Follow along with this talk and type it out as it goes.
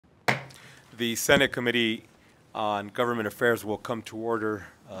The Senate Committee on Government Affairs will come to order.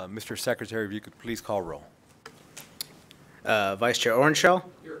 Mr. Secretary, if you could please call roll. Vice Chair Orenshell.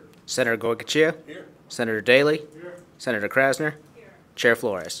 Here. Senator Goycochea. Here. Senator Daly. Here. Senator Krasner. Here. Chair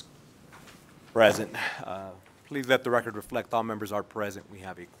Flores. Present. Please let the record reflect all members are present. We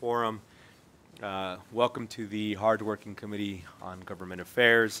have a quorum. Welcome to the hardworking Committee on Government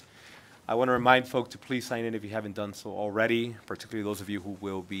Affairs. I want to remind folks to please sign in if you haven't done so already, particularly those of you who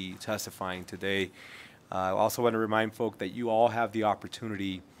will be testifying today. I also want to remind folks that you all have the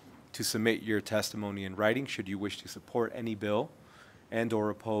opportunity to submit your testimony in writing should you wish to support any bill and or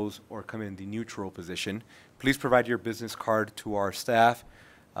oppose or come in the neutral position. Please provide your business card to our staff.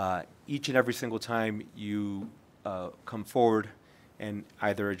 Each and every single time you come forward and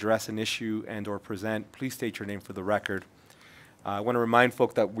either address an issue and or present, please state your name for the record. I want to remind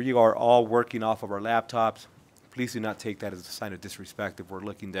folks that we are all working off of our laptops. Please do not take that as a sign of disrespect if we're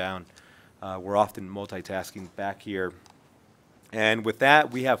looking down. We're often multitasking back here. And with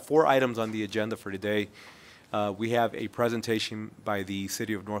that, we have 4 items on the agenda for today. We have a presentation by the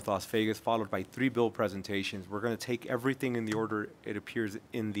City of North Las Vegas, followed by 3 bill presentations. We're going to take everything in the order it appears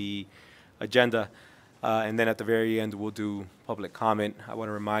in the agenda, and then at the very end, we'll do public comment. I want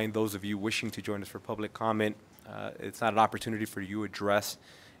to remind those of you wishing to join us for public comment, it's not an opportunity for you to address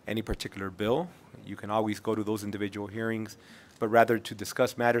any particular bill. You can always go to those individual hearings, but rather to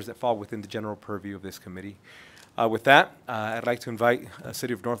discuss matters that fall within the general purview of this committee. With that, I'd like to invite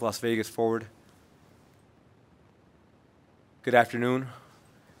City of North Las Vegas forward. Good afternoon.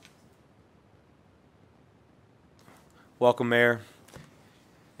 Welcome, Mayor,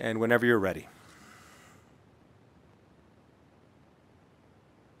 and whenever you're ready.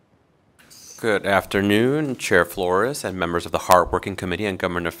 Good afternoon, Chair Flores and members of the Hardworking Committee on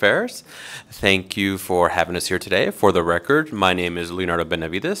Government Affairs. Thank you for having us here today. For the record, my name is Leonardo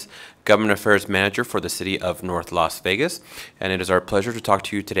Benavides, Government Affairs Manager for the City of North Las Vegas, and it is our pleasure to talk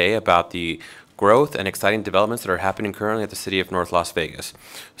to you today about the growth and exciting developments that are happening currently at the City of North Las Vegas.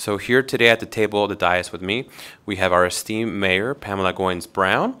 So here today at the table, the dais with me, we have our esteemed Mayor, Pamela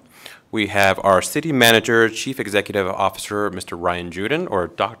Goins-Brown. We have our City Manager, Chief Executive Officer, Mr. Ryan Juden, or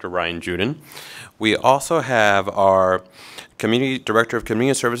Dr. Ryan Juden. We also have our Community Director of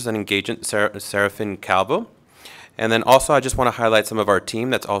Community Services and Engagement, Serafin Calvo. And then also I just want to highlight some of our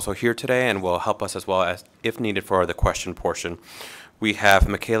team that's also here today and will help us as well as if needed for the question portion. We have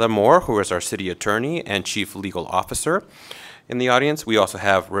Michaela Moore, who is our City Attorney and Chief Legal Officer. In the audience, we also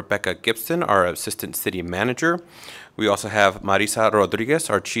have Rebecca Gibson, our Assistant City Manager. We also have Marisa Rodriguez,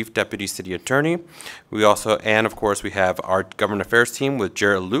 our Chief Deputy City Attorney. We also, and of course, we have our Government Affairs team with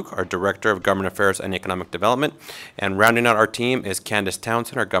Jared Luke, our Director of Government Affairs and Economic Development. And rounding out our team is Candace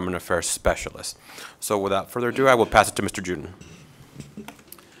Townsend, our Government Affairs Specialist. So without further ado, I will pass it to Mr. Juden.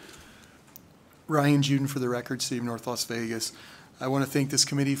 Ryan Juden for the record, City of North Las Vegas. I want to thank this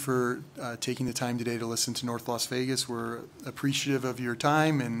committee for taking the time today to listen to North Las Vegas. We're appreciative of your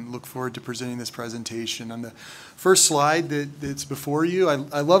time and look forward to presenting this presentation. On the first slide that's before you, I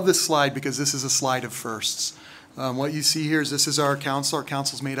love this slide because this is a slide of firsts. What you see here is this is our council. Our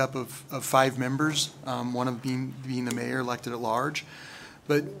council is made up of 5 members, one of being the mayor elected at large.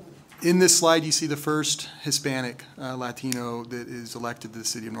 But in this slide, you see the first Hispanic Latino that is elected to the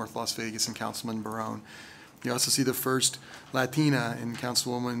City of North Las Vegas, and Councilman Barone. You also see the first Latina in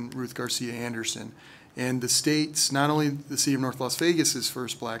Councilwoman Ruth Garcia Anderson. And the state's, not only the City of North Las Vegas's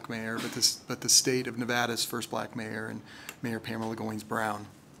first black mayor, but the state of Nevada's first black mayor, and Mayor Pamela Goins-Brown.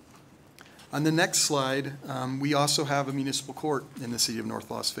 On the next slide, we also have a municipal court in the City of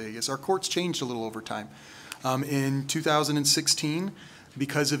North Las Vegas. Our court's changed a little over time. In 2016,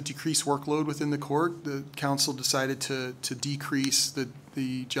 because of decreased workload within the court, the council decided to decrease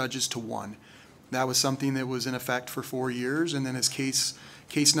the judges to 1. That was something that was in effect for 4 years, and then as case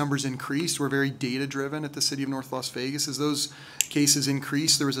numbers increased, we're very data-driven at the City of North Las Vegas. As those cases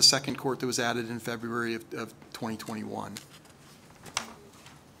increased, there was a second court that was added in February of 2021.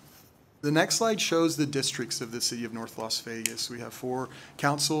 The next slide shows the districts of the City of North Las Vegas. We have 4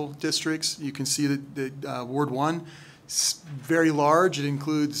 council districts. You can see that Ward 1 is very large. It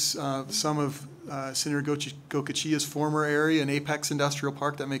includes some of Senator Goycochea's former area, an Apex Industrial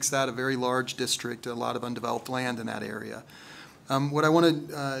Park. That makes that a very large district, a lot of undeveloped land in that area. What I want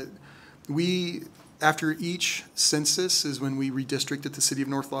to, after each census is when we redistrict at the City of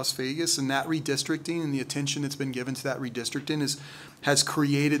North Las Vegas, and that redistricting and the attention that's been given to that redistricting has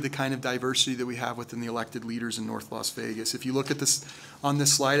created the kind of diversity that we have within the elected leaders in North Las Vegas. If you look at this on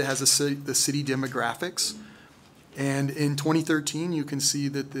this slide, it has the city demographics. And in 2013, you can see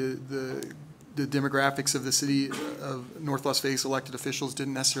that the the demographics of the city of North Las Vegas elected officials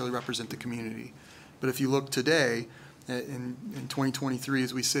didn't necessarily represent the community. But if you look today, in 2023,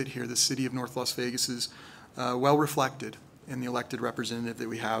 as we sit here, the city of North Las Vegas is well reflected in the elected representative that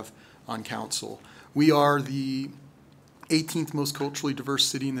we have on council. We are the 18th most culturally diverse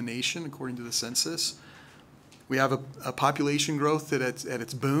city in the nation, according to the census. We have a population growth that at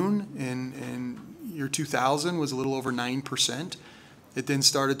its boon in year 2000 was a little over 9%. It then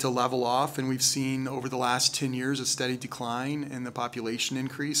started to level off, and we've seen over the last 10 years a steady decline in the population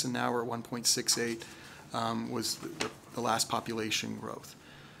increase, and now we're at 1.68 was the last population growth.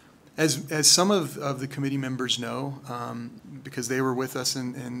 As some of the committee members know, because they were with us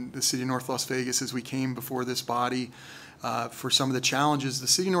in the city of North Las Vegas as we came before this body for some of the challenges, the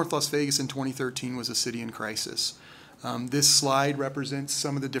city of North Las Vegas in 2013 was a city in crisis. This slide represents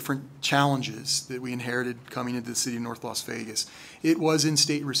some of the different challenges that we inherited coming into the city of North Las Vegas. It was in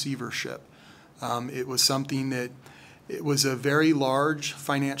state receivership. It was something that it was a very large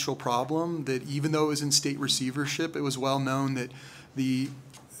financial problem that even though it was in state receivership, it was well known that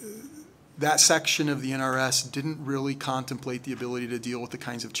that section of the NRS didn't really contemplate the ability to deal with the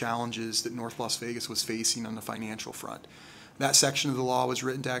kinds of challenges that North Las Vegas was facing on the financial front. That section of the law was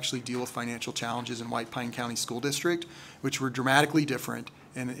written to actually deal with financial challenges in White Pine County School District, which were dramatically different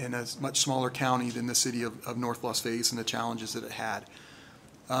in a much smaller county than the city of North Las Vegas and the challenges that it had.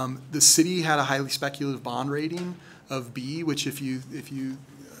 The city had a highly speculative bond rating of B, which if you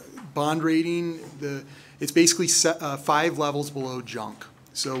bond rating, it's basically 5 levels below junk.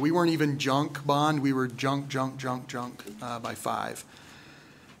 So we weren't even junk bond, we were junk by 5.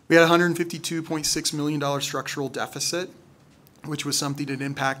 We had a $152.6 million structural deficit, which was something that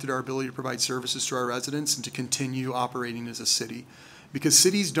impacted our ability to provide services to our residents and to continue operating as a city. Because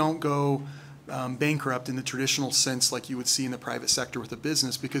cities don't go bankrupt in the traditional sense like you would see in the private sector with a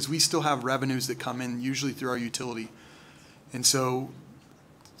business, because we still have revenues that come in usually through our utility. And so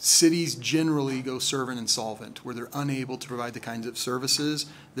cities generally go servant insolvent, where they're unable to provide the kinds of services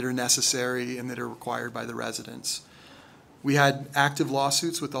that are necessary and that are required by the residents. We had active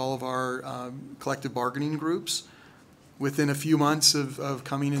lawsuits with all of our collective bargaining groups. Within a few months of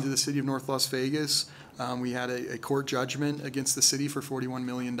coming into the city of North Las Vegas, we had a court judgment against the city for $41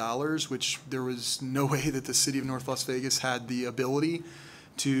 million, which there was no way that the city of North Las Vegas had the ability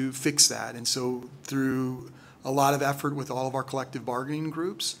to fix that. And so through a lot of effort with all of our collective bargaining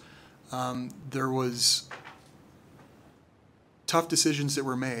groups, there was tough decisions that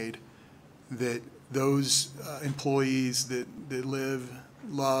were made that those employees that live,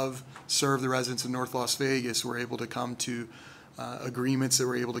 love, serve the residents of North Las Vegas were able to come to agreements that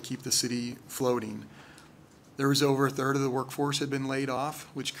were able to keep the city floating. There was over a third of the workforce had been laid off,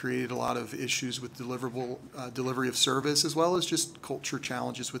 which created a lot of issues with delivery of service, as well as just culture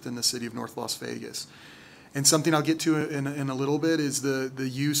challenges within the city of North Las Vegas. And something I'll get to in a little bit is the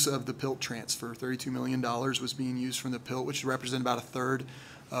use of the PILT transfer. $32 million was being used from the PILT, which represented about a third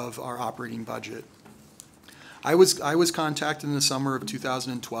of our operating budget. I was contacted in the summer of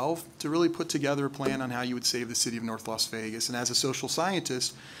 2012 to really put together a plan on how you would save the city of North Las Vegas. And as a social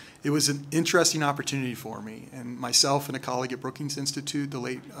scientist, it was an interesting opportunity for me. And myself and a colleague at Brookings Institute, the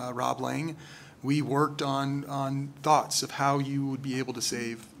late Rob Lang, we worked on thoughts of how you would be able to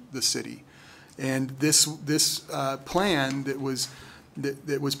save the city. And this plan that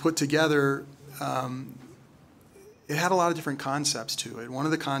was put together, it had a lot of different concepts to it. One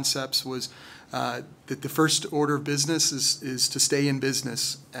of the concepts was that the first order of business is to stay in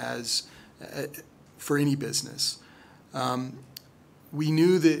business for any business. We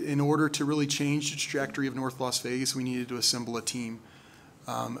knew that in order to really change the trajectory of North Las Vegas, we needed to assemble a team,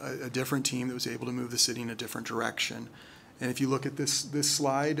 a different team that was able to move the city in a different direction. And if you look at this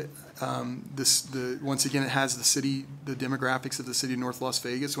slide, once again, it has the demographics of the city of North Las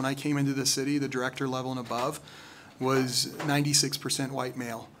Vegas. When I came into the city, the director level and above was 96% white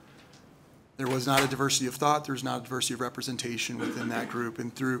male. There was not a diversity of thought, there was not a diversity of representation within that group.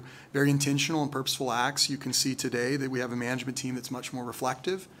 And through very intentional and purposeful acts, you can see today that we have a management team that's much more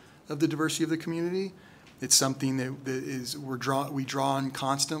reflective of the diversity of the community. It's something that we draw on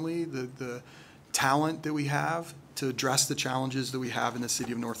constantly, the talent that we have to address the challenges that we have in the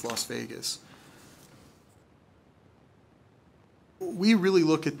city of North Las Vegas. We really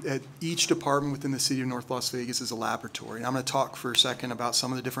look at each department within the city of North Las Vegas as a laboratory. And I'm going to talk for a second about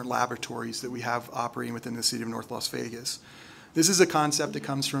some of the different laboratories that we have operating within the city of North Las Vegas. This is a concept that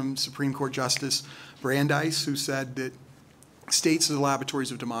comes from Supreme Court Justice Brandeis, who said that states are the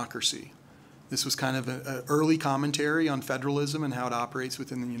laboratories of democracy. This was kind of an early commentary on federalism and how it operates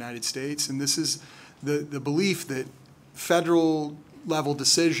within the United States. And this is the belief that federal level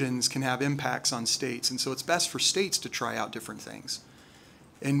decisions can have impacts on states. And so it's best for states to try out different things.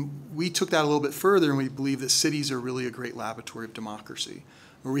 And we took that a little bit further, and we believe that cities are really a great laboratory of democracy,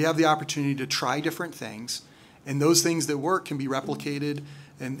 where we have the opportunity to try different things, and those things that work can be replicated,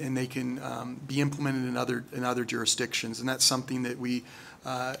 and they can be implemented in other jurisdictions. And that's something that we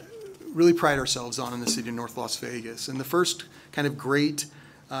really pride ourselves on in the city of North Las Vegas. And the first kind of great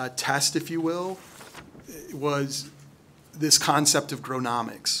test, if you will, was this concept of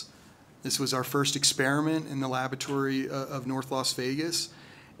gronomics. This was our first experiment in the laboratory of North Las Vegas.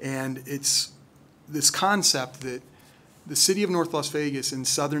 And it's this concept that the city of North Las Vegas in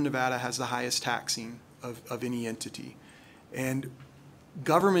southern Nevada has the highest taxing of any entity. And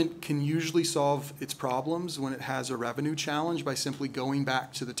government can usually solve its problems when it has a revenue challenge by simply going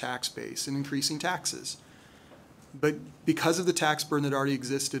back to the tax base and increasing taxes. But because of the tax burden that already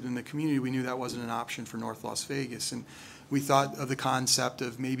existed in the community, we knew that wasn't an option for North Las Vegas. And we thought of the concept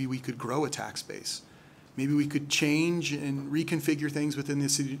of maybe we could grow a tax base. Maybe we could change and reconfigure things within the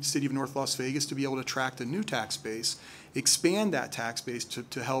city of North Las Vegas to be able to attract a new tax base, expand that tax base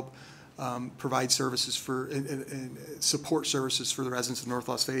to help provide services for and support services for the residents of North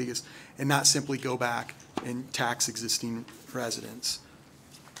Las Vegas, and not simply go back and tax existing residents.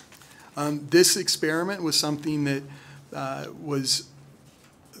 This experiment was something that was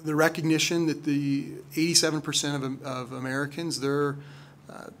the recognition that the 87% of Americans, their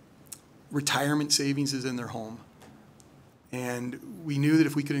retirement savings is in their home. And we knew that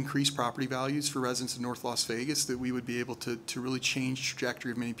if we could increase property values for residents of North Las Vegas, that we would be able to really change the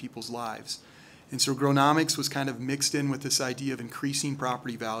trajectory of many people's lives. And so gronomics was kind of mixed in with this idea of increasing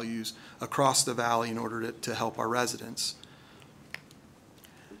property values across the valley in order to help our residents.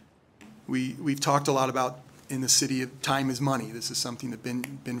 We've talked a lot about in the city of time is money. This is something that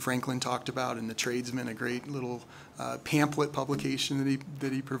Ben Franklin talked about in The Tradesman, a great little pamphlet publication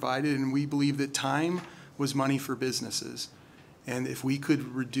that he provided. And we believe that time was money for businesses. And if we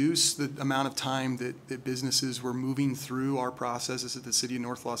could reduce the amount of time that businesses were moving through our processes at the city of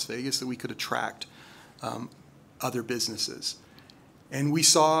North Las Vegas, that we could attract other businesses. And we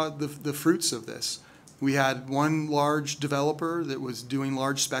saw the fruits of this. We had one large developer that was doing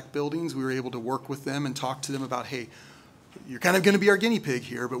large spec buildings. We were able to work with them and talk to them about, hey, you're kind of going to be our guinea pig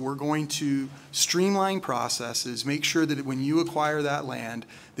here, but we're going to streamline processes, make sure that when you acquire that land,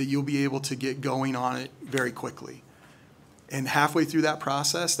 that you'll be able to get going on it very quickly. And halfway through that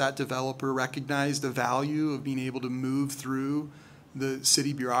process, that developer recognized the value of being able to move through the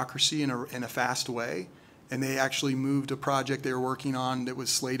city bureaucracy in a fast way. And they actually moved a project they were working on that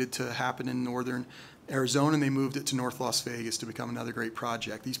was slated to happen in northern Arizona, and they moved it to North Las Vegas to become another great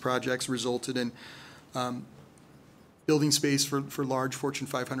project. These projects resulted in building space for large Fortune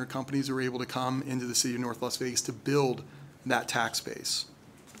 500 companies that were able to come into the city of North Las Vegas to build that tax base.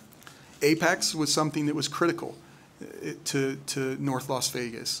 Apex was something that was critical to North Las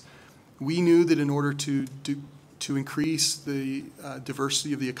Vegas. We knew that in order to increase the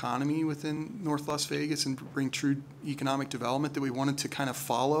diversity of the economy within North Las Vegas and bring true economic development, that we wanted to kind of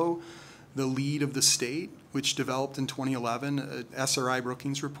follow the lead of the state, which developed in 2011 an SRI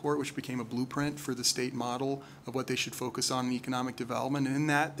Brookings report, which became a blueprint for the state model of what they should focus on in economic development. And in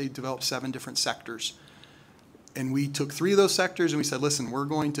that, they developed 7 different sectors. And we took 3 of those sectors and we said, listen, we're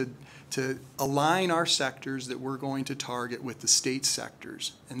going to align our sectors that we're going to target with the state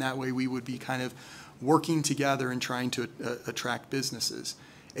sectors. And that way we would be kind of working together and trying to attract businesses.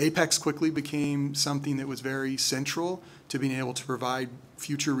 Apex quickly became something that was very central to being able to provide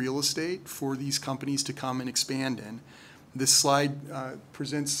future real estate for these companies to come and expand in. This slide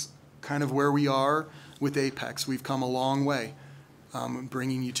presents kind of where we are with Apex. We've come a long way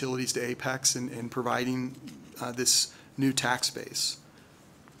bringing utilities to Apex and providing this new tax base.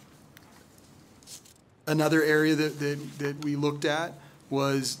 Another area that we looked at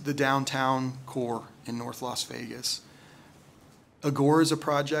was the downtown core in North Las Vegas. Agora is a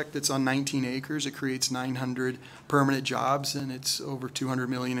project that's on 19 acres. It creates 900 permanent jobs, and it's over $200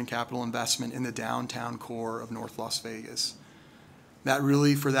 million in capital investment in the downtown core of North Las Vegas. That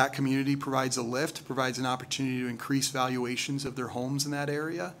really, for that community, provides a lift, provides an opportunity to increase valuations of their homes in that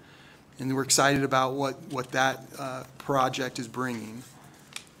area. And we're excited about what that project is bringing.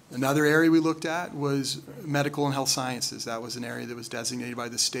 Another area we looked at was medical and health sciences. That was an area that was designated by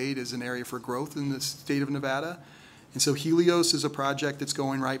the state as an area for growth in the state of Nevada. And so Helios is a project that's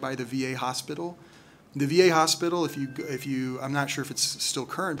going right by the VA hospital. The VA hospital, if you, I'm not sure if it's still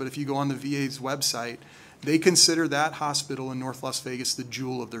current, but if you go on the VA's website, they consider that hospital in North Las Vegas the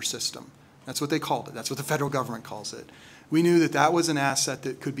jewel of their system. That's what they called it. That's what the federal government calls it. We knew that that was an asset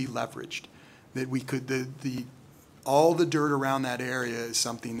that could be leveraged, that we could, the all the dirt around that area is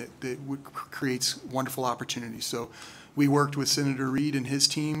something that creates wonderful opportunities. So we worked with Senator Reed and his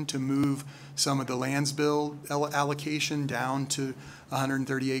team to move some of the lands bill allocation down to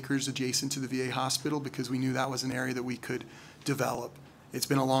 130 acres adjacent to the VA hospital because we knew that was an area that we could develop. It's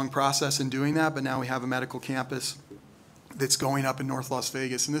been a long process in doing that, but now we have a medical campus that's going up in North Las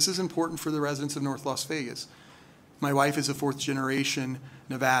Vegas. And this is important for the residents of North Las Vegas. My wife is a fourth-generation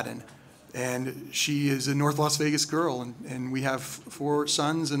Nevadan, and she is a North Las Vegas girl, and we have 4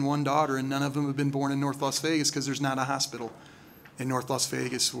 sons and 1 daughter, and none of them have been born in North Las Vegas because there's not a hospital in North Las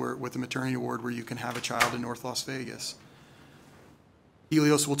Vegas with a maternity ward where you can have a child in North Las Vegas.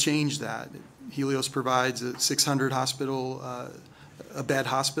 Helios will change that. Helios provides a 600 hospital, a bed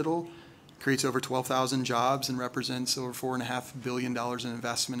hospital, creates over 12,000 jobs, and represents over $4.5 billion in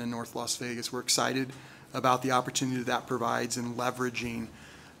investment in North Las Vegas. We're excited about the opportunity that provides in leveraging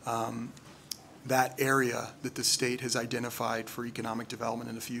that area that the state has identified for economic development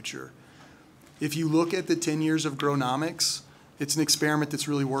in the future. If you look at the 10 years of Grownomics, it's an experiment that's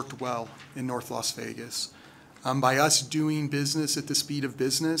really worked well in North Las Vegas. By us doing business at the speed of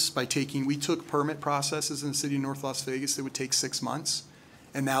business, we took permit processes in the city of North Las Vegas that would take 6 months,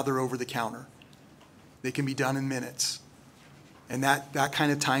 and now they're over the counter. They can be done in minutes. And that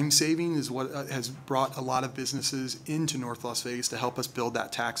kind of time saving is what has brought a lot of businesses into North Las Vegas to help us build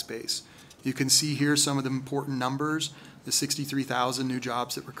that tax base. You can see here some of the important numbers, the 63,000 new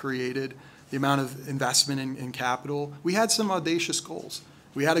jobs that were created, the amount of investment in capital. We had some audacious goals.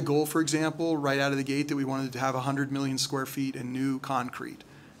 We had a goal, for example, right out of the gate that we wanted to have 100 million square feet in new concrete.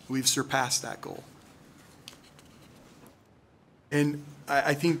 We've surpassed that goal. And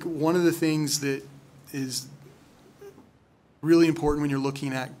I think one of the things that is really important when you're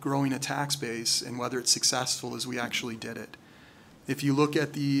looking at growing a tax base and whether it's successful is we actually did it. If you look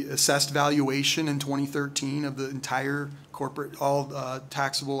at the assessed valuation in 2013 of the entire all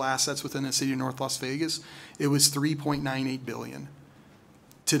taxable assets within the city of North Las Vegas, it was $3.98 billion.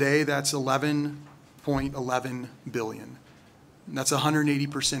 Today, that's $11.11 billion. And that's a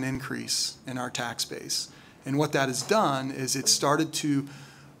 180% increase in our tax base. And what that has done is it started to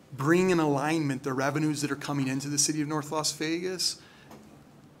bring in alignment the revenues that are coming into the city of North Las Vegas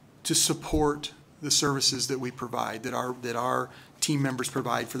to support the services that we provide, that our team members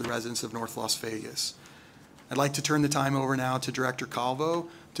provide for the residents of North Las Vegas. I'd like to turn the time over now to Director Calvo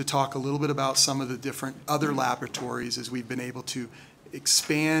to talk a little bit about some of the different other laboratories as we've been able to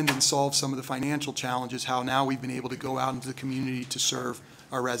expand and solve some of the financial challenges, how now we've been able to go out into the community to serve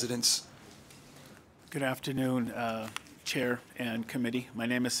our residents. Good afternoon, Chair and Committee. My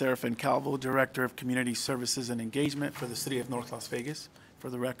name is Serafin Calvo, Director of Community Services and Engagement for the City of North Las Vegas, for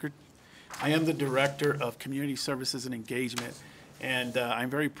the record. I am the Director of Community Services and Engagement, and I'm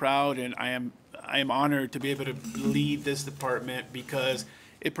very proud and I am honored to be able to lead this department because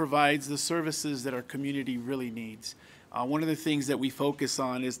it provides the services that our community really needs. One of the things that we focus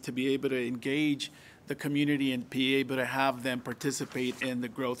on is to be able to engage the community and be able to have them participate in the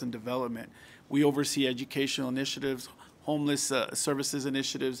growth and development. We oversee educational initiatives, homeless services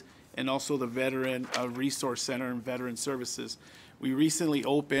initiatives, and also the Veteran Resource Center and Veteran Services. We recently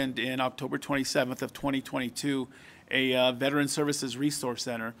opened in October 27th of 2022 a Veteran Services Resource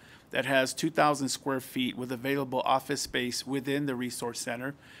Center that has 2,000 square feet with available office space within the Resource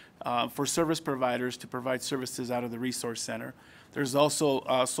Center for service providers to provide services out of the Resource Center. There's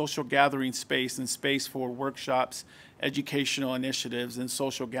also social gathering space and space for workshops, educational initiatives, and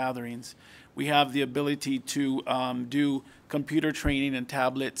social gatherings. We have the ability to do computer training, and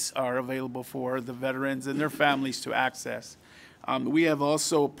tablets are available for the veterans and their families to access. We have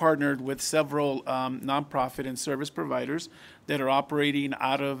also partnered with several nonprofit and service providers that are operating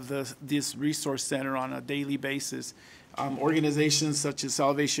out of this resource center on a daily basis. Organizations such as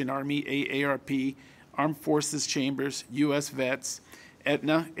Salvation Army, AARP, Armed Forces Chambers, U.S. Vets,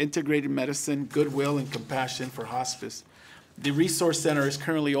 Aetna, Integrated Medicine, Goodwill, and Compassion for Hospice. The Resource Center is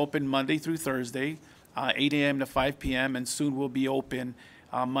currently open Monday through Thursday, 8 a.m. to 5 p.m., and soon will be open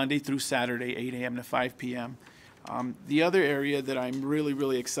Monday through Saturday, 8 a.m. to 5 p.m. The other area that I'm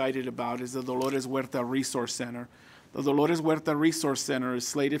really excited about is the Dolores Huerta Resource Center. The Dolores Huerta Resource Center is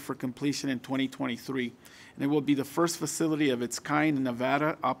slated for completion in 2023, and it will be the first facility of its kind in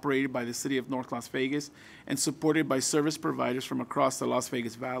Nevada operated by the City of North Las Vegas and supported by service providers from across the Las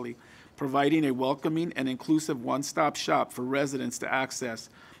Vegas Valley, providing a welcoming and inclusive one-stop shop for residents to access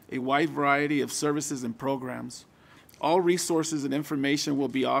a wide variety of services and programs. All resources and information will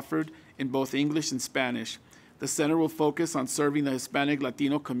be offered in both English and Spanish. The center will focus on serving the Hispanic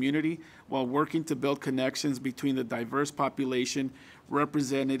Latino community while working to build connections between the diverse population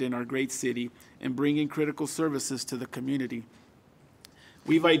represented in our great city and bringing critical services to the community.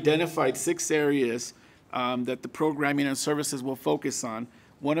 We've identified 6 areas that the programming and services will focus on.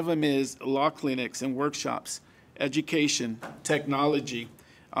 One of them is law clinics and workshops, education, technology,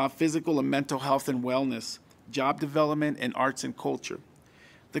 physical and mental health and wellness, job development, and arts and culture.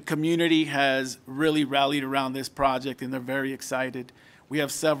 The community has really rallied around this project, and they're very excited. We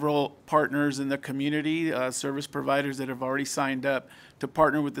have several partners in the community, service providers that have already signed up to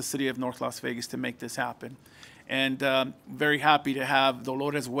partner with the City of North Las Vegas to make this happen. And very happy to have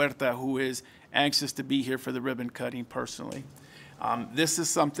Dolores Huerta, who is anxious to be here for the ribbon cutting personally. This is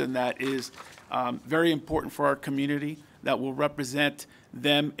something that is very important for our community, that will represent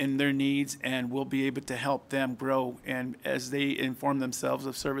them and their needs, and will be able to help them grow and as they inform themselves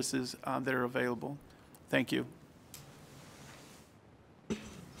of services that are available. Thank you.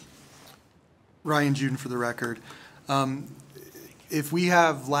 Ryan Juden for the record. If we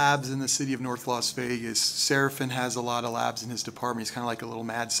have labs in the city of North Las Vegas, Seraphin has a lot of labs in his department. He's kind of like a little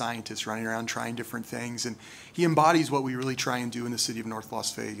mad scientist running around trying different things, and he embodies what we really try and do in the city of North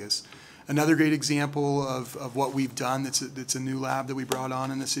Las Vegas. Another great example of what we've done that's a new lab that we brought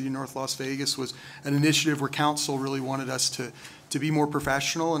on in the city of North Las Vegas was an initiative where council really wanted us to be more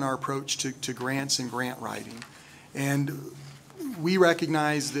professional in our approach to grants and grant writing. And we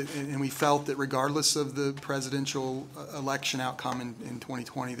recognized that, and we felt that regardless of the presidential election outcome in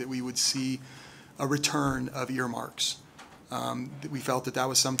 2020, that we would see a return of earmarks. We felt that that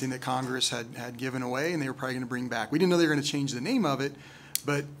was something that Congress had given away, and they were probably going to bring back. We didn't know they were going to change the name of it,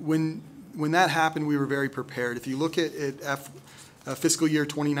 but when that happened, we were very prepared. If you look at fiscal year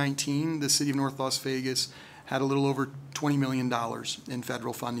 2019, the city of North Las Vegas had a little over $20 million in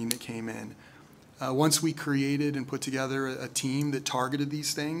federal funding that came in. Once we created and put together a team that targeted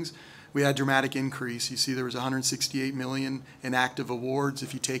these things, we had a dramatic increase. You see there was $168 million in active awards.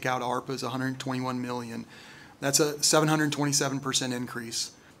 If you take out ARPA's, $121 million. That's a 727%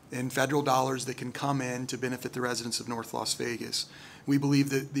 increase in federal dollars that can come in to benefit the residents of North Las Vegas. We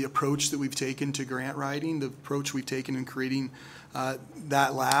believe that the approach that we've taken to grant writing, the approach we've taken in creating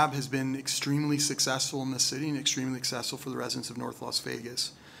that lab has been extremely successful in the city and extremely successful for the residents of North Las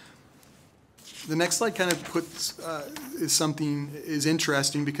Vegas. The next slide kind of puts is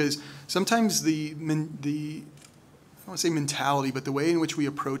interesting because sometimes I don't want to say mentality, but the way in which we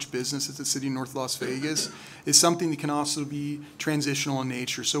approach business at the city of North Las Vegas is something that can also be transitional in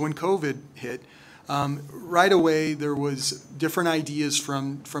nature. So when COVID hit, right away there was different ideas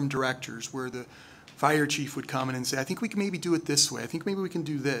from directors where the fire chief would come in and say, I think we can maybe do it this way. I think maybe we can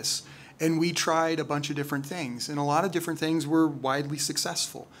do this. And we tried a bunch of different things, and a lot of different things were widely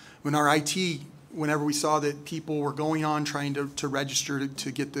successful. When our IT, whenever we saw that people were going on trying to register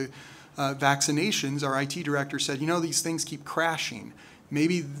to get the vaccinations, our IT director said, you know, these things keep crashing.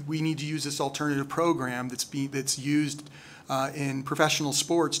 Maybe we need to use this alternative program that's used in professional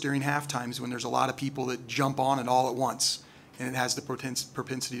sports during half times when there's a lot of people that jump on it all at once, and it has the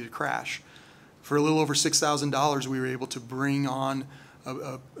propensity to crash. For a little over $6,000, we were able to bring on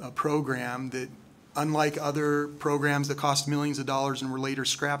a program that, unlike other programs that cost millions of dollars and were later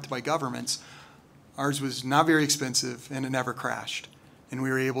scrapped by governments, ours was not very expensive and it never crashed. And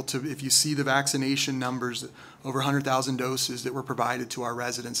we were able to, if you see the vaccination numbers, over 100,000 doses that were provided to our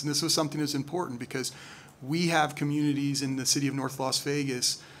residents. And this was something that's important because we have communities in the city of North Las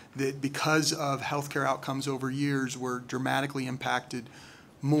Vegas that, because of healthcare outcomes over years, were dramatically impacted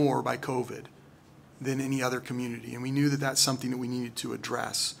more by COVID than any other community, and we knew that that's something that we needed to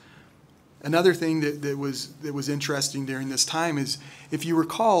address. Another thing that was interesting during this time is, if you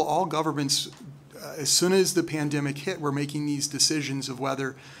recall, all governments, as soon as the pandemic hit, were making these decisions of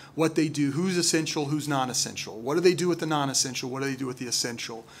what they do, who's essential, who's non-essential. What do they do with the non-essential? What do they do with the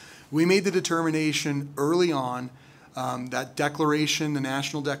essential? We made the determination early on, that declaration, the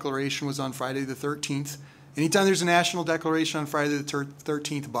national declaration, was on Friday the 13th. Anytime there's a national declaration on Friday the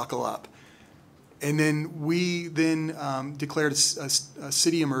 13th, buckle up. And then we declared a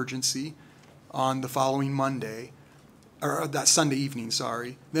city emergency on the following Monday, or that Sunday evening,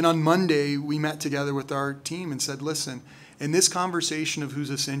 sorry. Then on Monday, we met together with our team and said, listen, in this conversation of who's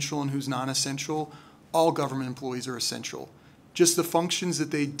essential and who's non-essential, all government employees are essential. Just the functions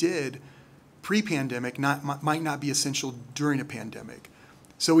that they did pre-pandemic might not be essential during a pandemic.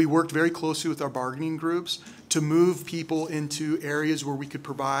 So we worked very closely with our bargaining groups to move people into areas where we could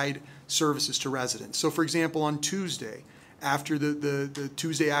provide services to residents. So for example, on Tuesday, after the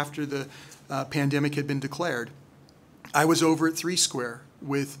Tuesday after the pandemic had been declared, I was over at 3 Square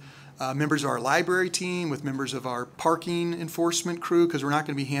with members of our library team, with members of our parking enforcement crew, because we're not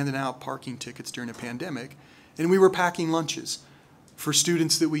going to be handing out parking tickets during a pandemic. And we were packing lunches for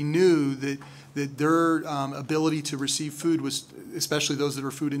students that we knew that their ability to receive food was, especially those that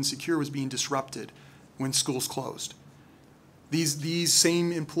were food insecure, was being disrupted when schools closed. These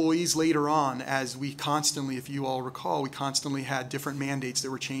same employees later on, as we constantly, if you all recall, we constantly had different mandates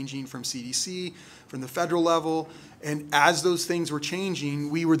that were changing from CDC, from the federal level, and as those things were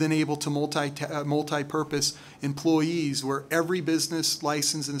changing, we were then able to multi-purpose employees, where every business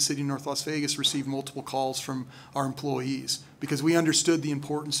license in the city of North Las Vegas received multiple calls from our employees, because we understood the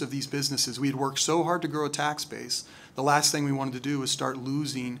importance of these businesses. We had worked so hard to grow a tax base. The last thing we wanted to do was start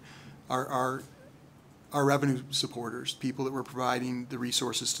losing our revenue supporters, people that were providing the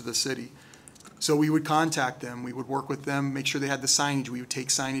resources to the city. So we would contact them, we would work with them, make sure they had the signage, we would take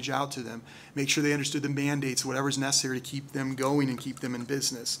signage out to them, make sure they understood the mandates, whatever's necessary to keep them going and keep them in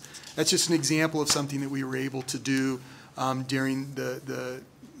business. That's just an example of something that we were able to do during the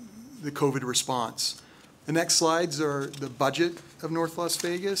COVID response. The next slides are the budget of North Las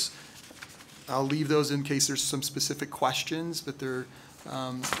Vegas. I'll leave those in case there's some specific questions, but they're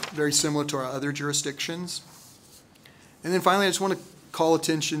very similar to our other jurisdictions. And then finally, I just want to call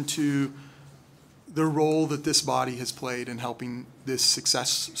attention to the role that this body has played in helping this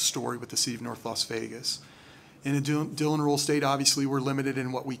success story with the city of North Las Vegas. In a Dillon Rule state, obviously, we're limited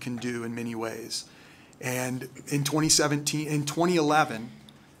in what we can do in many ways. And in 2011,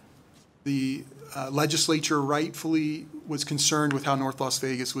 the legislature rightfully was concerned with how North Las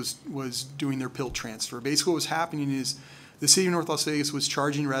Vegas was doing their PILT transfer. Basically, what was happening is the city of North Las Vegas was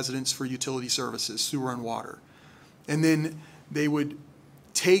charging residents for utility services, sewer and water. And then they would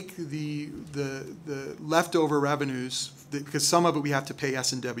take the leftover revenues, because some of it we have to pay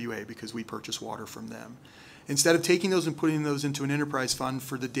SNWA because we purchase water from them. Instead of taking those and putting those into an enterprise fund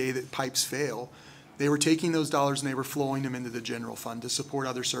for the day that pipes fail, they were taking those dollars and they were flowing them into the general fund to support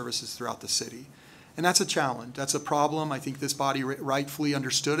other services throughout the city. And that's a challenge. That's a problem. I think this body rightfully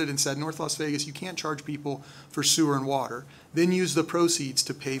understood it and said, North Las Vegas, you can't charge people for sewer and water, then use the proceeds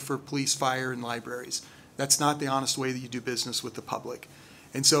to pay for police, fire, and libraries. That's not the honest way that you do business with the public.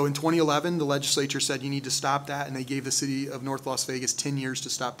 And so in 2011, the legislature said you need to stop that, and they gave the city of North Las Vegas 10 years to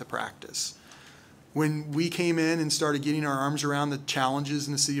stop the practice. When we came in and started getting our arms around the challenges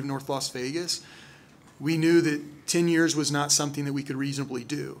in the city of North Las Vegas, we knew that 10 years was not something that we could reasonably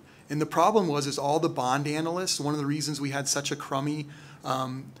do. And the problem is all the bond analysts, one of the reasons we had such a crummy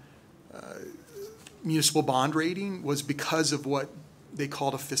municipal bond rating was because of what they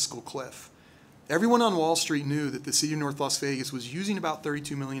called a fiscal cliff. Everyone on Wall Street knew that the city of North Las Vegas was using about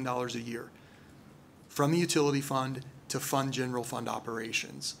 $32 million a year from the utility fund to fund general fund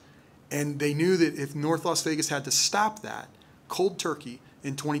operations. And they knew that if North Las Vegas had to stop that cold turkey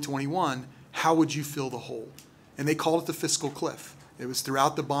in 2021, how would you fill the hole? And they called it the fiscal cliff. It was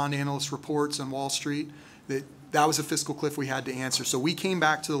throughout the bond analyst reports on Wall Street that was a fiscal cliff we had to answer. So we came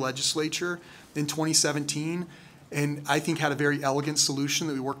back to the legislature in 2017 and I think had a very elegant solution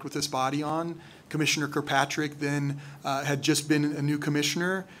that we worked with this body on. Commissioner Kirkpatrick then had just been a new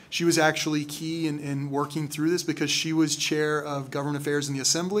commissioner. She was actually key in working through this because she was chair of Government Affairs in the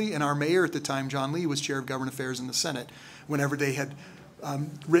Assembly, and our mayor at the time, John Lee, was chair of Government Affairs in the Senate whenever they had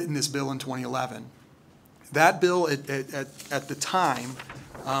written this bill in 2011. That bill at the time,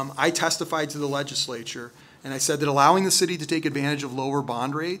 I testified to the legislature, and I said that allowing the city to take advantage of lower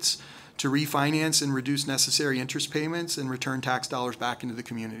bond rates to refinance and reduce necessary interest payments and return tax dollars back into the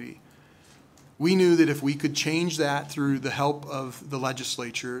community. We knew that if we could change that through the help of the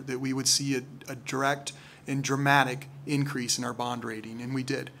legislature, that we would see a direct and dramatic increase in our bond rating, and we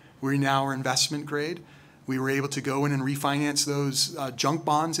did. We now are investment grade. We were able to go in and refinance those junk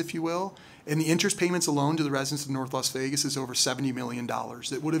bonds, if you will, and the interest payments alone to the residents of North Las Vegas is over $70 million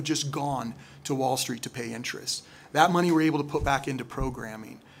that would have just gone to Wall Street to pay interest. That money we're able to put back into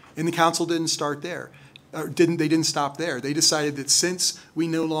programming, and the council didn't start there. They didn't stop there. They decided that since we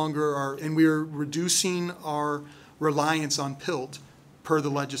no longer are, and we are reducing our reliance on PILT per the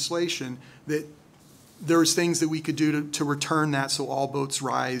legislation, that there's things that we could do to return that so all boats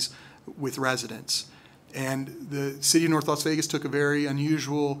rise with residents. And the city of North Las Vegas took a very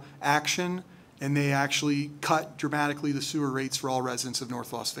unusual action, and they actually cut dramatically the sewer rates for all residents of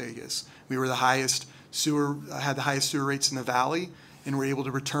North Las Vegas. We were the highest had the highest sewer rates in the valley, and were able to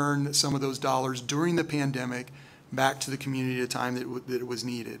return some of those dollars during the pandemic back to the community at a time that it was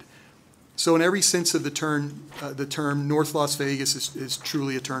needed. So in every sense of the term, North Las Vegas is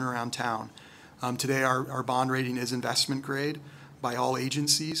truly a turnaround town. Today our bond rating is investment grade by all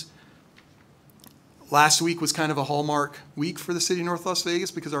agencies. Last week was kind of a hallmark week for the city of North Las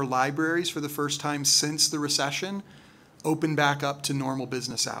Vegas because our libraries, for the first time since the recession, opened back up to normal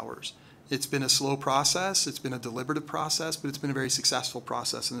business hours. It's been a slow process, it's been a deliberative process, but it's been a very successful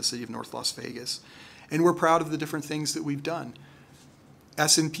process in the city of North Las Vegas. And we're proud of the different things that we've done.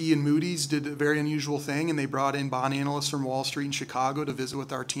 S&P and Moody's did a very unusual thing, and they brought in bond analysts from Wall Street and Chicago to visit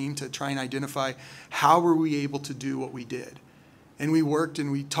with our team to try and identify how were we able to do what we did. And we worked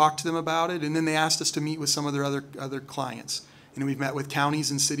and we talked to them about it, and then they asked us to meet with some of their other clients. And we've met with counties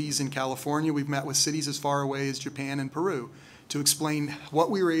and cities in California. We've met with cities as far away as Japan and Peru to explain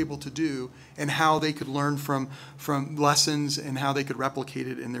what we were able to do and how they could learn from lessons and how they could replicate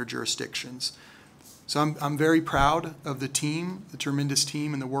it in their jurisdictions. So I'm very proud of the team, the tremendous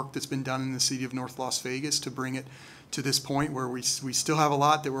team, and the work that's been done in the city of North Las Vegas to bring it to this point where we still have a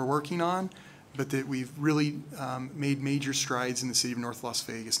lot that we're working on, but that we've really made major strides in the city of North Las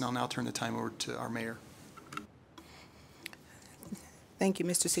Vegas. And I'll now turn the time over to our mayor. Thank you,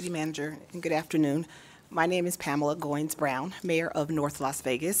 Mr. City Manager, and good afternoon. My name is Pamela Goins-Brown, Mayor of North Las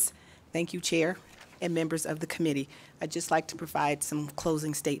Vegas. Thank you, Chair and members of the committee. I'd just like to provide some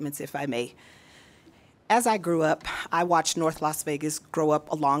closing statements, if I may. As I grew up, I watched North Las Vegas grow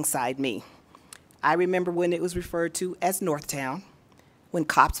up alongside me. I remember when it was referred to as Northtown, when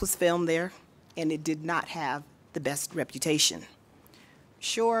Cops was filmed there, and it did not have the best reputation.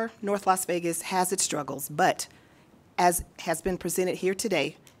 Sure, North Las Vegas has its struggles, but as has been presented here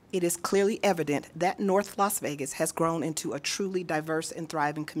today, it is clearly evident that North Las Vegas has grown into a truly diverse and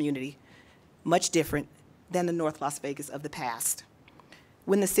thriving community, much different than the North Las Vegas of the past.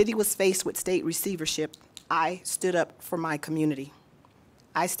 When the city was faced with state receivership, I stood up for my community.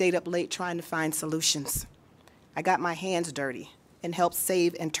 I stayed up late trying to find solutions. I got my hands dirty and helped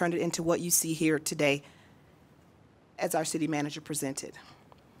save and turn it into what you see here today as our city manager presented.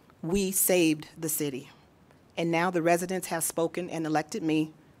 We saved the city, and now the residents have spoken and elected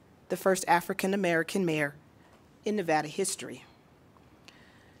me the first African-American mayor in Nevada history.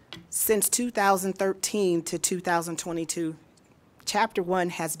 Since 2013 to 2022, Chapter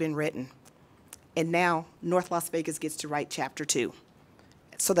 1 has been written, and now North Las Vegas gets to write Chapter 2,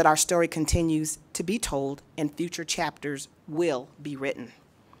 so that our story continues to be told and future chapters will be written.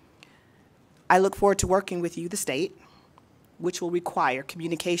 I look forward to working with you, the state, which will require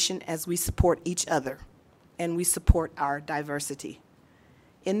communication as we support each other and we support our diversity.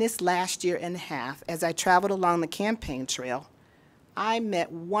 In this last year and a half, as I traveled along the campaign trail, I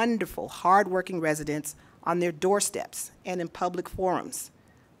met wonderful, hardworking residents on their doorsteps and in public forums.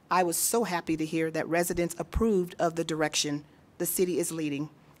 I was so happy to hear that residents approved of the direction the city is leading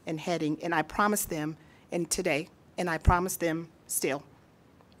and heading, and I promised them, and today, and I promise them still,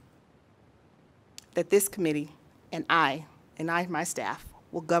 that this committee and I, my staff,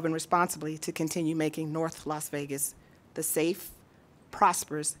 will govern responsibly to continue making North Las Vegas the safe,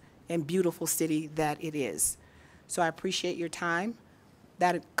 prosperous, and beautiful city that it is. So I appreciate your time.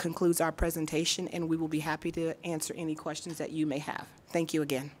 That concludes our presentation, and we will be happy to answer any questions that you may have. Thank you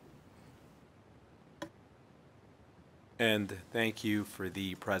again. And thank you for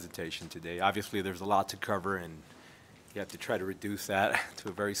the presentation today. Obviously, there's a lot to cover, and you have to try to reduce that to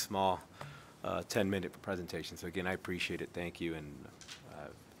a very small 10-minute presentation. So again, I appreciate it. Thank you, and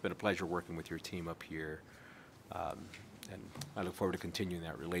it's been a pleasure working with your team up here. And I look forward to continuing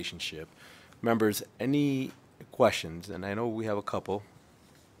that relationship. Members, any questions? And I know we have a couple.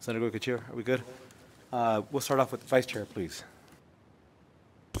 Senator Goycochea, are we good? We'll start off with the Vice Chair, please.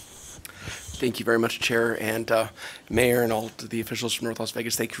 Thank you very much, Chair and Mayor and all the officials from North Las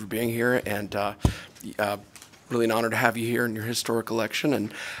Vegas. Thank you for being here, and really an honor to have you here in your historic election.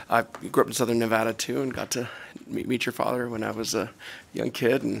 And I grew up in Southern Nevada too, and got to meet your father when I was a young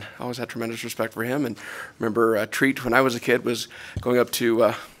kid, and I always had tremendous respect for him. And remember a treat when I was a kid was going up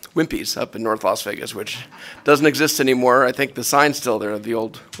to Wimpy's up in North Las Vegas, which doesn't exist anymore. I think the sign's still there, the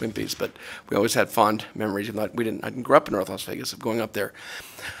old Wimpy's, but we always had fond memories. I didn't grow up in North Las Vegas of going up there.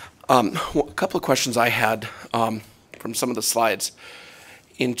 A couple of questions I had from some of the slides.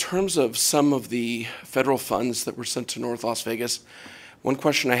 In terms of some of the federal funds that were sent to North Las Vegas, one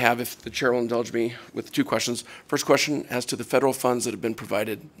question I have, if the chair will indulge me with two questions. First question, as to the federal funds that have been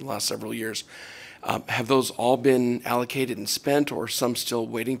provided in the last several years, have those all been allocated and spent, or some still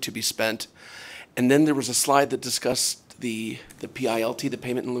waiting to be spent? And then there was a slide that discussed the PILT, the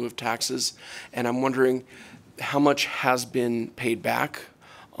payment in lieu of taxes, and I'm wondering how much has been paid back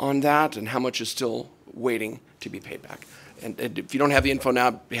on that and how much is still waiting to be paid back. And if you don't have the info now,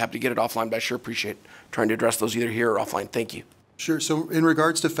 I'd be happy to get it offline, but I sure appreciate trying to address those either here or offline. Thank you. Sure. So in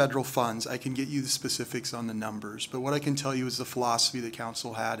regards to federal funds, I can get you the specifics on the numbers, but what I can tell you is the philosophy that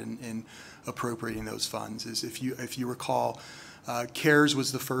council had in appropriating those funds is, if you recall, CARES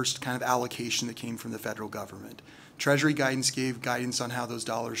was the first kind of allocation that came from the federal government. Treasury guidance gave guidance on how those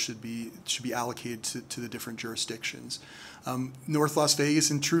dollars should be allocated to the different jurisdictions. North Las Vegas,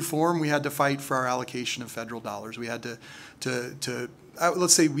 in true form, we had to fight for our allocation of federal dollars. We had to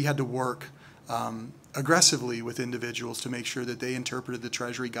let's say we had to work aggressively with individuals to make sure that they interpreted the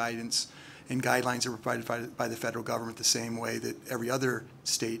Treasury guidance and guidelines that were provided by the federal government the same way that every other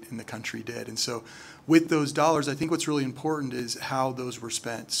state in the country did. And so with those dollars, I think what's really important is how those were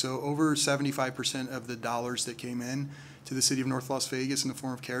spent. So over 75% of the dollars that came in to the city of North Las Vegas in the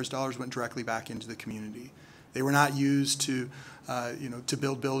form of CARES dollars went directly back into the community. They were not used to, to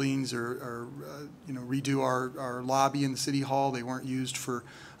build buildings or redo our lobby in the city hall. They weren't used for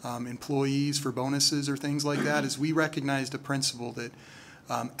employees, for bonuses or things like that. As we recognized a principle that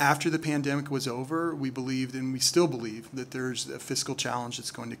after the pandemic was over, we believed, and we still believe, that there's a fiscal challenge that's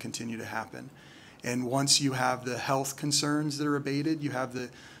going to continue to happen. And once you have the health concerns that are abated, you have the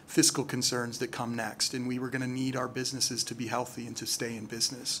fiscal concerns that come next. And we were going to need our businesses to be healthy and to stay in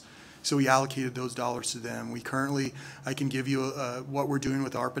business. So we allocated those dollars to them. We currently, I can give you what we're doing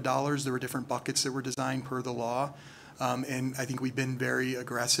with ARPA dollars. There were different buckets that were designed per the law. And I think we've been very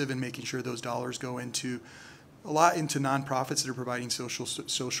aggressive in making sure those dollars go into nonprofits that are providing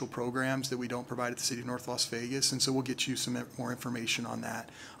social programs that we don't provide at the City of North Las Vegas. And so we'll get you some more information on that,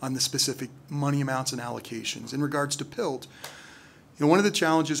 on the specific money amounts and allocations. In regards to PILT, one of the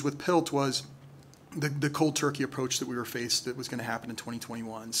challenges with PILT was the cold turkey approach that we were faced that was going to happen in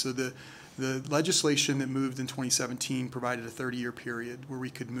 2021. So the legislation that moved in 2017 provided a 30-year period where we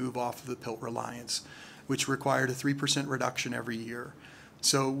could move off of the PILT reliance, which required a 3% reduction every year.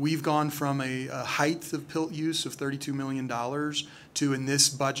 So we've gone from a height of PILT use of $32 million to, in this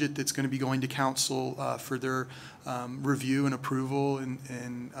budget that's going to be going to council for their review and approval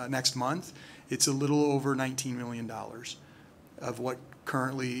in next month, it's a little over $19 million of what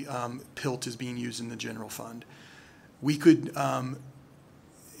currently PILT is being used in the general fund. We could,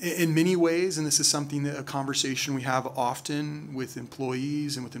 in many ways, and this is something that a conversation we have often with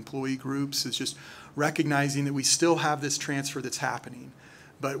employees and with employee groups, is just recognizing that we still have this transfer that's happening.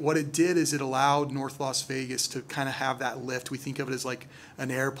 But what it did is it allowed North Las Vegas to kind of have that lift. We think of it as like an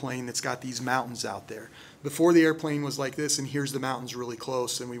airplane that's got these mountains out there. Before, the airplane was like this, and here's the mountains really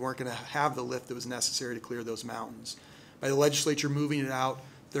close, and we weren't going to have the lift that was necessary to clear those mountains. By the legislature moving it out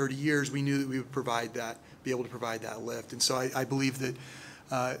 30 years, we knew that we would be able to provide that lift. And so I believe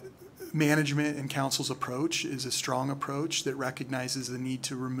that management and council's approach is a strong approach that recognizes the need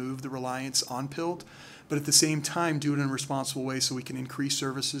to remove the reliance on PILT, but at the same time do it in a responsible way so we can increase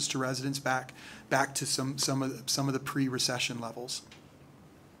services to residents back to some of the pre-recession levels.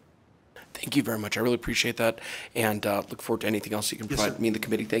 Thank you very much. I really appreciate that, and look forward to anything else you can provide me and the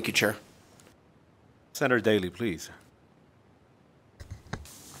committee. Thank you, Chair. Senator Daly, please.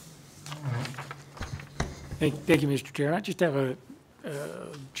 Thank you, Mr. Chair. I just have a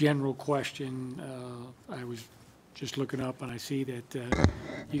general question. I was just looking up, and I see that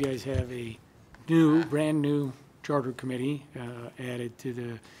you guys have a brand new charter committee added to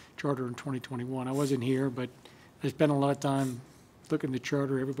the charter in 2021. I wasn't here, but I spent a lot of time looking at the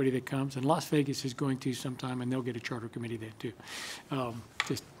charter, everybody that comes, and Las Vegas is going to sometime, and they'll get a charter committee there too,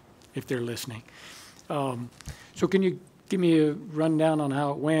 just if they're listening. So can you give me a rundown on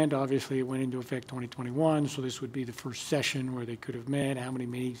how it went? Obviously, it went into effect 2021, so this would be the first session where they could have met. How many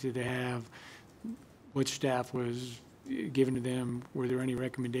meetings did they have? What staff was given to them? Were there any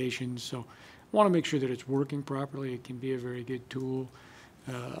recommendations? So I want to make sure that it's working properly. It can be a very good tool.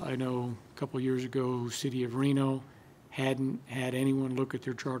 I know a couple of years ago, City of Reno hadn't had anyone look at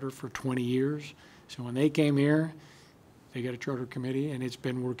their charter for 20 years. So when they came here, they got a charter committee, and it's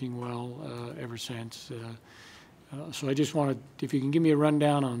been working well ever since. So I just wanted, if you can give me a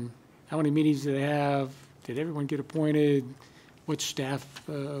rundown on how many meetings did they have, did everyone get appointed, what staff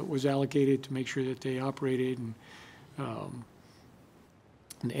was allocated to make sure that they operated, and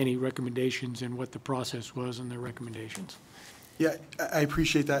any recommendations and what the process was and their recommendations. Yeah, I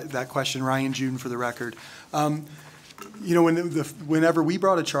appreciate that question. Ryan June for the record. Whenever we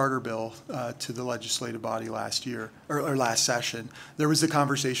brought a charter bill to the legislative body last year, or last session, there was a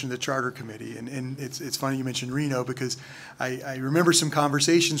conversation of the charter committee. And it's funny you mentioned Reno, because I remember some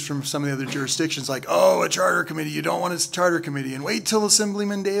conversations from some of the other jurisdictions like, oh, a charter committee, you don't want a charter committee. And wait till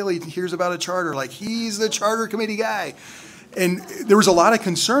Assemblyman Daley hears about a charter, like he's the charter committee guy. And there was a lot of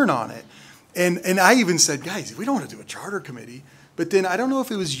concern on it. And I even said, guys, we don't want to do a charter committee. But then I don't know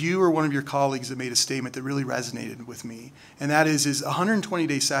if it was you or one of your colleagues that made a statement that really resonated with me. And that is a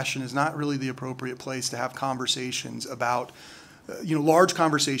 120-day session is not really the appropriate place to have conversations about, large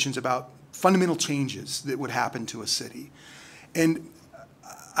conversations about fundamental changes that would happen to a city. And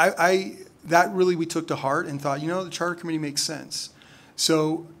that really we took to heart and thought, the Charter Committee makes sense.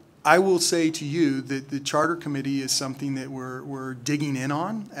 So I will say to you that the Charter Committee is something that we're digging in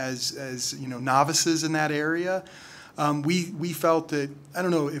on as novices in that area. We felt that, I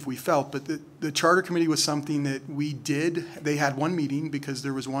don't know if we felt, but the Charter Committee was something that we did. They had one meeting because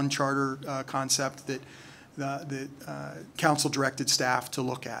there was one charter concept that council directed staff to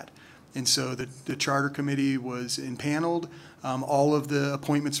look at. And so the Charter Committee was impaneled. All of the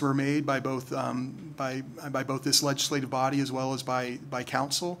appointments were made by both this legislative body as well as by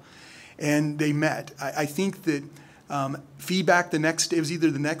council, and they met. I think that feedback the next day, it was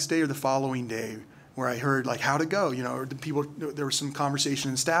either the next day or the following day, where I heard like how'd it go, or the people, there was some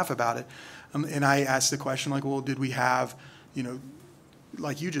conversation in staff about it, and I asked the question like, well, did we have,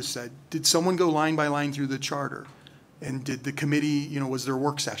 like you just said, did someone go line by line through the charter? And did the committee, was there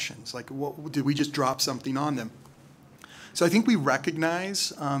work sessions? Like, did we just drop something on them? So I think we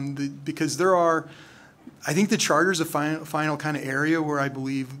recognize, because I think the charter is a final kind of area where I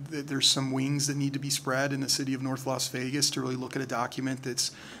believe that there's some wings that need to be spread in the city of North Las Vegas to really look at a document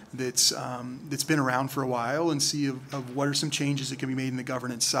that's been around for a while and see of what are some changes that can be made in the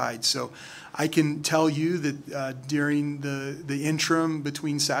governance side. So I can tell you that during the interim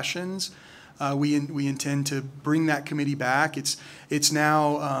between sessions, we intend to bring that committee back. It's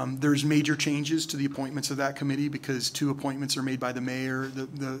now, there's major changes to the appointments of that committee because 2 appointments are made by the mayor,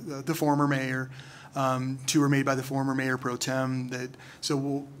 the former mayor. 2 are made by the former mayor pro tem. So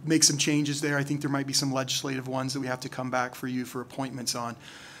we'll make some changes there. I think there might be some legislative ones that we have to come back for you for appointments on.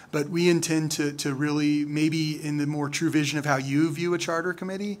 But we intend to really, maybe in the more true vision of how you view a charter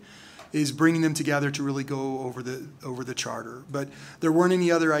committee, is bringing them together to really go over the charter. But there weren't any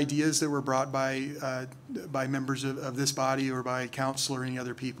other ideas that were brought by members of this body or by council or any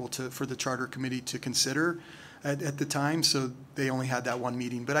other people for the charter committee to consider at the time. So they only had that one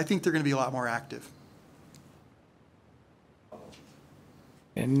meeting. But I think they're going to be a lot more active.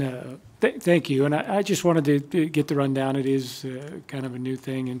 And thank you. And I just wanted to get the rundown. It is kind of a new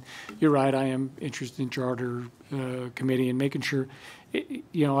thing. And you're right, I am interested in charter committee and making sure,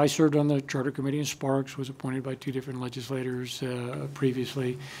 I served on the charter committee and Sparks was appointed by 2 different legislators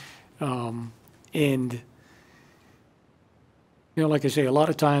previously. And, like I say, a lot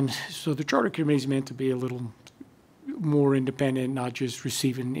of times, so the charter committee is meant to be a little more independent, not just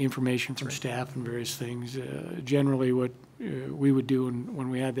receiving information from staff and various things. Generally, what we would do when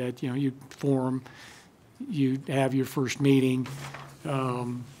we had that, you'd form, you'd have your first meeting,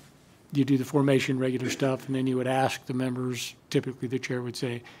 you do the formation, regular stuff, and then you would ask the members, typically the chair would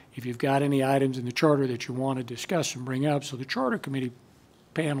say, if you've got any items in the charter that you want to discuss and bring up, so the charter committee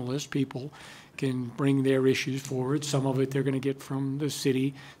panelists, people, can bring their issues forward. Some of it they're going to get from the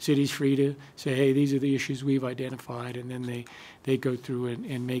city. City's free to say, hey, these are the issues we've identified, and then they go through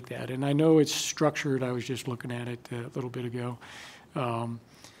and make that. And I know it's structured, I was just looking at it a little bit ago,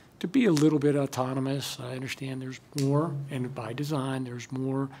 to be a little bit autonomous. I understand there's more, and by design, there's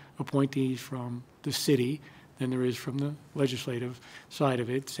more appointees from the city than there is from the legislative side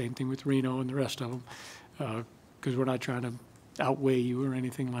of it. Same thing with Reno and the rest of them, because we're not trying to outweigh you or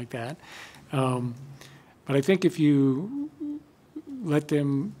anything like that. But I think if you let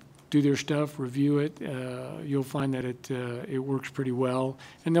them do their stuff, review it, you'll find that it works pretty well.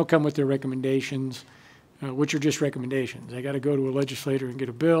 And they'll come with their recommendations, which are just recommendations. They got to go to a legislator and get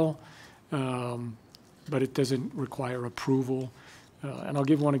a bill, but it doesn't require approval. And I'll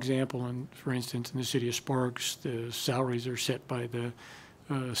give one example. For instance, in the city of Sparks, the salaries are set by the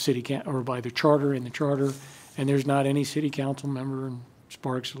or by the charter, and there's not any city council member in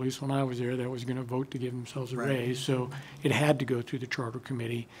Sparks, at least when I was there, that was going to vote to give themselves a raise. So it had to go through the charter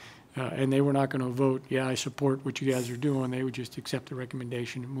committee, and they were not going to vote, yeah, I support what you guys are doing. They would just accept the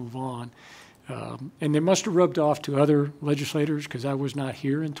recommendation and move on. And they must have rubbed off to other legislators because I was not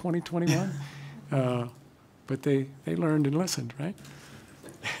here in 2021. But they learned and listened, right?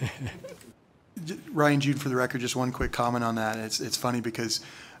 Ryan, Jude, for the record, just one quick comment on that. It's funny because,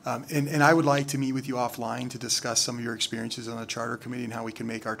 and I would like to meet with you offline to discuss some of your experiences on the charter committee and how we can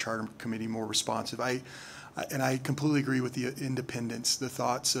make our charter committee more responsive. And I completely agree with the independence, the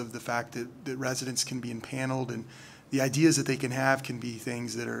thoughts of the fact that residents can be impaneled and the ideas that they can have can be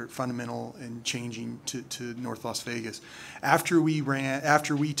things that are fundamental and changing to North Las Vegas. After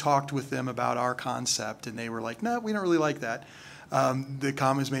we talked with them about our concept and they were like, no, we don't really like that. the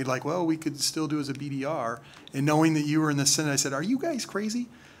comments made like, well, we could still do as a BDR. And knowing that you were in the Senate, I said, are you guys crazy?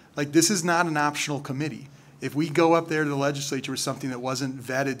 Like, this is not an optional committee. If we go up there to the legislature with something that wasn't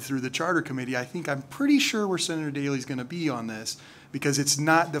vetted through the charter committee, I'm pretty sure where Senator Daley's going to be on this, because it's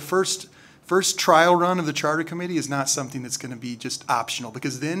not the first trial run of the charter committee is not something that's going to be just optional,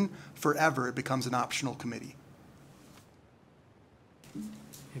 because then forever it becomes an optional committee.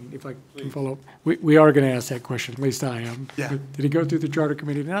 And if I can follow up, we are going to ask that question, at least I am. Yeah. Did it go through the charter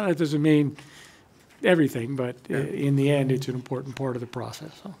committee? Now, that doesn't mean everything, but in the end, it's an important part of the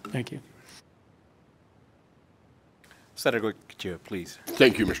process. So, thank you. Senator Goicoechea, please.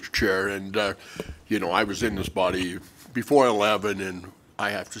 Thank you, Mr. Chair. And, you know, I was in this body before 11, and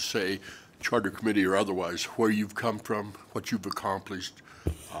I have to say, Charter Committee or otherwise, where you've come from, what you've accomplished,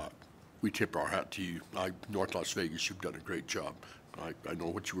 we tip our hat to you. North Las Vegas, you've done a great job. I know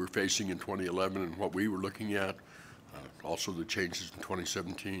what you were facing in 2011 and what we were looking at, also the changes in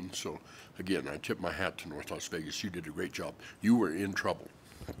 2017. So, again, I tip my hat to North Las Vegas. You did a great job. You were in trouble.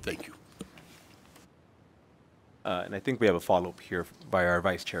 Thank you. And I think we have a follow-up here by our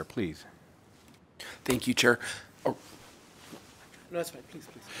vice chair, please. Thank you, Chair. No, that's fine. Please,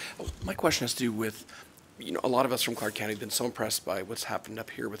 please. My question has to do with, you know, a lot of us from Clark County have been so impressed by what's happened up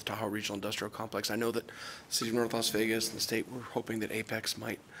here with Tahoe Regional Industrial Complex. I know that the City of North Las Vegas and the state were hoping that Apex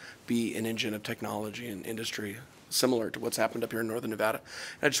might be an engine of technology and industry similar to what's happened up here in Northern Nevada.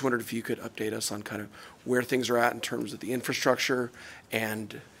 And I just wondered if you could update us on kind of where things are at in terms of the infrastructure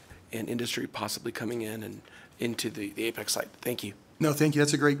and industry possibly coming in and into the Apex site. Thank you. No, thank you.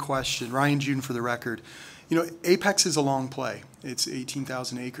 That's a great question. Ryan June for the record. You know, Apex is a long play. It's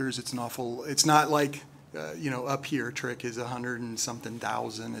 18,000 acres. It's not like, you know, up here, Trick is 100 and something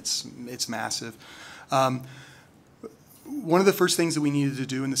thousand. It's massive. One of the first things that we needed to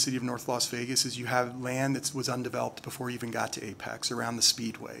do in the city of North Las Vegas is you have land that was undeveloped before you even got to Apex around the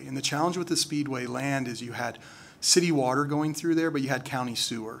Speedway. And the challenge with the Speedway land is you had city water going through there, but you had county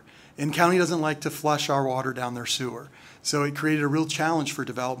sewer. And county doesn't like to flush our water down their sewer. So it created a real challenge for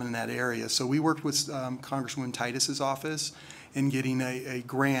development in that area. So we worked with Congresswoman Titus's office in getting a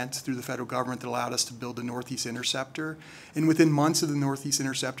grant through the federal government that allowed us to build the Northeast Interceptor. And within months of the Northeast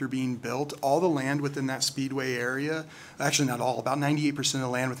Interceptor being built, all the land within that Speedway area, actually not all, about 98% of the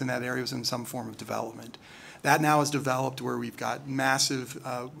land within that area was in some form of development. That now is developed where we've got massive,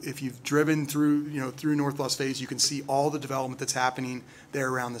 if you've driven through, you know, through North Las Vegas, you can see all the development that's happening there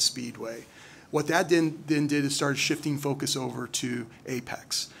around the Speedway. What that then did is started shifting focus over to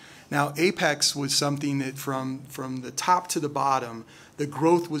Apex. Now, Apex was something that from the top to the bottom, the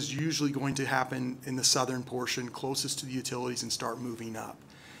growth was usually going to happen in the southern portion, closest to the utilities, and start moving up.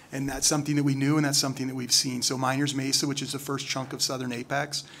 And that's something that we knew, and that's something that we've seen. So Miners Mesa, which is the first chunk of southern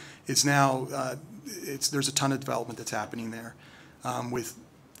Apex, is now, there's a ton of development that's happening there with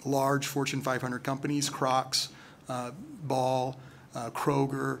large Fortune 500 companies, Crocs, Ball,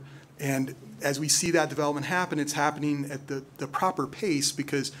 Kroger. And as we see that development happen, it's happening at the proper pace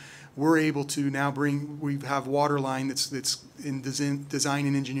because we're able to now we have water line that's in design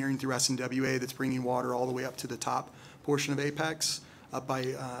and engineering through SNWA that's bringing water all the way up to the top portion of Apex, up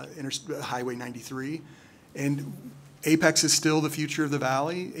by Highway 93. And Apex is still the future of the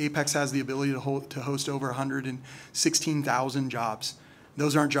valley. Apex has the ability to host over 116,000 jobs.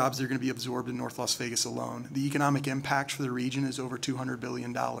 Those aren't jobs that are going to be absorbed in North Las Vegas alone. The economic impact for the region is over $200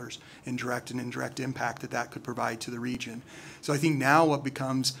 billion in direct and indirect impact that could provide to the region. So I think now what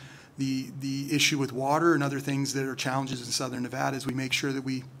becomes the issue with water and other things that are challenges in Southern Nevada is we make sure that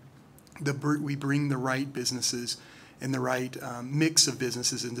we bring the right businesses and the right mix of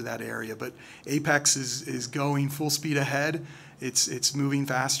businesses into that area. But Apex is going full speed ahead. It's moving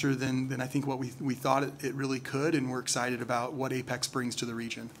faster than I think what we thought it really could, and we're excited about what Apex brings to the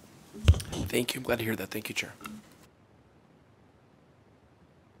region. Thank you. I'm glad to hear that. Thank you, Chair.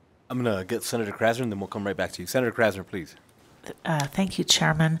 I'm going to get Senator Krasner, and then we'll come right back to you. Senator Krasner, please. Thank you,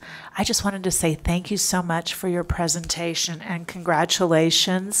 Chairman. I just wanted to say thank you so much for your presentation and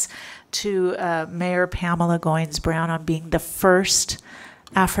congratulations to Mayor Pamela Goins Brown on being the first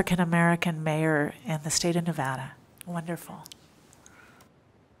African-American mayor in the state of Nevada. Wonderful.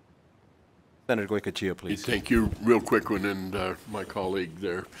 Senator Goicoechea, please. Thank you. Real quick one, and my colleague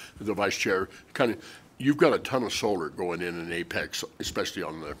there, the vice chair, you've got a ton of solar going in Apex, especially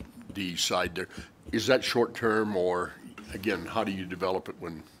on the east side there. Is that short term, or again, how do you develop it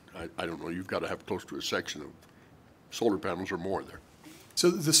when, I don't know, you've got to have close to a section of solar panels or more there? So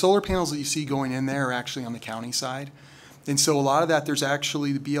the solar panels that you see going in there are actually on the county side. And so a lot of that, there's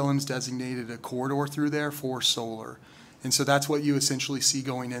actually, the BLM's designated a corridor through there for solar. And so that's what you essentially see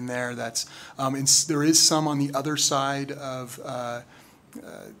going in there. That's, and there is some on the other side of,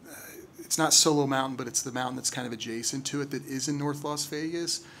 it's not Solo Mountain, but it's the mountain that's kind of adjacent to it that is in North Las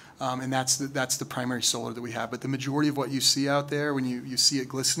Vegas. And that's the primary solar that we have. But the majority of what you see out there, when you see it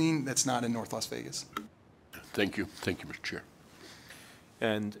glistening, that's not in North Las Vegas. Thank you. Thank you, Mr. Chair.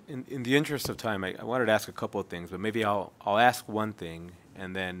 And in the interest of time, I wanted to ask a couple of things, but maybe I'll ask one thing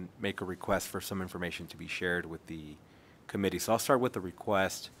and then make a request for some information to be shared with the committee. So I'll start with the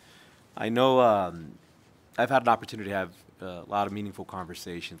request. I know I've had an opportunity to have a lot of meaningful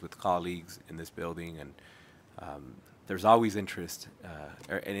conversations with colleagues in this building, and there's always interest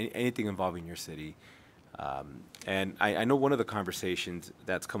in anything involving your city. And I know one of the conversations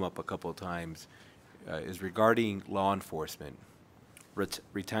that's come up a couple of times is regarding law enforcement,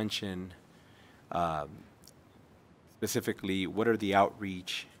 retention, specifically what are the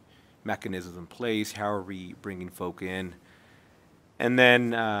outreach mechanisms in place, how are we bringing folk in? And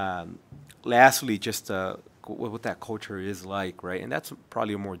then lastly, just what that culture is like, right? And that's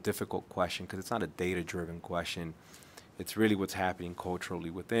probably a more difficult question because it's not a data-driven question. It's really what's happening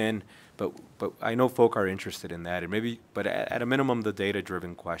culturally within. But I know folk are interested in that, and maybe, but at a minimum, the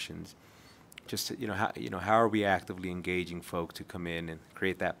data-driven questions. Just how are we actively engaging folk to come in and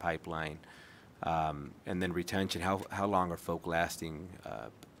create that pipeline, and then retention. How long are folk lasting?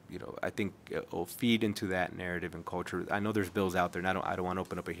 I think it will feed into that narrative and culture. I know there's bills out there, and I don't want to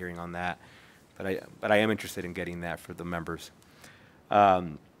open up a hearing on that, but I am interested in getting that for the members.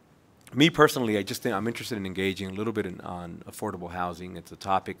 Me personally, I just think I'm interested in engaging a little bit on affordable housing. It's a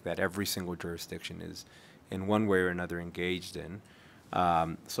topic that every single jurisdiction is, in one way or another, engaged in.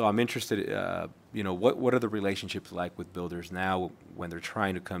 So I'm interested, what are the relationships like with builders now when they're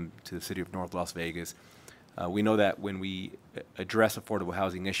trying to come to the city of North Las Vegas? We know that when we address affordable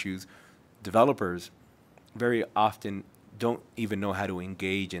housing issues, developers very often don't even know how to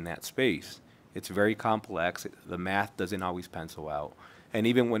engage in that space. It's very complex. The math doesn't always pencil out. And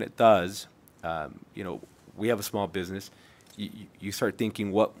even when it does, we have a small business. You start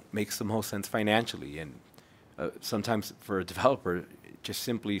thinking what makes the most sense financially. And sometimes for a developer, just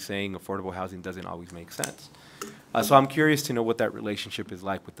simply saying affordable housing doesn't always make sense. So I'm curious to know what that relationship is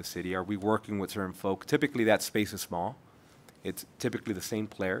like with the city. Are we working with certain folk? Typically that space is small. It's typically the same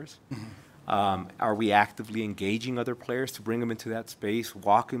players. Mm-hmm. Are we actively engaging other players to bring them into that space,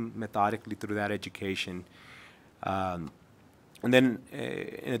 walking methodically through that education? And then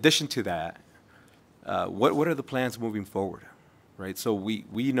in addition to that, what are the plans moving forward? Right, so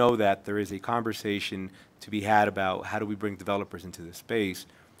we know that there is a conversation to be had about how do we bring developers into this space,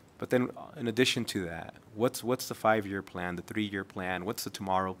 but then in addition to that, what's the 5-year plan, the 3-year plan, what's the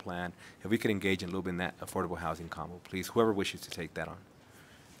tomorrow plan? If we could engage in a little bit in that affordable housing combo, please, whoever wishes to take that on.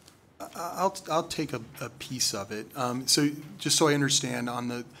 I'll take a piece of it. So just so I understand, on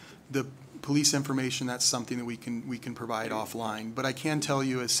the police information, that's something that we can provide offline. But I can tell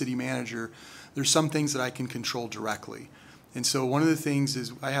you as city manager, there's some things that I can control directly. And so one of the things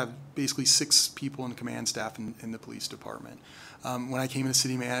is I have basically 6 people in command staff in the police department. When I came in as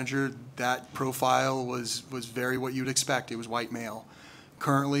city manager, that profile was very what you'd expect. It was white male.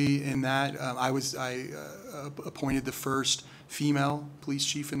 Currently in that, I appointed the first female police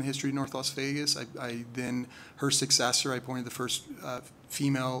chief in the history of North Las Vegas. Then her successor, I appointed the first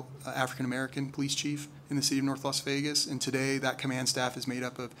female African-American police chief in the city of North Las Vegas. And today that command staff is made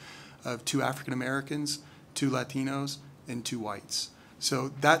up of 2 African-Americans, 2 Latinos, and 2 whites.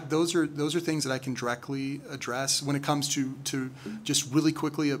 So those are things that I can directly address. When it comes to just really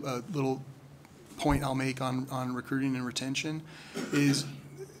quickly, a little point I'll make on recruiting and retention is,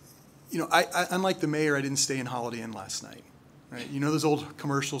 I unlike the mayor, I didn't stay in Holiday Inn last night. Right? You know those old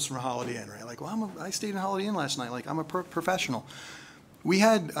commercials from Holiday Inn, right? Like, well, I stayed in Holiday Inn last night. Like, I'm a professional. We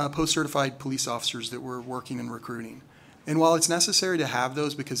had post-certified police officers that were working in recruiting. And while it's necessary to have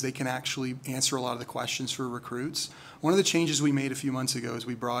those because they can actually answer a lot of the questions for recruits, one of the changes we made a few months ago is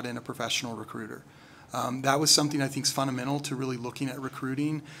we brought in a professional recruiter. That was something I think is fundamental to really looking at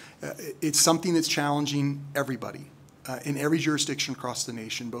recruiting. It's something that's challenging everybody in every jurisdiction across the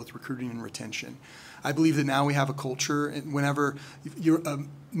nation, both recruiting and retention. I believe that now we have a culture, and whenever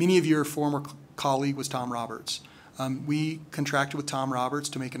many of your former colleague was Tom Roberts. We contracted with Tom Roberts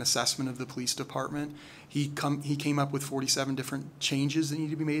to make an assessment of the police department. He came up with 47 different changes that need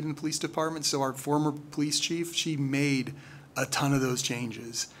to be made in the police department. So our former police chief, she made a ton of those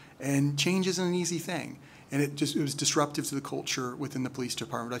changes. And change isn't an easy thing. And it was disruptive to the culture within the police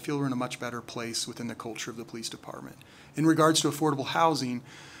department. I feel we're in a much better place within the culture of the police department. In regards to affordable housing,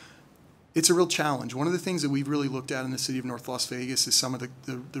 it's a real challenge. One of the things that we've really looked at in the city of North Las Vegas is some of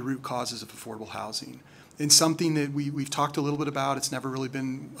the root causes of affordable housing. And something that we've talked a little bit about, it's never really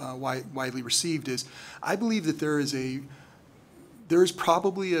been widely received, is I believe that there is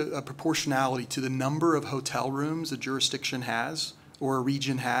probably a proportionality to the number of hotel rooms a jurisdiction has or a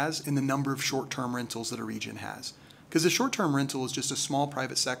region has and the number of short-term rentals that a region has. Because the short-term rental is just a small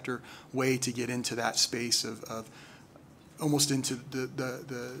private sector way to get into that space of almost into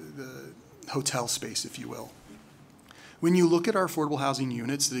the hotel space, if you will. When you look at our affordable housing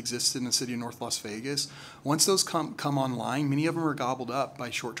units that exist in the city of North Las Vegas, once those come online, many of them are gobbled up by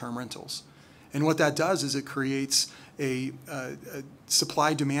short-term rentals. And what that does is it creates a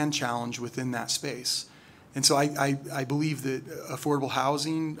supply-demand challenge within that space. And so I believe that affordable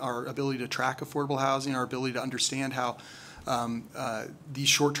housing, our ability to track affordable housing, our ability to understand how these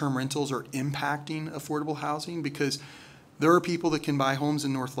short-term rentals are impacting affordable housing, because there are people that can buy homes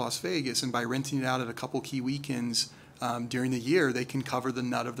in North Las Vegas, and by renting it out at a couple key weekends during the year, they can cover the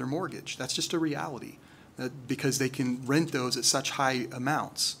nut of their mortgage. That's just a reality, because they can rent those at such high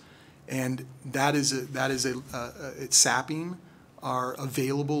amounts. And it's sapping our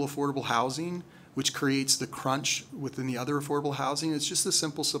available affordable housing, which creates the crunch within the other affordable housing. It's just the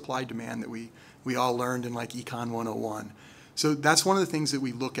simple supply demand that we all learned in like Econ 101. So that's one of the things that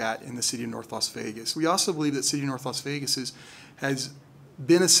we look at in the city of North Las Vegas. We also believe that city of North Las Vegas has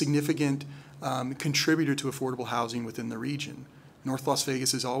been a significant contributor to affordable housing within the region. North Las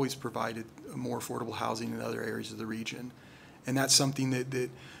Vegas has always provided more affordable housing in other areas of the region. And that's something that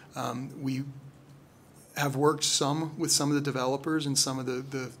we have worked with some of the developers and some of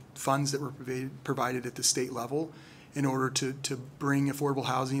the funds that were provided at the state level in order to bring affordable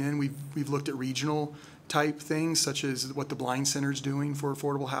housing in. We've looked at regional type things, such as what the Blind Center is doing for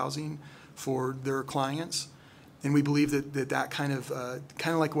affordable housing for their clients. And we believe that kind of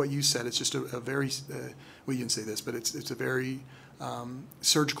like what you said, it's just a very, well, you didn't say this, but it's a very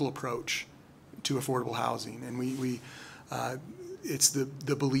surgical approach to affordable housing. And it's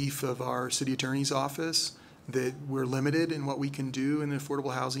the belief of our city attorney's office that we're limited in what we can do in the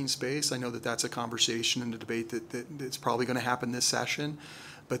affordable housing space. I know that that's a conversation and a debate that's probably going to happen this session,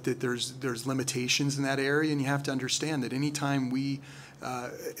 but that there's limitations in that area, and you have to understand that anytime we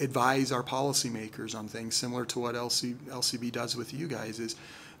advise our policymakers on things similar to what LCB does with you guys, is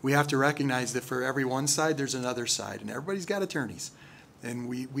we have to recognize that for every one side, there's another side, and everybody's got attorneys. And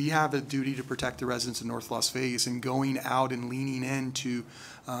we have a duty to protect the residents of North Las Vegas, and going out and leaning into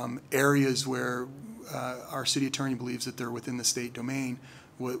areas where our city attorney believes that they're within the state domain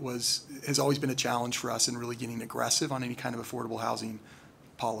has always been a challenge for us in really getting aggressive on any kind of affordable housing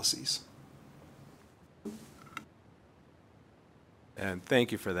policies. And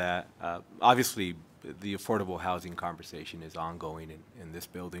thank you for that. Obviously, the affordable housing conversation is ongoing in this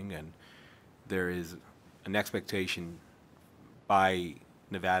building, and there is an expectation by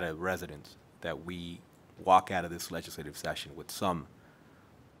Nevada residents that we walk out of this legislative session with some,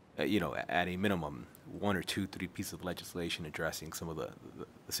 at a minimum, 1 or 2, 3 pieces of legislation addressing some of the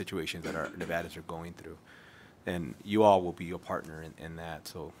situations that our Nevadans are going through. And you all will be a partner in that,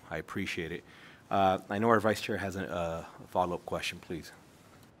 so I appreciate it. I know our Vice Chair has a follow-up question, please.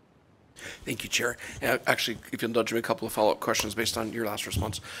 Thank you, Chair. Actually, if you'll indulge me, a couple of follow-up questions based on your last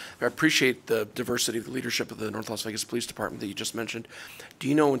response. I appreciate the diversity of the leadership of the North Las Vegas Police Department that you just mentioned. Do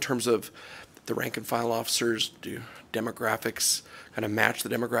you know, in terms of the rank and file officers, do demographics kind of match the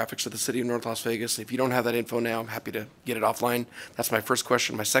demographics of the city of North Las Vegas? If you don't have that info now, I'm happy to get it offline. That's my first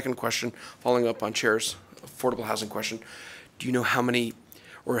question. My second question, following up on Chair's affordable housing question, do you know how many,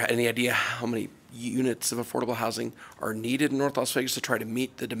 or any idea how many units of affordable housing are needed in North Las Vegas to try to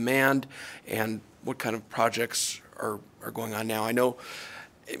meet the demand, and what kind of projects are going on now? I know,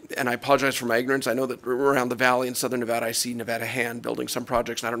 and I apologize for my ignorance, I know that around the valley in southern Nevada, I see Nevada Hand building some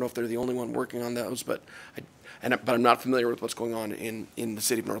projects, and I don't know if they're the only one working on those, but I'm not familiar with what's going on in the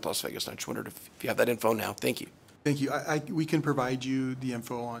city of North Las Vegas, and I just wondered if you have that info now. Thank you. Thank you. We can provide you the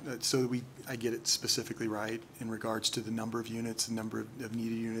info on so that I get it specifically right in regards to the number of units, the number of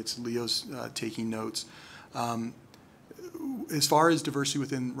needed units. Leo's taking notes. As far as diversity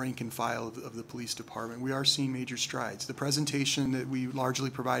within rank and file of the police department, we are seeing major strides. The presentation that we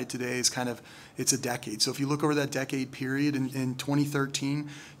largely provided today is it's a decade. So if you look over that decade period, in 2013,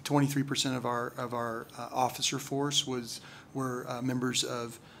 23% of our officer force were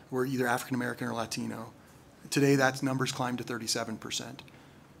either African American or Latino. Today, that number's climbed to 37%.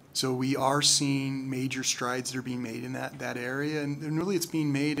 So we are seeing major strides that are being made in that area, and really it's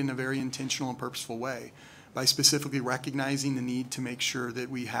being made in a very intentional and purposeful way by specifically recognizing the need to make sure that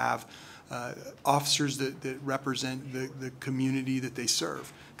we have officers that represent the community that they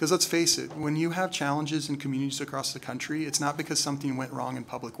serve. Because let's face it, when you have challenges in communities across the country, it's not because something went wrong in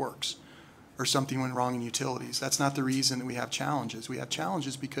public works. or something went wrong in utilities. That's not the reason that we have challenges. We have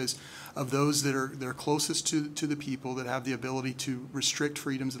challenges because of those that are closest to the people that have the ability to restrict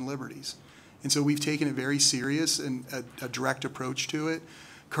freedoms and liberties. And so we've taken it very serious and a direct approach to it.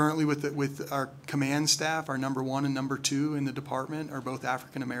 Currently with our command staff, our number 1 and number 2 in the department are both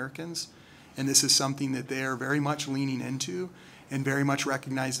African Americans. And this is something that they are very much leaning into and very much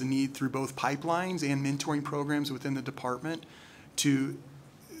recognize the need through both pipelines and mentoring programs within the department to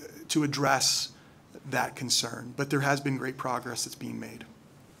address that concern. But there has been great progress that's being made.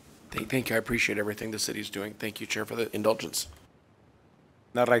 Thank you. I appreciate everything the city's doing. Thank you, Chair, for the indulgence.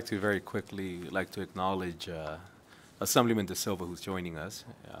 I'd like to very quickly acknowledge Assemblyman De Silva, who's joining us,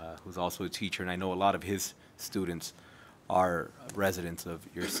 who's also a teacher, and I know a lot of his students are residents of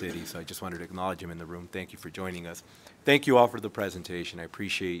your city, so I just wanted to acknowledge him in the room. Thank you for joining us. Thank you all for the presentation. I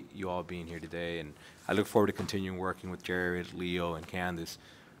appreciate you all being here today, and I look forward to continuing working with Jared, Leo, and Candace.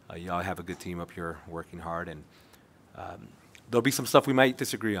 You all have a good team up here working hard, and there'll be some stuff we might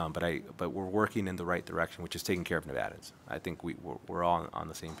disagree on, but we're working in the right direction, which is taking care of Nevadans. I think we're all on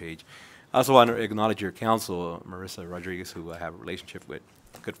the same page. I also want to acknowledge your counsel, Marissa Rodriguez, who I have a relationship with,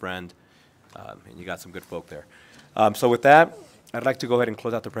 a good friend, and you got some good folk there. So with that, I'd like to go ahead and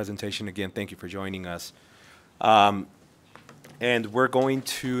close out the presentation. Again, thank you for joining us. And we're going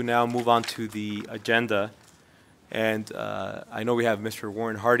to now move on to the agenda. And I know we have Mr.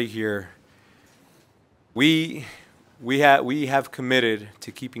 Warren Hardy here. We have committed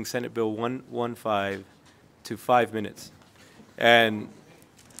to keeping Senate Bill 115 to 5 minutes. And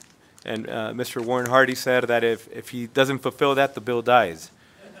Mr. Warren Hardy said that if he doesn't fulfill that, the bill dies.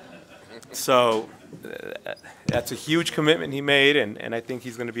 So that's a huge commitment he made, and I think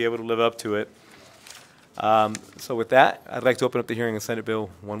he's going to be able to live up to it. So with that, I'd like to open up the hearing on Senate Bill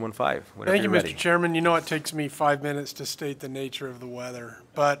 115. Thank you, ready. Mr. Chairman. You know it takes me 5 minutes to state the nature of the weather,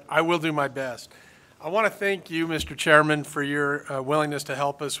 but I will do my best. I want to thank you, Mr. Chairman, for your willingness to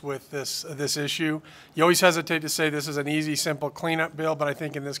help us with this issue. You always hesitate to say this is an easy, simple cleanup bill, but I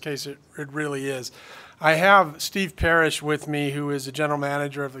think in this case it really is. I have Steve Parrish with me, who is the general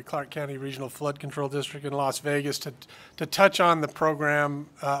manager of the Clark County Regional Flood Control District in Las Vegas, to touch on the program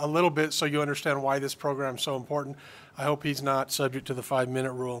a little bit so you understand why this program is so important. I hope he's not subject to the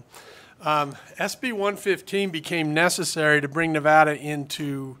 5-minute rule. SB 115 became necessary to bring Nevada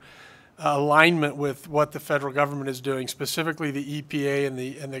into alignment with what the federal government is doing, specifically the EPA and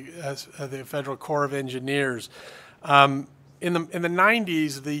the Federal Corps of Engineers. In the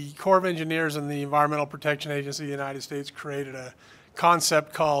 90s, the Corps of Engineers and the Environmental Protection Agency of the United States created a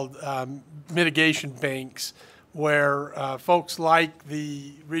concept called mitigation banks, where folks like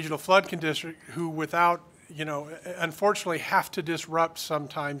the Regional Flood District, who without, unfortunately have to disrupt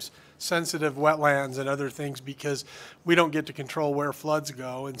sometimes sensitive wetlands and other things because we don't get to control where floods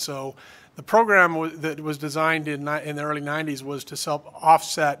go. And so the program that was designed in the early 90s was to help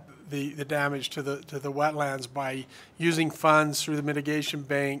offset the damage to the wetlands by using funds through the mitigation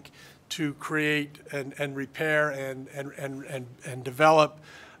bank to create and repair and develop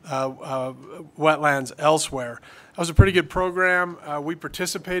wetlands elsewhere. That was a pretty good program. We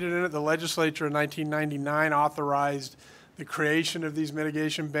participated in it. The legislature in 1999 authorized the creation of these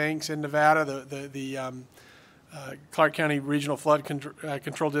mitigation banks in Nevada. The Clark County Regional Flood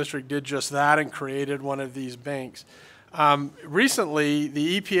Control District did just that and created one of these banks. Recently,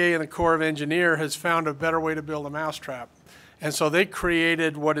 the EPA and the Corps of Engineers has found a better way to build a mousetrap. And so they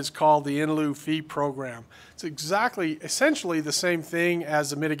created what is called the in lieu fee program. It's essentially the same thing as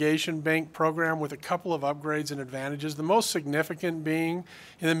the mitigation bank program with a couple of upgrades and advantages. The most significant being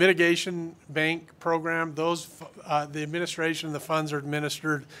in the mitigation bank program, the administration and the funds are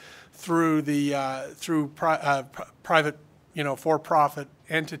administered through private, for-profit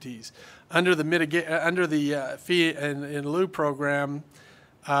entities. Under the fee in lieu program,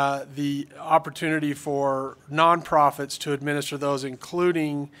 the opportunity for nonprofits to administer those,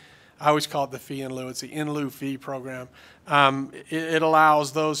 including, I always call it the fee in lieu. It's the in lieu fee program. It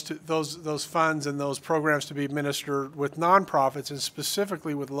allows those funds and those programs to be administered with nonprofits and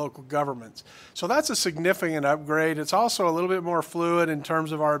specifically with local governments. So that's a significant upgrade. It's also a little bit more fluid in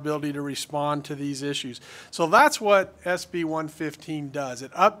terms of our ability to respond to these issues. So that's what SB 115 does.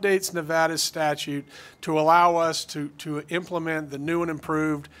 It updates Nevada's statute to allow us to implement the new and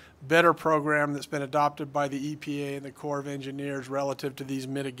improved better program that's been adopted by the EPA and the Corps of Engineers relative to these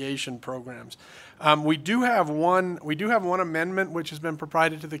mitigation programs. We do have have one amendment which has been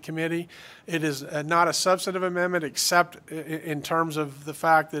provided to the committee. It is not a substantive amendment, except in terms of the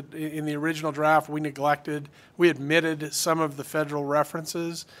fact that in the original draft, we omitted some of the federal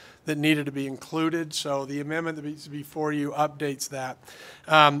references that needed to be included. So the amendment that is before you updates that.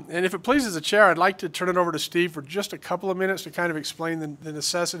 And if it pleases the chair, I'd like to turn it over to Steve for just a couple of minutes to kind of explain the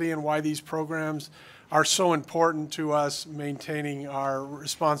necessity and why these programs are so important to us maintaining our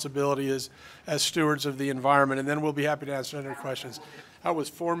responsibility as stewards of the environment. And then we'll be happy to answer any questions. That was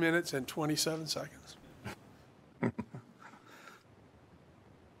 4 minutes and 27 seconds.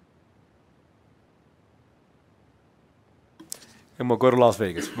 And we'll go to Las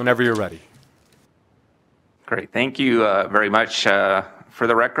Vegas whenever you're ready. Great. Thank you very much. For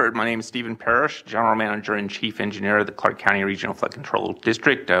the record, my name is Stephen Parrish, General Manager and Chief Engineer of the Clark County Regional Flood Control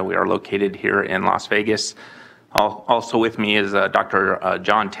District. We are located here in Las Vegas. Also with me is Dr.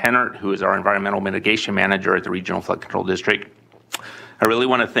 John Tennert, who is our Environmental Mitigation Manager at the Regional Flood Control District. I really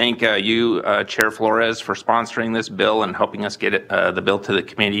want to thank you, Chair Flores, for sponsoring this bill and helping us get the bill to the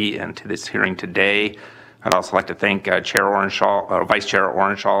committee and to this hearing today. I'd also like to thank Vice Chair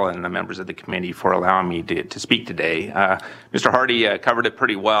Orenshaw and the members of the committee for allowing me to speak today. Mr. Hardy covered it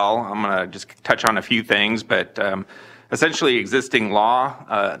pretty well. I'm going to just touch on a few things, but essentially existing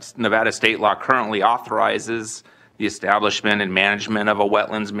law, Nevada state law currently authorizes the establishment and management of a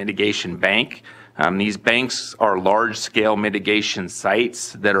wetlands mitigation bank. These banks are large-scale mitigation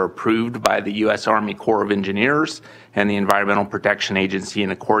sites that are approved by the U.S. Army Corps of Engineers and the Environmental Protection Agency in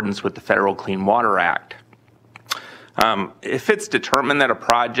accordance with the Federal Clean Water Act. If it's determined that a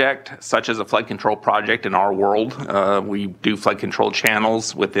project, such as a flood control project in our world, we do flood control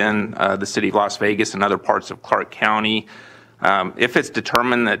channels within the city of Las Vegas and other parts of Clark County. If it's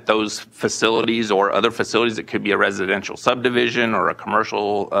determined that those facilities or other facilities, it could be a residential subdivision or a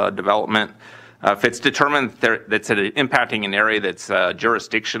commercial development, if it's determined that's impacting an area that's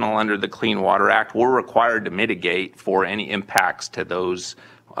jurisdictional under the Clean Water Act, we're required to mitigate for any impacts to those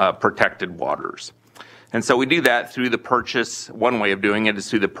protected waters. And so we do that through the purchase. One way of doing it is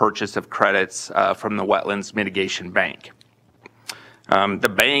through the purchase of credits from the Wetlands Mitigation Bank. The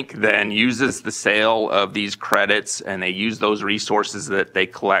bank then uses the sale of these credits, and they use those resources that they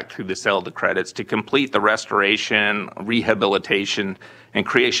collect through the sale of the credits to complete the restoration, rehabilitation, and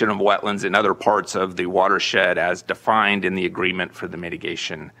creation of wetlands in other parts of the watershed as defined in the agreement for the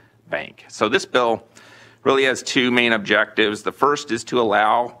mitigation bank. So this bill really has two main objectives. The first is to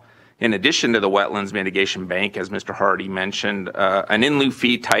allow, in addition to the Wetlands Mitigation Bank, as Mr. Hardy mentioned, an in lieu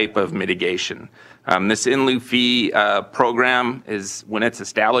fee type of mitigation. This in lieu fee program is, when it's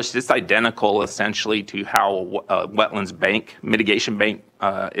established, it's identical essentially to how a Wetlands Bank, Mitigation Bank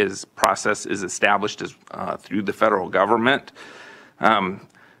process is established through the federal government.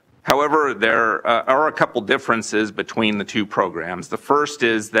 However, there are a couple differences between the two programs. The first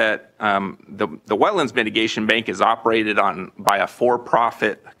is that the Wetlands Mitigation Bank is operated by a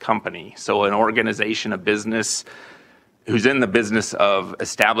for-profit company, so an organization, a business who's in the business of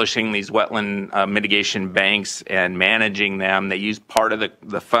establishing these wetland mitigation banks and managing them. They use part of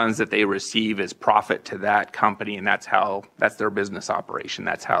the funds that they receive as profit to that company, and that's their business operation.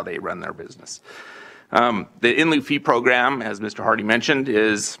 That's how they run their business. The in lieu fee program, as Mr. Hardy mentioned,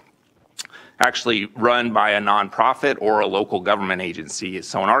 is actually run by a nonprofit or a local government agency.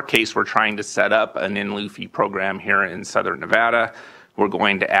 So in our case, we're trying to set up an in lieu fee program here in Southern Nevada. We're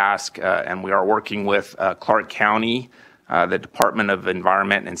going to ask, and we are working with Clark County. The Department of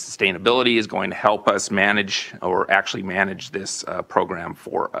Environment and Sustainability is going to help us manage this program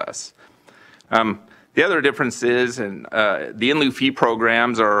for us. The other difference is, the in lieu fee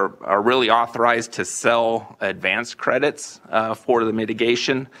programs are really authorized to sell advance credits for the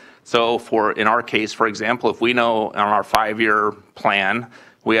mitigation. So in our case, for example, if we know on our 5-year plan,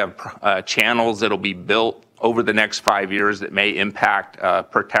 we have channels that'll be built over the next 5 years that may impact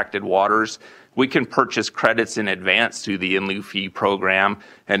protected waters, we can purchase credits in advance through the in lieu fee program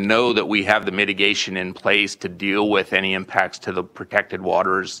and know that we have the mitigation in place to deal with any impacts to the protected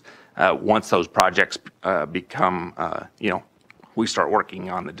waters once those projects become, we start working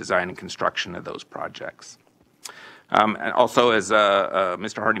on the design and construction of those projects. And also, as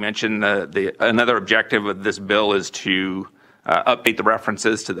Mr. Hardy mentioned, another objective of this bill is to update the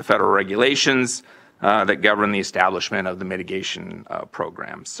references to the federal regulations that govern the establishment of the mitigation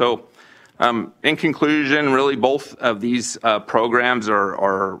program. So, in conclusion, really both of these programs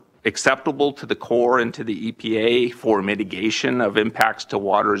are acceptable to the Corps and to the EPA for mitigation of impacts to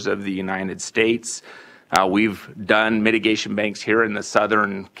waters of the United States. We've done mitigation banks here in the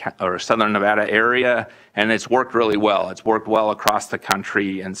southern Nevada area, and it's worked really well. It's worked well across the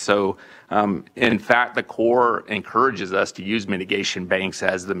country. And so, in fact, the Corps encourages us to use mitigation banks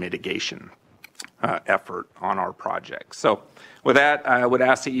as the mitigation effort on our projects. So with that, I would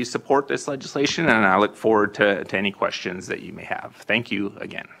ask that you support this legislation, and I look forward to any questions that you may have. Thank you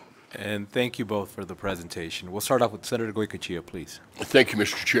again. And thank you both for the presentation. We'll start off with Senator Goycochea, please. Thank you,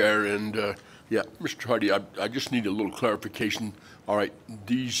 Mr. Chair. And yeah, Mr. Hardy, I just need a little clarification. All right,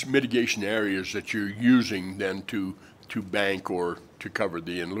 these mitigation areas that you're using then to bank or to cover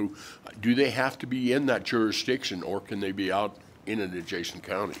the in lieu, do they have to be in that jurisdiction, or can they be out in an adjacent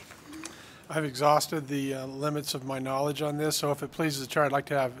county? I've exhausted the limits of my knowledge on this, so if it pleases the chair, I'd like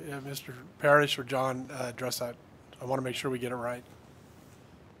to have Mr. Parrish or John address that. I want to make sure we get it right.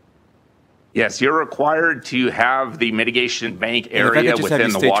 Yes, you're required to have the mitigation bank area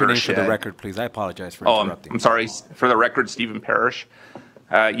within the watershed. For the record, please. I apologize for interrupting. I'm sorry. For the record, Stephen Parrish.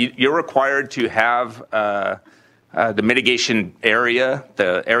 You're required to have the mitigation area,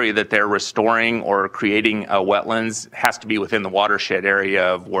 the area that they're restoring or creating wetlands, has to be within the watershed area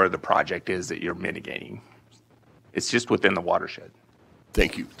of where the project is that you're mitigating. It's just within the watershed.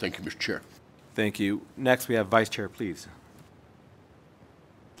 Thank you. Thank you, Mr. Chair. Thank you. Next, we have Vice Chair, please.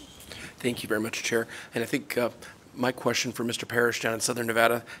 Thank you very much, Chair. And I think my question for Mr. Parrish down in Southern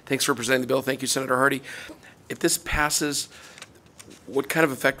Nevada, thanks for presenting the bill. Thank you, Senator Hardy. If this passes, what kind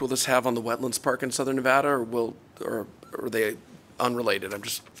of effect will this have on the Wetlands Park in Southern Nevada, or are they unrelated? I'm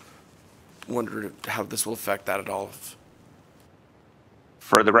just wondering how this will affect that at all.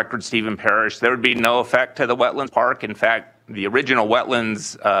 For the record, Stephen Parrish, there would be no effect to the Wetlands Park. In fact, the original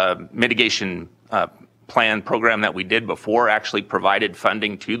wetlands mitigation plan program that we did before actually provided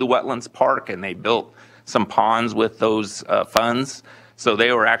funding to the Wetlands Park, and they built some ponds with those funds. So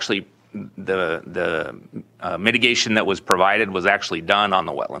they were actually, the mitigation that was provided was actually done on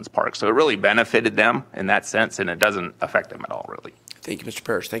the Wetlands Park. So it really benefited them in that sense, and it doesn't affect them at all, really. Thank you, Mr.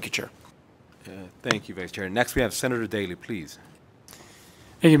 Parrish. Thank you, Chair. Thank you, Vice Chair. Next, we have Senator Daly, please.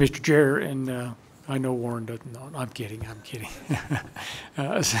 Thank you, Mr. Chair, and I know Warren doesn't know. I'm kidding.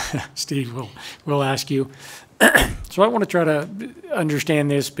 Steve will ask you. So I want to try to understand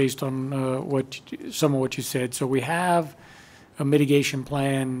this based on some of what you said. So we have a mitigation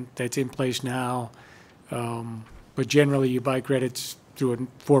plan that's in place now, but generally you buy credits through a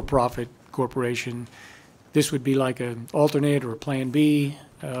for-profit corporation. This would be like an alternate or a Plan B,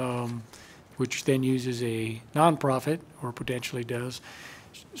 which then uses a nonprofit, or potentially does.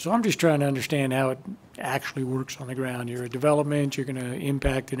 So I'm just trying to understand how it actually works on the ground. You're a development, you're going to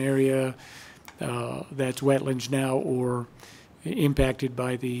impact an area that's wetlands now or impacted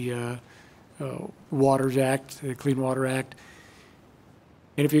by the Waters Act, the Clean Water Act.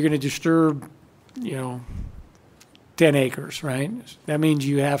 And if you're going to disturb, 10 acres, right? That means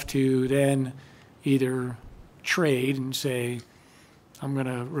you have to then either trade and say, I'm going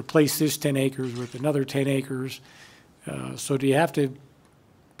to replace this 10 acres with another 10 acres. So do you have to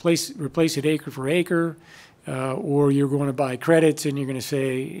replace it acre for acre, or you're going to buy credits and you're going to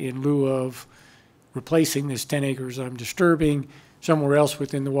say, in lieu of replacing this 10 acres I'm disturbing, somewhere else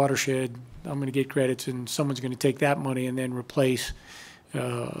within the watershed, I'm going to get credits, and someone's going to take that money and then replace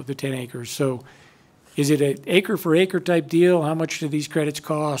the 10 acres. So is it an acre for acre type deal? How much do these credits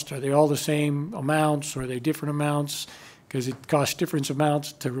cost? Are they all the same amounts, or are they different amounts? Because it costs different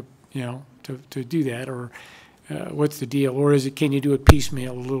amounts to do that, or what's the deal? Or can you do it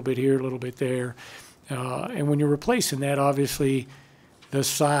piecemeal, a little bit here, a little bit there? And when you're replacing that, obviously the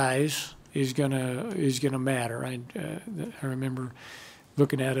size is gonna matter. I remember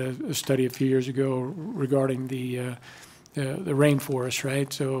looking at a study a few years ago regarding the rainforest,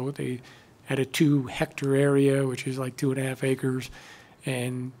 right? So they had a 2-hectare area, which is like 2.5 acres,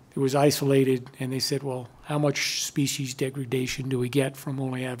 and it was isolated. And they said, well, how much species degradation do we get from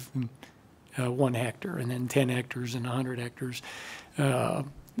only having 1 hectare, and then 10 hectares and 100 hectares?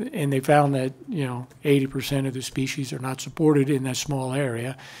 And they found that 80% of the species are not supported in that small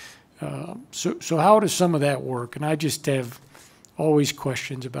area. So how does some of that work? And I just have always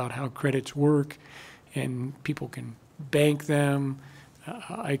questions about how credits work, and people can bank them.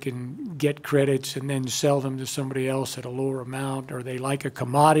 I can get credits and then sell them to somebody else at a lower amount. Are they like a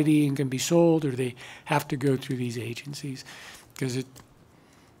commodity and can be sold, or do they have to go through these agencies? Because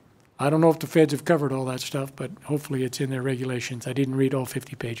I don't know if the feds have covered all that stuff, but hopefully it's in their regulations. I didn't read all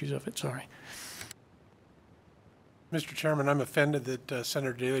 50 pages of it, sorry. Mr. Chairman, I'm offended that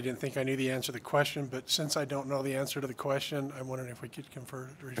Senator Daly didn't think I knew the answer to the question, but since I don't know the answer to the question, I'm wondering if we could confer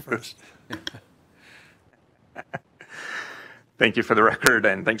first. Thank you for the record,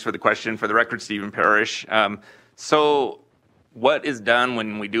 and thanks for the question. For the record, Stephen Parrish. So what is done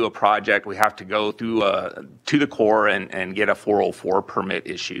when we do a project, we have to go through to the Corps and get a 404 permit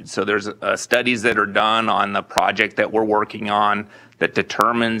issued. So there's studies that are done on the project that we're working on that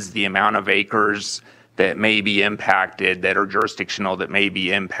determines the amount of acres that may be impacted, that are jurisdictional, that may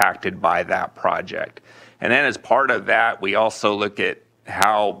be impacted by that project. And then as part of that, we also look at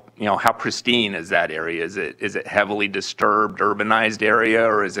how pristine is that area? Is it heavily disturbed, urbanized area,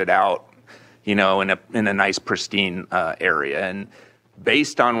 or is it out, in a nice pristine area? And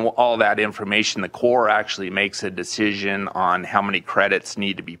based on all that information, the Corps actually makes a decision on how many credits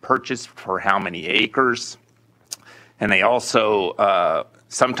need to be purchased for how many acres. And they also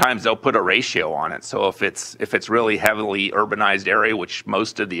sometimes they'll put a ratio on it. So if it's really heavily urbanized area, which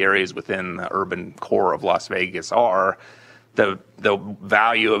most of the areas within the urban core of Las Vegas are, the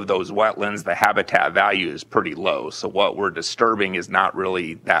value of those wetlands, the habitat value is pretty low. So what we're disturbing is not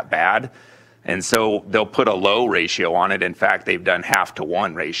really that bad. And so they'll put a low ratio on it. In fact, they've done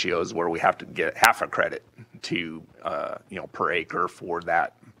 1/2 ratios where we have to get half a credit to, per acre for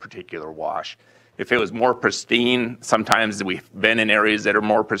that particular wash. If it was more pristine, sometimes we've been in areas that are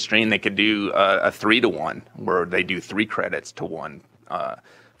more pristine, they could do a 3-to-1, where they do 3 credits to 1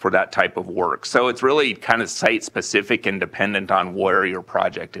 for that type of work. So it's really kind of site specific and dependent on where your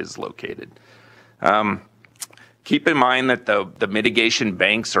project is located. Keep in mind that the mitigation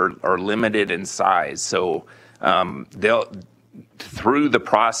banks are limited in size. So through the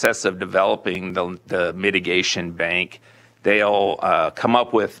process of developing the mitigation bank, they'll come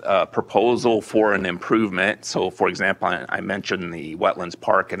up with a proposal for an improvement. So for example, I mentioned the wetlands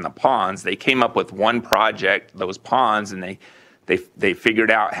park and the ponds. They came up with one project, those ponds, and they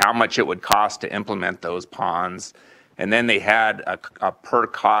figured out how much it would cost to implement those ponds. And then they had a per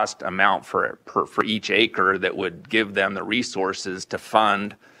cost amount for each acre that would give them the resources to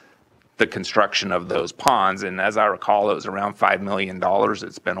fund the construction of those ponds. And as I recall, it was around $5 million.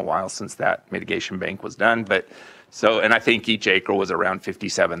 It's been a while since that mitigation bank was done. And I think each acre was around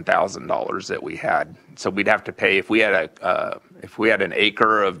 $57,000 that we had. So we'd have to pay, if we had an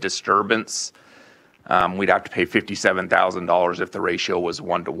acre of disturbance, we'd have to pay $57,000 if the ratio was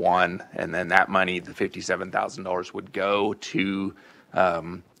 1-to-1, and then that money, the $57,000, would go to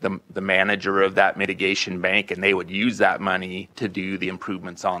the manager of that mitigation bank, and they would use that money to do the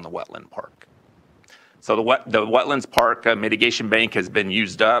improvements on the wetland park. So the wetlands park mitigation bank has been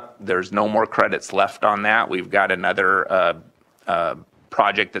used up. There's no more credits left on that. We've got another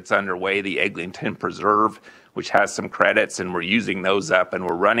project that's underway, the Eglinton Preserve, which has some credits, and we're using those up, and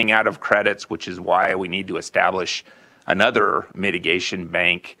we're running out of credits, which is why we need to establish another mitigation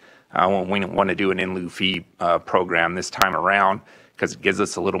bank when we want to do an in lieu fee program this time around, because it gives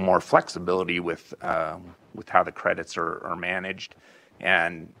us a little more flexibility with how the credits are managed,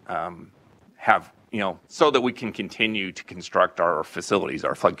 and have, so that we can continue to construct our facilities,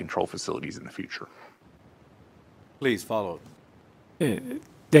 our flood control facilities in the future. Please follow.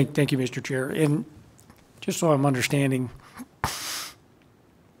 Thank you, Mr. Chair. And just so I'm understanding, so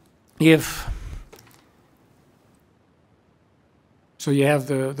you have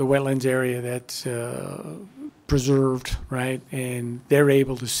the wetlands area that's preserved, right? And they're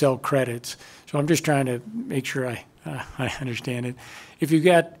able to sell credits. So I'm just trying to make sure I understand it. If you've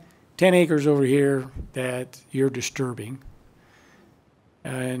got 10 acres over here that you're disturbing,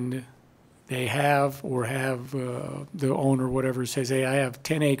 and they have the owner, whatever, says, hey, I have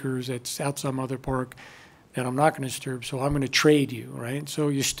 10 acres that's out some other park that I'm not going to disturb, so I'm going to trade you, right? So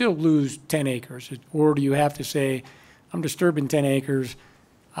you still lose 10 acres. Or do you have to say, I'm disturbing 10 acres,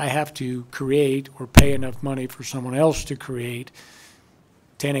 I have to create or pay enough money for someone else to create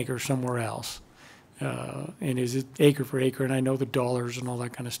 10 acres somewhere else? And is it acre for acre? And I know the dollars and all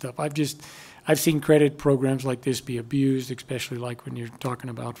that kind of stuff. I've seen credit programs like this be abused, especially like when you're talking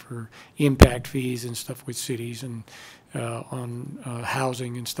about for impact fees and stuff with cities and on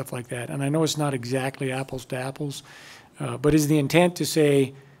housing and stuff like that. And I know it's not exactly apples to apples, but is the intent to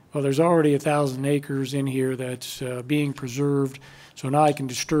say, well, there's already 1,000 acres in here that's being preserved, so now I can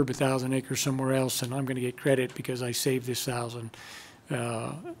disturb 1,000 acres somewhere else, and I'm going to get credit because I saved this 1,000.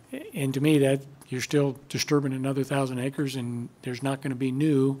 And to me, that you're still disturbing another 1,000 acres, and there's not going to be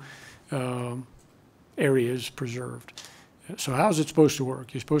new areas preserved. So how is it supposed to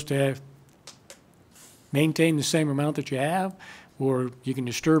work? You're supposed to maintain the same amount that you have, or you can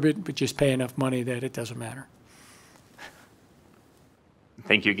disturb it but just pay enough money that it doesn't matter?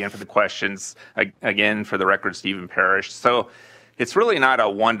 Thank you again for the questions. Again, for the record, Stephen Parrish. So it's really not a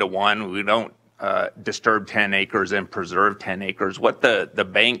 1-to-1. We don't disturb 10 acres and preserve 10 acres. What the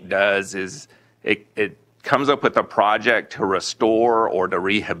bank does is it comes up with a project to restore or to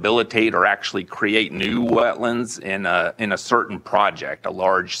rehabilitate or actually create new wetlands in a certain project, a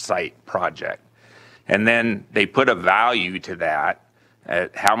large site project. And then they put a value to that.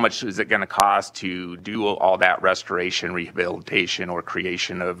 How much is it going to cost to do all that restoration, rehabilitation, or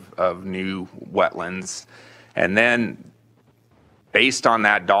creation of new wetlands? And then based on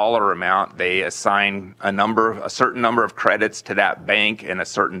that dollar amount, they assign a certain number of credits to that bank and a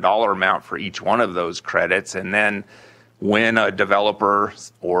certain dollar amount for each one of those credits. And then when a developer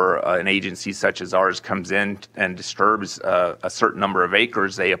or an agency such as ours comes in and disturbs a certain number of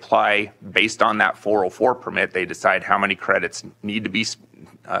acres, they apply based on that 404 permit. They decide how many credits need to be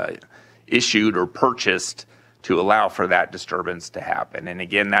issued or purchased to allow for that disturbance to happen. And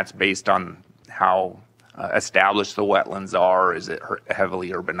again, that's based on how established the wetlands are, is it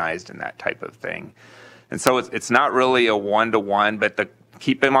heavily urbanized, and that type of thing. And so it's not really a one-to-one, but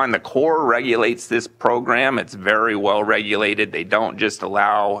keep in mind the Corps regulates this program. It's very well regulated. They don't just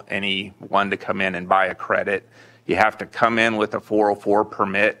allow anyone to come in and buy a credit. You have to come in with a 404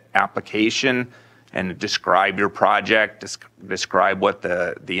 permit application and describe your project, describe what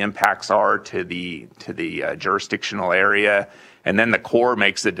the impacts are to the jurisdictional area, and then the Corps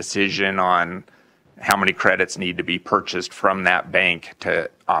makes a decision on how many credits need to be purchased from that bank to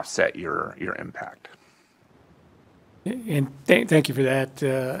offset your impact. And thank you for that,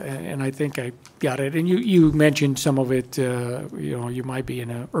 and I think I got it. And you mentioned some of it, you might be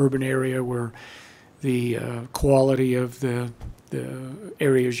in an urban area where the quality of the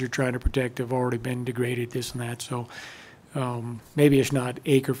areas you're trying to protect have already been degraded, this and that. So maybe it's not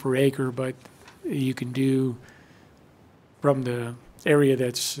acre for acre, but you can do from the area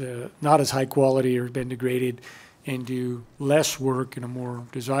that's not as high quality or been degraded and do less work in a more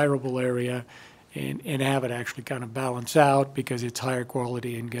desirable area and have it actually kind of balance out because it's higher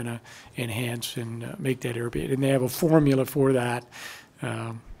quality and going to enhance and make that area. And they have a formula for that.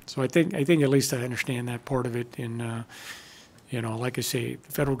 So I think at least I understand that part of it. And like I say,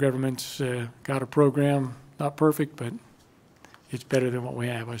 the federal government's got a program, not perfect, but it's better than what we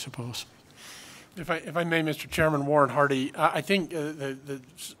have, I suppose. If I may, Mr. Chairman, Warren Hardy, I think the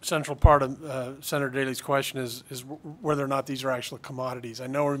central part of Senator Daly's question is whether or not these are actual commodities.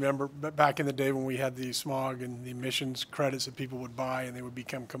 remember back in the day when we had the smog and the emissions credits that people would buy and they would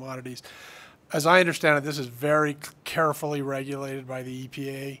become commodities. As I understand it, this is very carefully regulated by the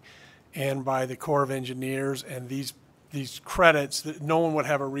EPA and by the Corps of Engineers, and these credits, that no one would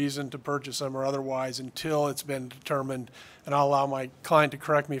have a reason to purchase them or otherwise until it's been determined, and I'll allow my client to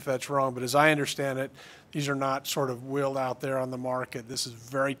correct me if that's wrong, but as I understand it, these are not sort of wheeled out there on the market. This is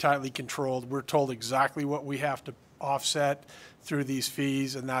very tightly controlled. We're told exactly what we have to offset through these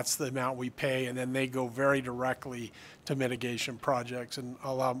fees, and that's the amount we pay, and then they go very directly to mitigation projects. And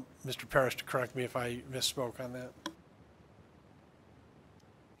I'll allow Mr. Parrish to correct me if I misspoke on that.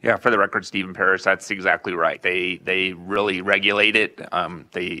 Yeah, for the record, Stephen Parrish, that's exactly right. They really regulate it.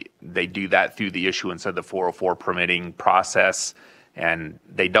 They do that through the issuance of the 404 permitting process, and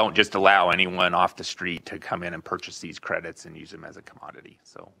they don't just allow anyone off the street to come in and purchase these credits and use them as a commodity.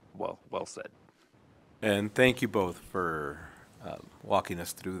 So, well said. And thank you both for walking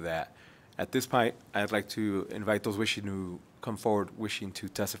us through that. At this point, I'd like to invite those wishing to come forward, wishing to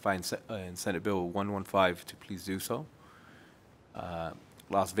testify in Senate Bill 115 to please do so.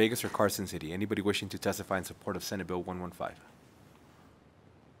 Las Vegas or Carson City? Anybody wishing to testify in support of Senate Bill 115?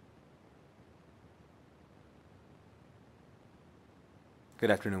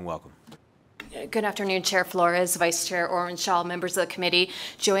 Good afternoon, welcome. Good afternoon, Chair Flores, Vice Chair Orenshaw, members of the committee.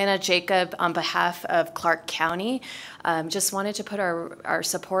 Joanna Jacob on behalf of Clark County. Just wanted to put our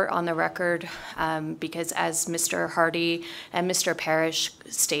support on the record because as Mr. Hardy and Mr. Parrish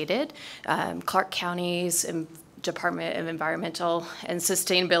stated, Clark County's Department of Environmental and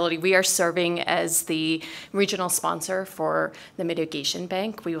Sustainability, we are serving as the regional sponsor for the Mitigation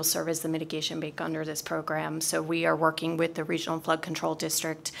Bank. We will serve as the Mitigation Bank under this program. So we are working with the Regional Flood Control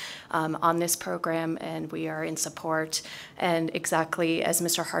District on this program, and we are in support. And exactly as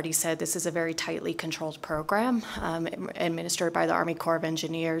Mr. Hardy said, this is a very tightly controlled program administered by the Army Corps of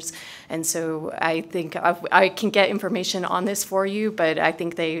Engineers. And so I think I can get information on this for you, but I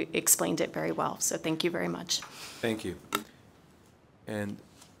think they explained it very well. So thank you very much. Thank you. And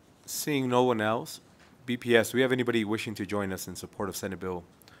seeing no one else, BPS, do we have anybody wishing to join us in support of Senate Bill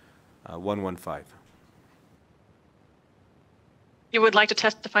 115? You would like to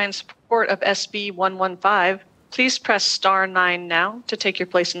testify in support of SB 115, please press star 9 now to take your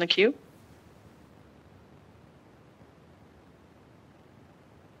place in the queue.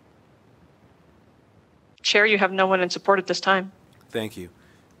 Chair, you have no one in support at this time. Thank you.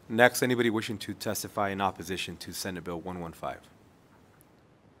 Next, anybody wishing to testify in opposition to Senate Bill 115?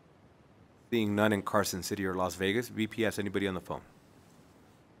 Seeing none in Carson City or Las Vegas, VPS, anybody on the phone?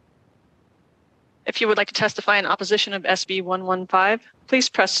 If you would like to testify in opposition of SB 115, please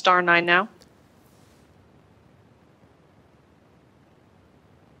press star 9 now.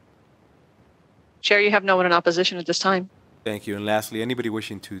 Chair, you have no one in opposition at this time. Thank you. And lastly, anybody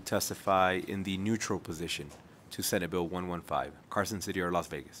wishing to testify in the neutral position to Senate Bill 115, Carson City or Las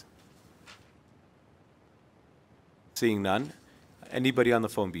Vegas? Seeing none, anybody on the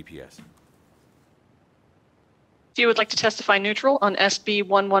phone, BPS? If you would like to testify neutral on SB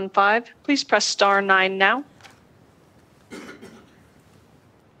 115, please press star 9 now.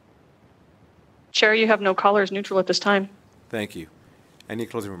 Chair, you have no callers neutral at this time. Thank you. Any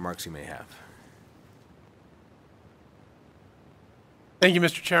closing remarks you may have? Thank you,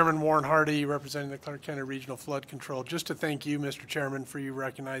 Mr. Chairman. Warren Hardy, representing the Clark County Regional Flood Control. Just to thank you, Mr. Chairman, for you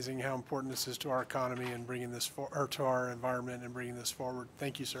recognizing how important this is to our economy and bringing this to our environment and bringing this forward.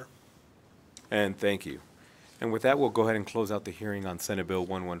 Thank you, sir. And thank you. And with that, we'll go ahead and close out the hearing on Senate Bill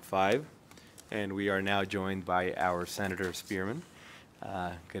 115. And we are now joined by our Senator Spearman.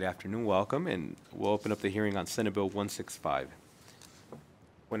 Good afternoon, welcome. And we'll open up the hearing on Senate Bill 165.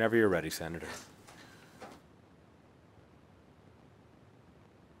 Whenever you're ready, Senator.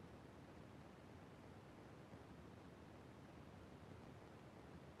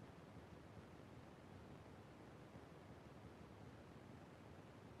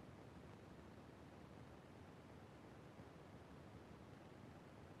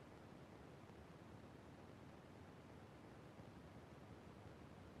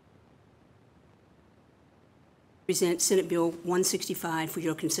 Present Senate Bill 165 for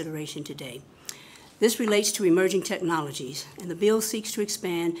your consideration today. This relates to emerging technologies, and the bill seeks to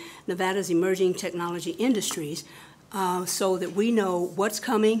expand Nevada's emerging technology industries so that we know what's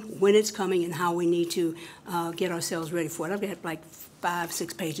coming, when it's coming, and how we need to get ourselves ready for it. I've got like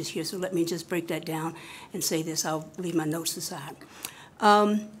 5-6 pages here, so let me just break that down and say this. I'll leave my notes aside.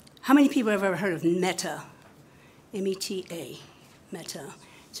 How many people have ever heard of Meta? M-E-T-A, Meta.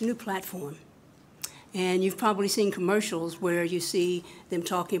 It's a new platform. And you've probably seen commercials where you see them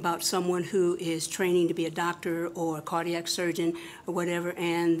talking about someone who is training to be a doctor or a cardiac surgeon or whatever,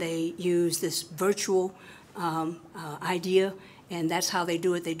 and they use this virtual idea, and that's how they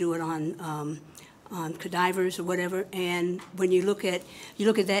do it. They do it on cadavers or whatever. And when you look at that,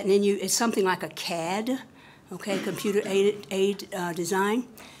 and then it's something like a CAD, okay, computer aided design.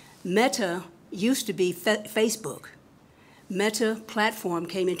 Meta used to be Facebook. Meta platform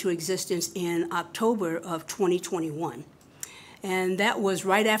came into existence in October of 2021. And that was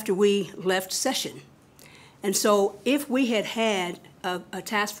right after we left session. And so if we had had a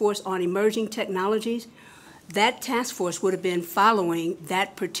task force on emerging technologies, that task force would have been following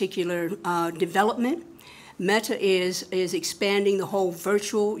that particular development. Meta is expanding the whole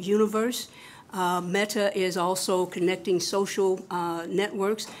virtual universe. Meta is also connecting social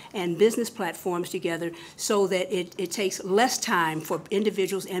networks and business platforms together so that it takes less time for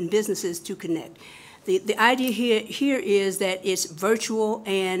individuals and businesses to connect. The idea here is that it's virtual,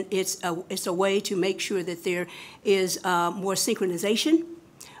 and it's a way to make sure that there is more synchronization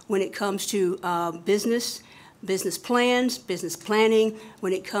when it comes to business plans, business planning,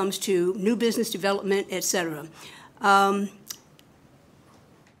 when it comes to new business development, et cetera.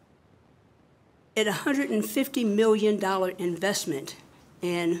 At $150 million investment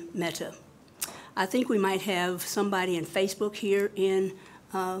in Meta, I think we might have somebody in Facebook here in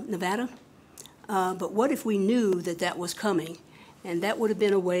Nevada. But what if we knew that that was coming? And that would have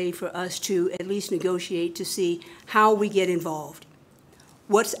been a way for us to at least negotiate to see how we get involved.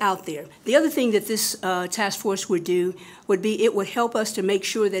 What's out there? The other thing that this task force would do would be it would help us to make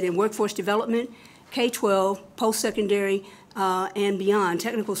sure that in workforce development, K-12, post-secondary, and beyond,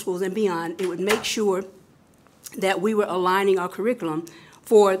 technical schools and beyond, it would make sure that we were aligning our curriculum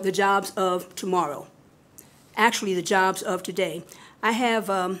for the jobs of tomorrow, actually the jobs of today. I have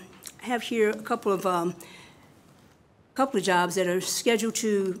here a couple of jobs that are scheduled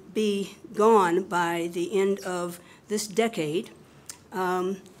to be gone by the end of this decade.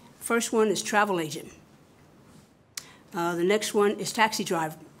 First one is travel agent. The next one is taxi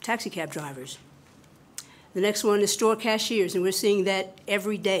cab drivers. The next one is store cashiers, and we're seeing that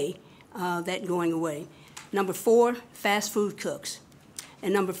every day, that going away. Number 4, fast food cooks.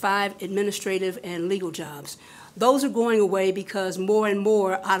 And number 5, administrative and legal jobs. Those are going away because more and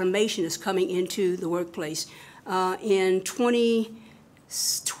more automation is coming into the workplace. In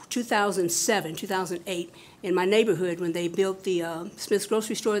 2007, 2008, in my neighborhood, when they built the Smith's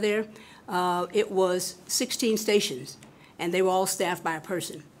grocery store there, it was 16 stations, and they were all staffed by a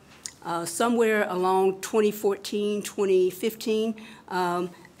person. Somewhere along 2014, 2015,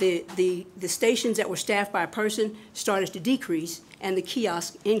 the stations that were staffed by a person started to decrease, and the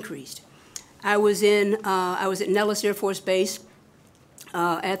kiosk increased. I was at Nellis Air Force Base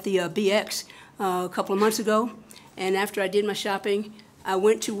at the BX a couple of months ago, and after I did my shopping, I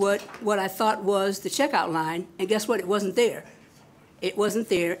went to what I thought was the checkout line, and guess what? It wasn't there. It wasn't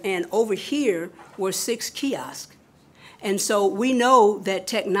there, and over here were 6 kiosks. And so we know that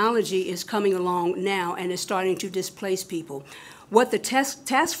technology is coming along now and is starting to displace people. What the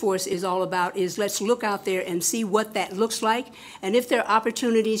task force is all about is let's look out there and see what that looks like, and if there are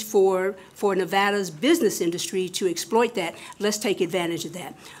opportunities for Nevada's business industry to exploit that, let's take advantage of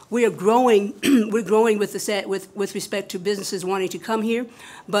that. We are growing. We're growing with respect to businesses wanting to come here,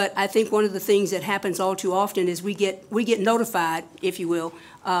 but I think one of the things that happens all too often is we get notified, if you will,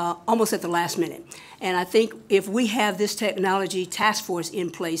 almost at the last minute. And I think if we have this technology task force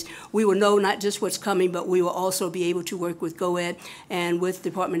in place, we will know not just what's coming, but we will also be able to work with GOED and with the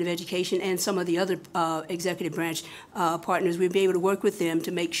Department of Education and some of the other executive branch partners. We'll be able to work with them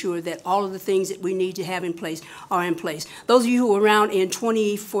to make sure that all of the things that we need to have in place are in place. Those of you who were around in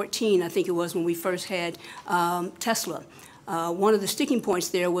 2014, I think it was when we first had Tesla, one of the sticking points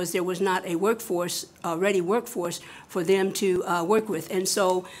there was not a ready workforce for them to work with. And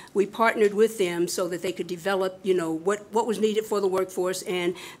so we partnered with them so that they could develop, what was needed for the workforce,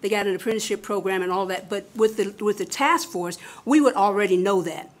 and they got an apprenticeship program and all that. But with the task force, we would already know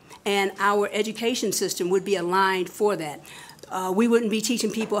that, and our education system would be aligned for that. We wouldn't be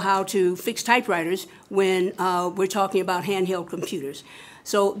teaching people how to fix typewriters when we're talking about handheld computers.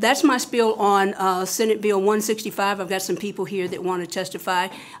 So that's my spiel on Senate Bill 165. I've got some people here that want to testify.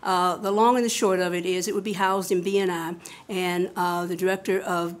 The long and the short of it is it would be housed in BNI, and the director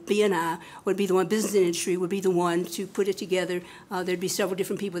of BNI would be the one, business and industry would be the one to put it together. There'd be several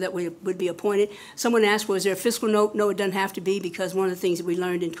different people that would be appointed. Someone asked, was there a fiscal note? No, it doesn't have to be, because one of the things that we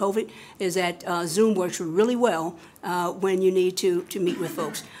learned in COVID is that Zoom works really well when you need to meet with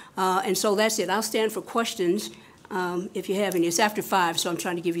folks. And so that's it. I'll stand for questions. If you have any. It's after 5, so I'm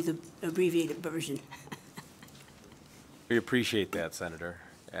trying to give you the abbreviated version. We appreciate that, Senator,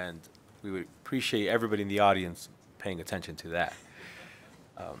 and we would appreciate everybody in the audience paying attention to that.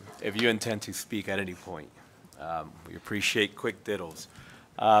 If you intend to speak at any point, we appreciate quick diddles.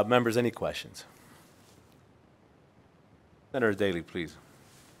 Members, any questions? Senator Daley, please.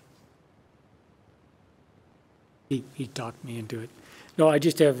 He talked me into it. No, I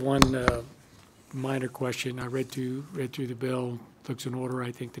just have one minor question. I read through the bill. Looks in order.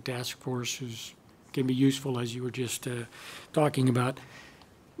 I think the task force can be useful, as you were just talking about.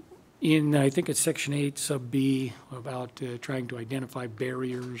 In, I think it's Section 8, Sub B, about trying to identify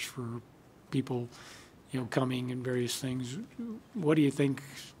barriers for people, coming and various things. What do you think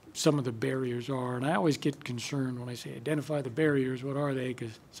some of the barriers are? And I always get concerned when I say identify the barriers. What are they?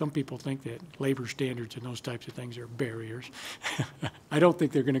 Because some people think that labor standards and those types of things are barriers. I don't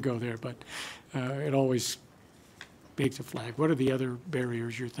think they're going to go there, but it always begs a flag. What are the other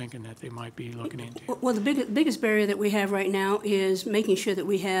barriers you're thinking that they might be looking into? Well, the biggest barrier that we have right now is making sure that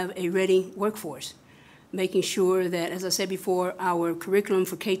we have a ready workforce. Making sure that, as I said before, our curriculum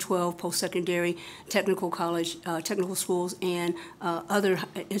for K-12, post-secondary, technical college, technical schools, and other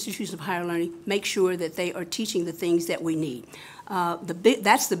institutions of higher learning, make sure that they are teaching the things that we need.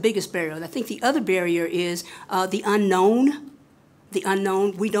 That's the biggest barrier. I think the other barrier is the unknown. The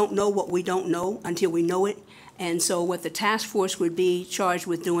unknown. We don't know what we don't know until we know it. And so what the task force would be charged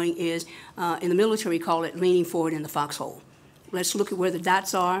with doing is, in the military, we call it leaning forward in the foxhole. Let's look at where the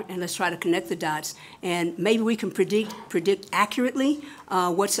dots are, and let's try to connect the dots. And maybe we can predict accurately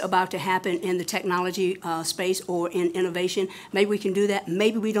what's about to happen in the technology space or in innovation. Maybe we can do that.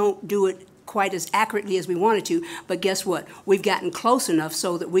 Maybe we don't do it quite as accurately as we wanted to, but guess what? We've gotten close enough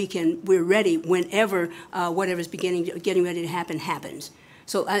so that we're ready whenever whatever's getting ready to happen happens.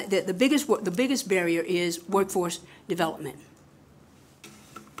 So the biggest barrier is workforce development.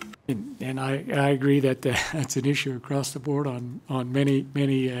 And I agree that that's an issue across the board on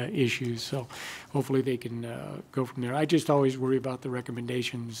many issues. So hopefully they can go from there. I just always worry about the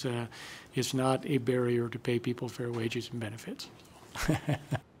recommendations. It's not a barrier to pay people fair wages and benefits.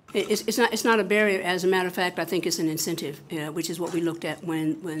 It's not a barrier. As a matter of fact, I think it's an incentive, which is what we looked at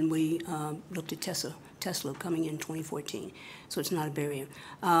when we looked at Tesla coming in 2014. So it's not a barrier.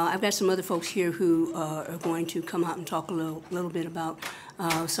 I've got some other folks here who are going to come out and talk a little bit about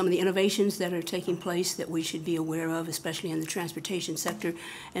some of the innovations that are taking place that we should be aware of, especially in the transportation sector.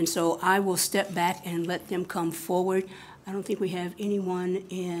 And so I will step back and let them come forward. I don't think we have anyone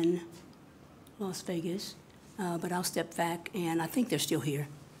in Las Vegas, but I'll step back, and I think they're still here.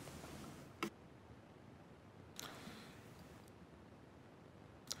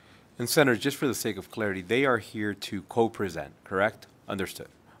 And Senator, just for the sake of clarity, they are here to co-present, correct? Understood.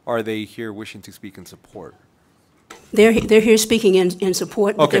 Or are they here wishing to speak in support? They're here speaking in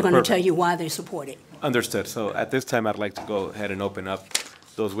support, but Okay, they're going to perfect. tell you why they support it. Understood. So at this time, I'd like to go ahead and open up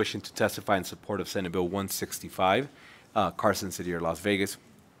those wishing to testify in support of Senate Bill 165, Carson City or Las Vegas.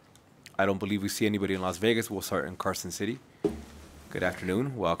 I don't believe we see anybody in Las Vegas. We'll start in Carson City. Good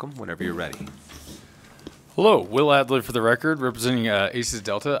afternoon. Welcome whenever you're ready. Hello, Will Adler for the record, representing ACES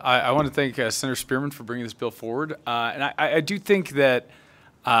Delta. I want to thank Senator Spearman for bringing this bill forward. And I do think that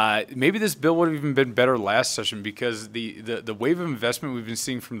maybe this bill would have even been better last session, because the wave of investment we've been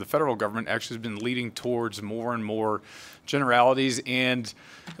seeing from the federal government actually has been leading towards more and more generalities and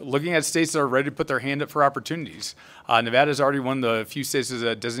looking at states that are ready to put their hand up for opportunities. Nevada is already one of the few states as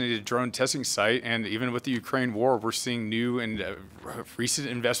a designated drone testing site, and even with the Ukraine war, we're seeing new and recent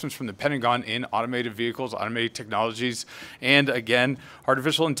investments from the Pentagon in automated vehicles, automated technologies, and again,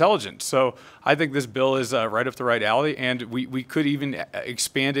 artificial intelligence. So I think this bill is right up the right alley, and we could even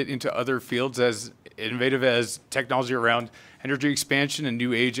expand it into other fields as innovative as technology around energy expansion and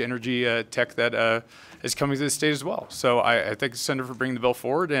new age energy tech that is coming to the state as well. So I thank the Senator for bringing the bill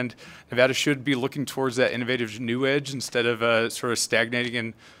forward, and Nevada should be looking towards that innovative new edge instead of sort of stagnating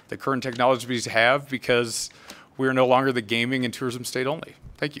in the current technologies we have, because we're no longer the gaming and tourism state only.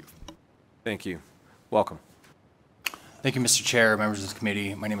 Thank you. Thank you. Welcome. Thank you, Mr. Chair, members of the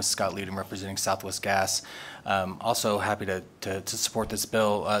committee. My name is Scott Lead. I'm representing Southwest Gas. Also happy to support this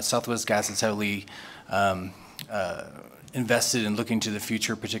bill. Southwest Gas is heavily invested in looking to the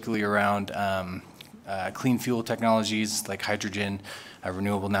future, particularly around clean fuel technologies like hydrogen,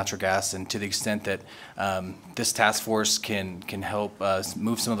 renewable natural gas, and to the extent that this task force can help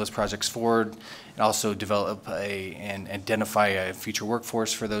move some of those projects forward, and also develop and identify a future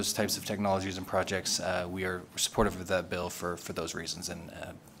workforce for those types of technologies and projects. We are supportive of that bill for those reasons, and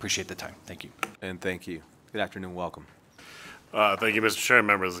appreciate the time. Thank you. And thank you. Good afternoon. Welcome. Thank you, Mr. Chair and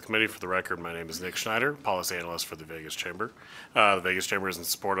members of the committee. For the record, my name is Nick Schneider, policy analyst for the Vegas Chamber. The Vegas Chamber is in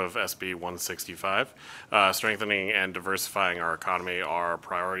support of SB 165. Strengthening and diversifying our economy are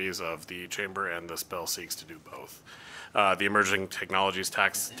priorities of the Chamber, and this bill seeks to do both. The Emerging Technologies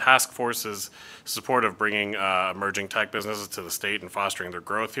Task Force's support of bringing emerging tech businesses to the state and fostering their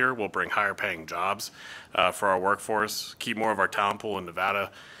growth here will bring higher paying jobs for our workforce, keep more of our talent pool in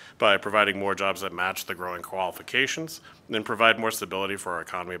Nevada by providing more jobs that match the growing qualifications, and then provide more stability for our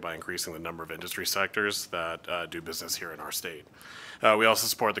economy by increasing the number of industry sectors that do business here in our state. We also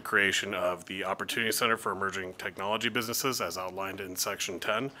support the creation of the Opportunity Center for Emerging Technology Businesses as outlined in Section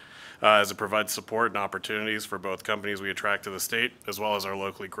 10, as it provides support and opportunities for both companies we attract to the state, as well as our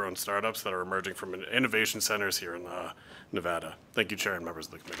locally grown startups that are emerging from innovation centers here in Nevada. Thank you, Chair and members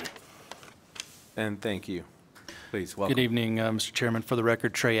of the committee. And thank you. Please, welcome. Good evening, Mr. Chairman. For the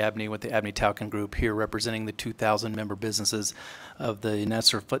record, Trey Abney with the Abney Tauken Group, here representing the 2,000 member businesses of the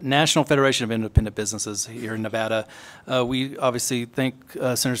National Federation of Independent Businesses here in Nevada. We obviously thank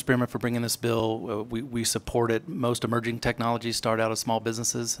Senator Spearman for bringing this bill. We support it. Most emerging technologies start out as small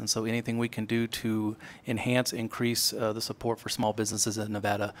businesses, and so anything we can do to enhance, increase the support for small businesses in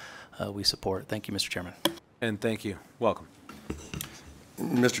Nevada, we support. Thank you, Mr. Chairman. And thank you. Welcome.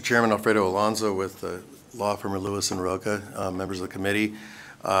 Mr. Chairman, Alfredo Alonso with the law firm of Lewis and Roca, members of the committee.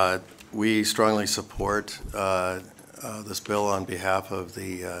 We strongly support this bill on behalf of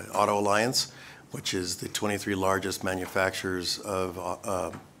the Auto Alliance, which is the 23 largest manufacturers of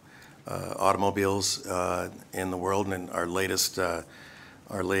automobiles in the world, and our latest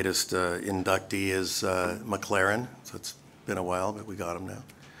inductee is McLaren. So it's been a while, but we got them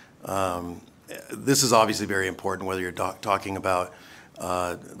now. This is obviously very important, whether you're talking about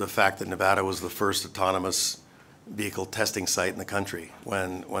the fact that Nevada was the first autonomous vehicle testing site in the country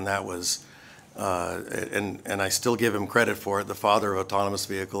when that was, and I still give him credit for it, the father of autonomous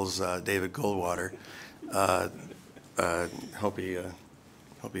vehicles, David Goldwater. Hope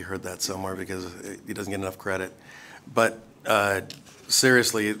he heard that somewhere, because he doesn't get enough credit. But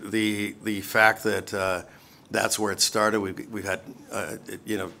seriously, the fact that that's where it started, we've had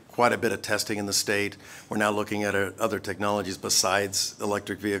quite a bit of testing in the state. We're now looking at other technologies besides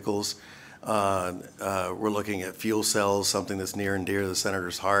electric vehicles. We're looking at fuel cells, something that's near and dear to the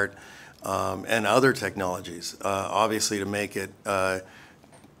senator's heart, and other technologies, obviously to make it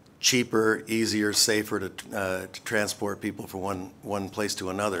cheaper, easier, safer to transport people from one place to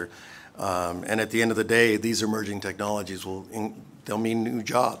another. And at the end of the day, these emerging technologies they'll mean new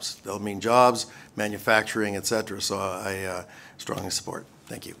jobs. They'll mean jobs, manufacturing, et cetera. So I strongly support.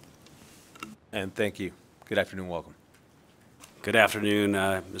 Thank you. And thank you. Good afternoon. Welcome. Good afternoon,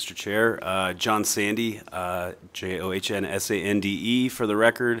 Mr. Chair. John Sandy, Johnsande for the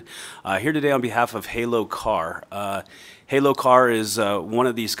record. Here today on behalf of Halo Car. Halo Car is one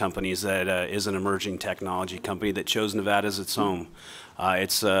of these companies that is an emerging technology company that chose Nevada as its home.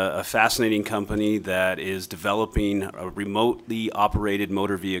 It's a fascinating company that is developing remotely operated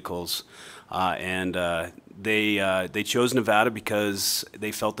motor vehicles. They chose Nevada because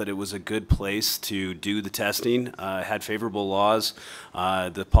they felt that it was a good place to do the testing. It had favorable laws.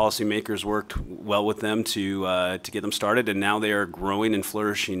 The policymakers worked well with them to get them started, and now they are growing and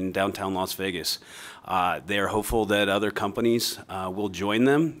flourishing in downtown Las Vegas. They are hopeful that other companies will join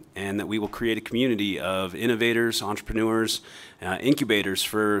them and that we will create a community of innovators, entrepreneurs, incubators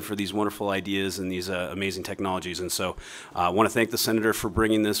for these wonderful ideas and these amazing technologies. And so I want to thank the Senator for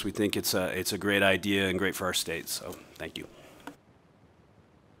bringing this. We think it's a great idea and great for our state. So thank you.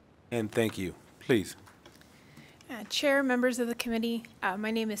 And thank you. Please. Chair, members of the committee,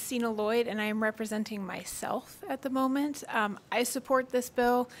 my name is Sina Lloyd, and I am representing myself at the moment. I support this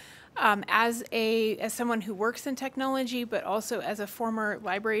bill as someone who works in technology, but also as a former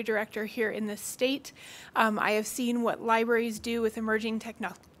library director here in the state. I have seen what libraries do with emerging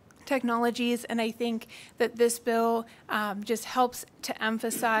technologies, and I think that this bill just helps to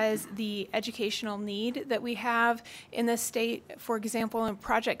emphasize the educational need that we have in this state. For example, in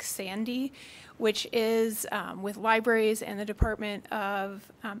Project Sandy, which is with libraries and the Department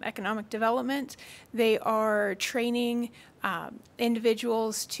of Economic Development, they are training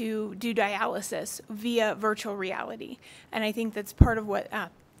individuals to do dialysis via virtual reality. And I think that's part of what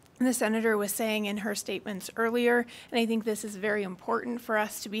the Senator was saying in her statements earlier, and I think this is very important for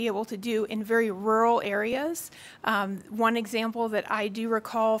us to be able to do in very rural areas. One example that I do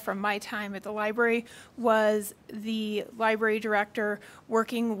recall from my time at the library was the library director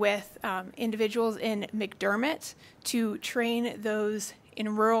working with individuals in McDermott to train those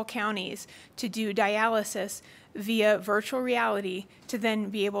in rural counties to do dialysis via virtual reality to then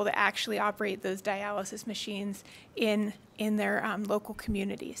be able to actually operate those dialysis machines in their local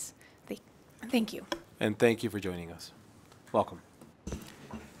communities. Thank you. And thank you for joining us. Welcome.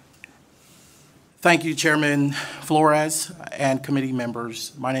 Thank you, Chairman Flores and committee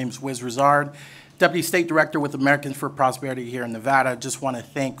members. My name is Wiz Rizard, Deputy State Director with Americans for Prosperity here in Nevada. Just want to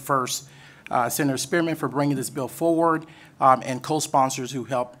thank first Senator Spearman for bringing this bill forward and co-sponsors who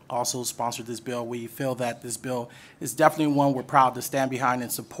helped also sponsor this bill. We feel that this bill is definitely one we're proud to stand behind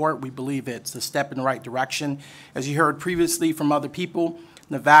and support. We believe it's a step in the right direction. As you heard previously from other people,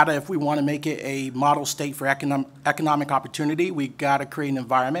 Nevada, if we want to make it a model state for economic opportunity, we got to create an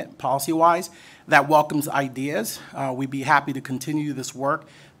environment, policy-wise, that welcomes ideas. We'd be happy to continue this work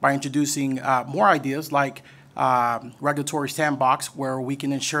by introducing more ideas like regulatory sandbox, where we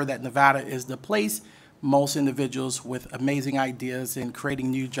can ensure that Nevada is the place most individuals with amazing ideas and creating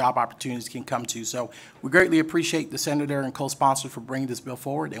new job opportunities can come to. So we greatly appreciate the Senator and co-sponsors for bringing this bill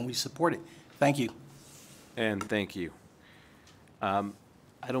forward, and we support it. Thank you. And thank you.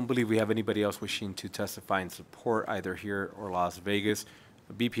 I don't believe we have anybody else wishing to testify in support either here or Las Vegas.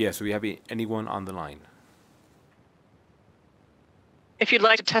 BPS, do we have anyone on the line? If you'd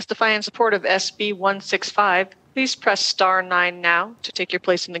like to testify in support of SB 165, please press star 9 now to take your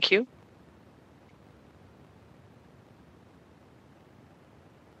place in the queue.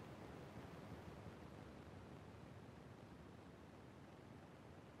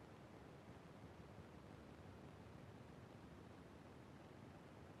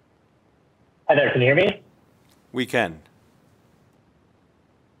 Hi there, can you hear me? We can.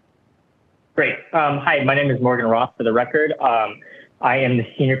 Great. Hi, my name is Morgan Ross, for the record. I am the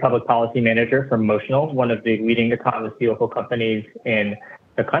Senior Public Policy Manager for Motional, one of the leading autonomous vehicle companies in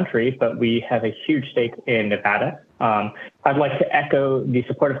the country, but we have a huge stake in Nevada. I'd like to echo the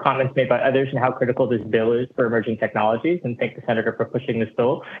supportive comments made by others and how critical this bill is for emerging technologies, and thank the Senator for pushing this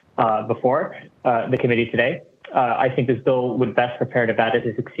bill before the committee today. I think this bill would best prepare Nevada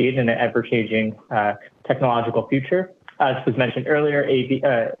to succeed in an ever-changing technological future. As was mentioned earlier,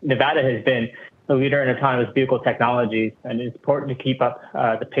 Nevada has been the leader in autonomous vehicle technologies, and it's important to keep up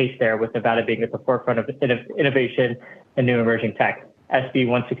the pace there, with Nevada being at the forefront of innovation and new emerging tech. SB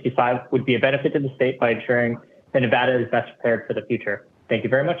 165 would be a benefit to the state by ensuring that Nevada is best prepared for the future. Thank you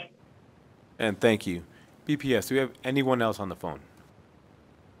very much. And thank you. BPS, do we have anyone else on the phone?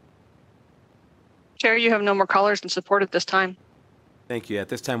 Chair, you have no more callers in support at this time. Thank you. At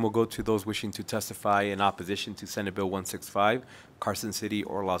this time, we'll go to those wishing to testify in opposition to Senate Bill 165, Carson City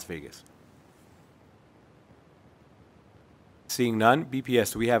or Las Vegas. Seeing none,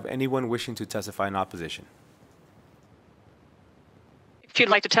 BPS, do we have anyone wishing to testify in opposition? If you'd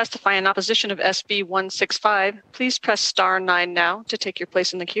like to testify in opposition of SB 165, please press star 9 now to take your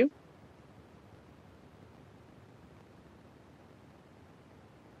place in the queue.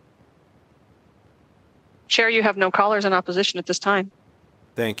 Chair, you have no callers in opposition at this time.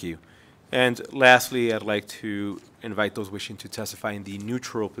 Thank you. And lastly, I'd like to invite those wishing to testify in the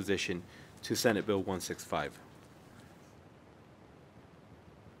neutral position to Senate Bill 165.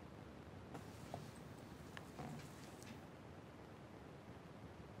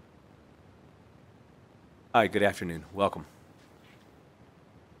 Hi, good afternoon. Welcome.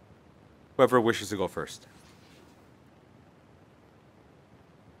 Whoever wishes to go first.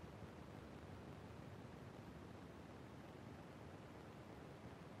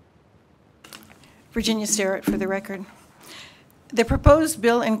 Virginia Sterrett for the record. The proposed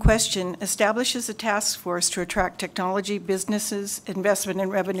bill in question establishes a task force to attract technology, businesses, investment, and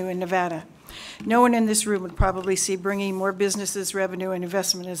revenue in Nevada. No one in this room would probably see bringing more businesses, revenue, and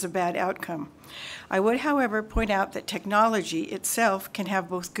investment as a bad outcome. I would, however, point out that technology itself can have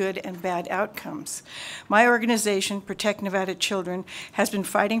both good and bad outcomes. My organization, Protect Nevada Children, has been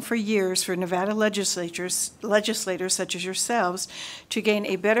fighting for years for Nevada legislators such as yourselves to gain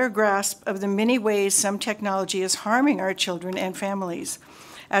a better grasp of the many ways some technology is harming our children and families.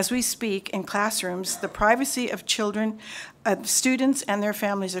 As we speak in classrooms, the privacy of children, students and their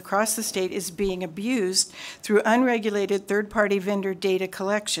families across the state is being abused through unregulated third-party vendor data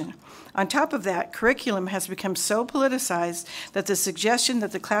collection. On top of that, curriculum has become so politicized that the suggestion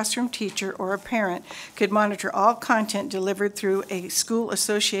that the classroom teacher or a parent could monitor all content delivered through a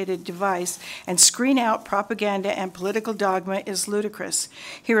school-associated device and screen out propaganda and political dogma is ludicrous.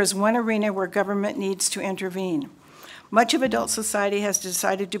 Here is one arena where government needs to intervene. Much of adult society has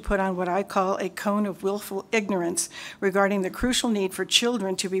decided to put on what I call a cone of willful ignorance regarding the crucial need for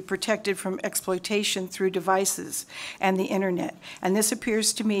children to be protected from exploitation through devices and the internet. And this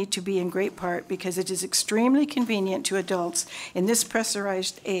appears to me to be in great part because it is extremely convenient to adults in this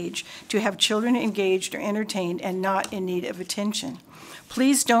pressurized age to have children engaged or entertained and not in need of attention.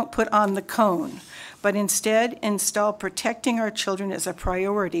 Please don't put on the cone, but instead install protecting our children as a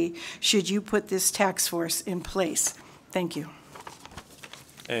priority should you put this task force in place. Thank you.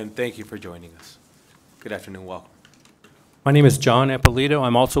 And thank you for joining us. Good afternoon. Welcome. My name is John Eppolito.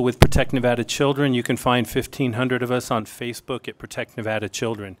 I'm also with Protect Nevada Children. You can find 1,500 of us on Facebook at Protect Nevada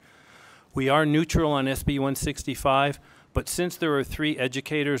Children. We are neutral on SB 165, but since there are 3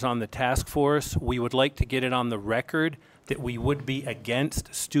 educators on the task force, we would like to get it on the record that we would be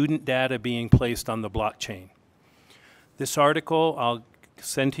against student data being placed on the blockchain. This article I'll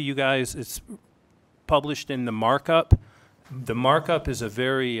send to you guys. It's published in the markup. The markup is a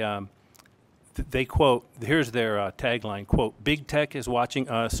very, they quote, here's their tagline, quote, "Big tech is watching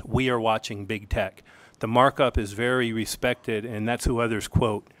us, we are watching big tech." The markup is very respected, and that's who others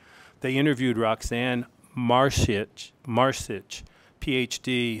quote. They interviewed Roxanne Marsic,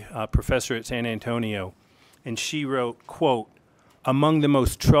 PhD, professor at San Antonio, and she wrote, quote, "Among the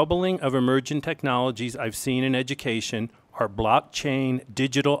most troubling of emerging technologies I've seen in education are blockchain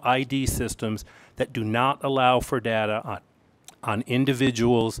digital ID systems that do not allow for data on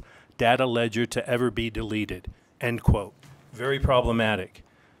individuals' data ledger to ever be deleted," end quote. Very problematic.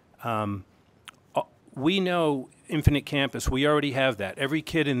 We know Infinite Campus, we already have that. Every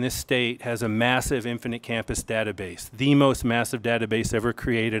kid in this state has a massive Infinite Campus database, the most massive database ever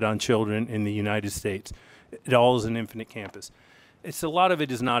created on children in the United States. It all is an Infinite Campus. A lot of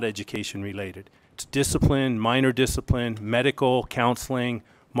it is not education related. It's discipline, minor discipline, medical, counseling,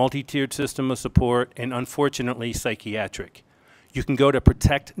 multi-tiered system of support, and unfortunately, psychiatric. You can go to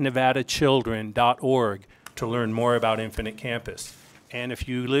protectnevadachildren.org to learn more about Infinite Campus. And if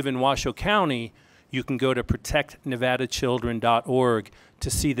you live in Washoe County, you can go to protectnevadachildren.org to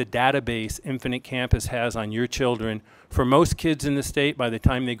see the database Infinite Campus has on your children. For most kids in the state, by the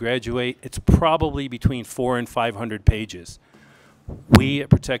time they graduate, it's probably between 400 and 500 pages. We at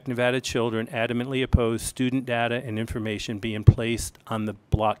Protect Nevada Children adamantly oppose student data and information being placed on the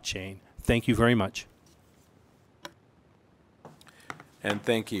blockchain. Thank you very much. And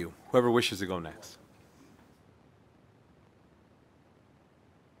thank you. Whoever wishes to go next.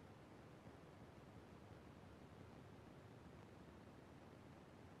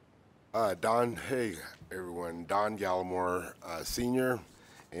 Don, hey everyone, Don Gallimore, Senior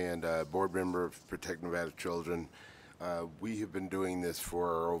and board member of Protect Nevada Children. We have been doing this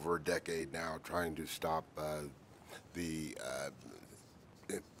for over a decade now, trying to stop the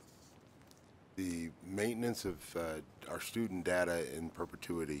maintenance of our student data in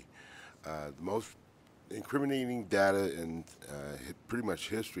perpetuity. The most incriminating data in pretty much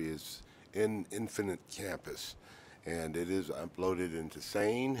history is in Infinite Campus. and it is uploaded into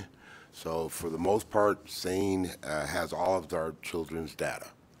SANE. So for the most part, SANE has all of our children's data,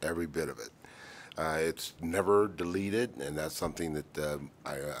 every bit of it. It's never deleted, and that's something that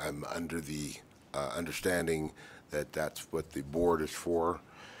I'm under the understanding that that's what the board is for.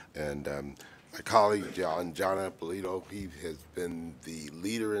 And my colleague, John Ippolito, he has been the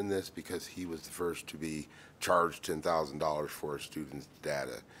leader in this because he was the first to be charged $10,000 for a student's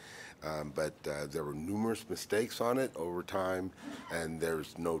data. But there were numerous mistakes on it over time, and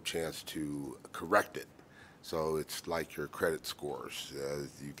there's no chance to correct it. So it's like your credit scores.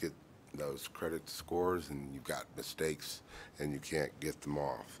 You get those credit scores and you've got mistakes and you can't get them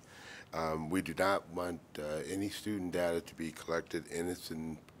off. We do not want any student data to be collected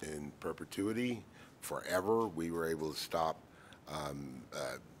in perpetuity forever. We were able to stop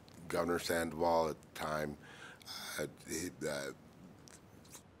Governor Sandoval at the time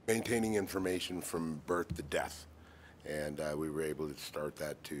maintaining information from birth to death. And we were able to start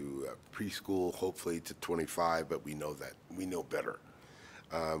that to preschool, hopefully to 25, but we know better.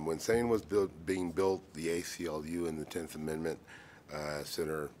 When SANE was being built, the ACLU and the 10th Amendment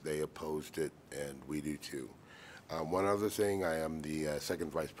Center, they opposed it, and we do too. One other thing, I am the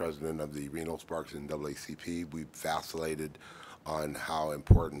second vice president of the Renal Sparks NAACP. We've vacillated on how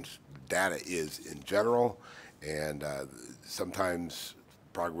important data is in general, and sometimes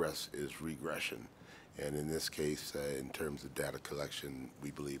progress is regression. And in this case, in terms of data collection,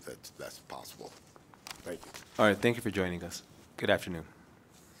 we believe that's possible. Thank you. All right, thank you for joining us. Good afternoon.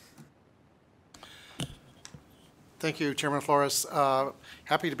 Thank you, Chairman Flores.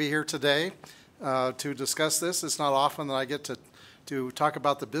 Happy to be here today to discuss this. It's not often that I get to talk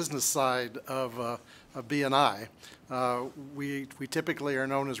about the business side of B&I. We typically are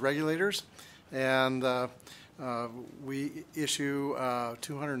known as regulators, and we issue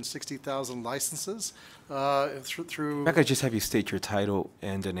 260,000 licenses through. If I could just have you state your title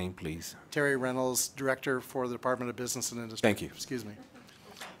and the name, please. Terry Reynolds, Director for the Department of Business and Industry. Thank you. Excuse me.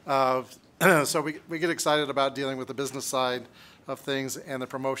 So we get excited about dealing with the business side of things and the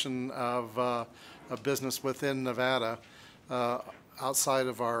promotion of business within Nevada outside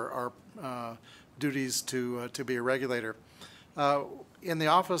of our duties to be a regulator. In the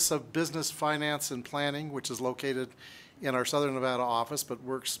Office of Business, Finance, and Planning, which is located in our Southern Nevada office but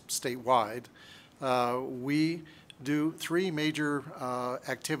works statewide, we do three major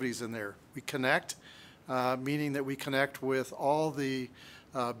activities in there. We connect, meaning that we connect with all the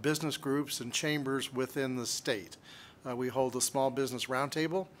business groups and chambers within the state. We hold a small business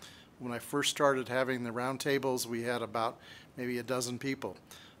roundtable. When I first started having the roundtables, we had about maybe a dozen people.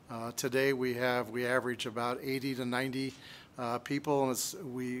 Today we average about 80 to 90 people, and it's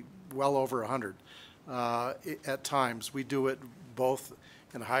well over 100 at times. We do it both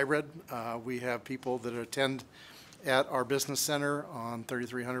in hybrid. We have people that attend at our business center on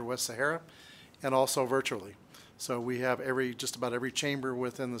 3300 West Sahara, and also virtually. So we have just about every chamber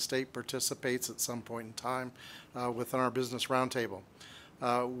within the state participates at some point in time within our business roundtable.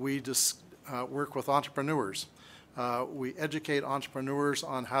 We just work with entrepreneurs. We educate entrepreneurs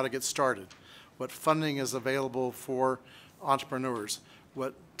on how to get started, what funding is available for entrepreneurs,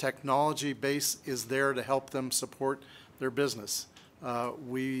 what technology base is there to help them support their business.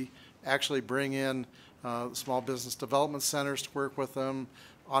 We actually bring in small business development centers to work with them,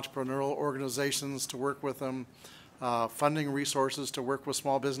 entrepreneurial organizations to work with them, funding resources to work with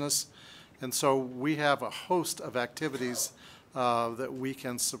small business. And so we have a host of activities that we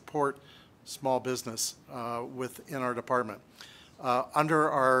can support small business within our department. Under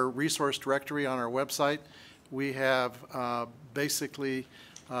our resource directory on our website, we have basically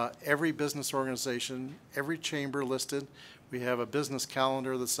every business organization, every chamber listed. We have a business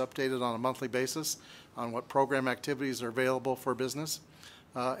calendar that's updated on a monthly basis on what program activities are available for business.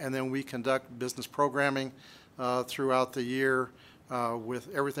 And then we conduct business programming throughout the year with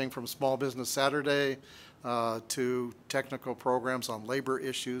everything from Small Business Saturday to technical programs on labor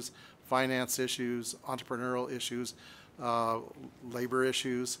issues, finance issues, entrepreneurial issues, labor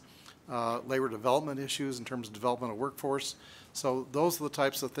issues, labor development issues in terms of development of workforce. So those are the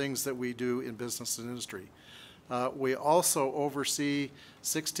types of things that we do in business and industry. We also oversee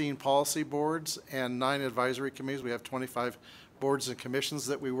 16 policy boards and 9 advisory committees. We have 25 boards and commissions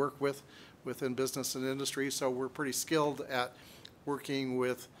that we work with within business and industry. So we're pretty skilled at working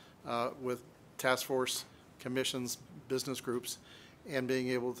with task force commissions, business groups, and being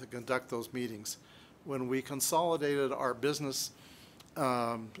able to conduct those meetings. When we consolidated our business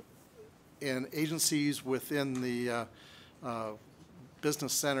and agencies within the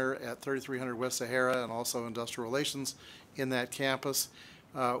business center at 3300 West Sahara and also industrial relations in that campus,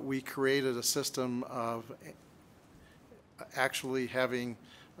 we created a system of actually having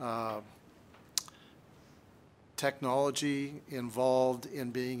technology involved in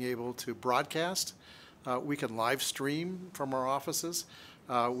being able to broadcast. We can live stream from our offices.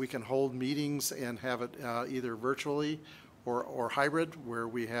 We can hold meetings and have it either virtually or hybrid, where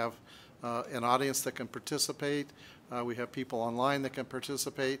we have an audience that can participate. We have people online that can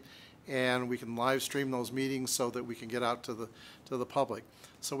participate, and we can live stream those meetings so that we can get out to the public.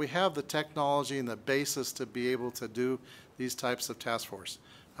 So we have the technology and the basis to be able to do these types of task force.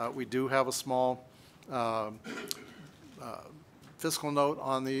 We do have a small fiscal note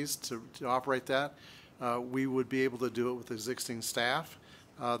on these to operate that. We would be able to do it with existing staff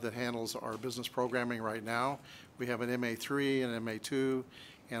that handles our business programming right now. We have an MA3 and MA2,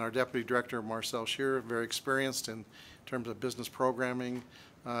 and our Deputy Director, Marcel Scheer, very experienced in terms of business programming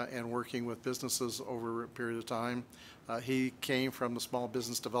and working with businesses over a period of time. He came from the Small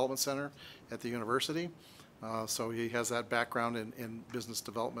Business Development Center at the university, so he has that background in business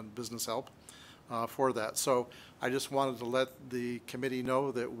development, business help for that. So I just wanted to let the committee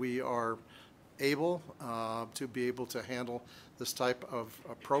know that we are able to be able to handle this type of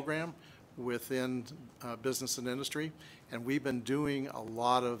program within business and industry, and we've been doing a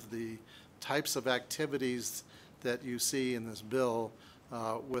lot of the types of activities that you see in this bill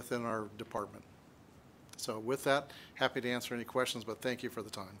within our department. So with that, happy to answer any questions, but thank you for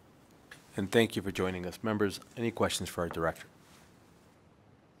the time. And thank you for joining us. Members, any questions for our director?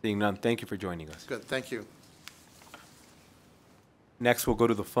 Seeing none, thank you for joining us. Good, thank you. Next, we'll go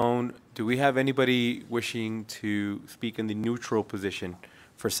to the phone. Do we have anybody wishing to speak in the neutral position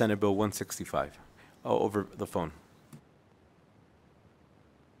for Senate Bill 165? Oh, over the phone.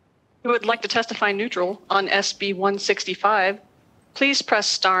 Who would like to testify neutral on SB 165, please press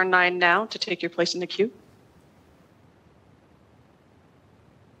star 9 now to take your place in the queue.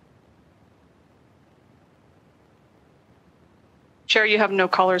 Chair, you have no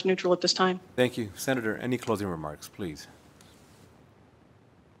callers neutral at this time. Thank you. Senator, any closing remarks, please?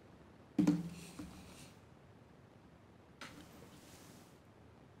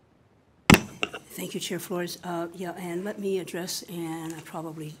 Thank you, Chair Flores. Yeah, and let me address, and I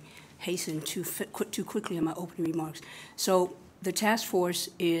probably hastened too quickly in my opening remarks. So the task force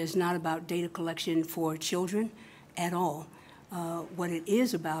is not about data collection for children at all. What it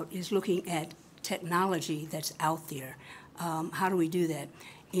is about is looking at technology that's out there. How do we do that?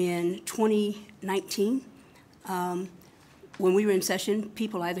 In 2019, when we were in session,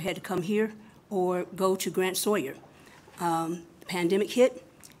 people either had to come here or go to Grant Sawyer. The pandemic hit,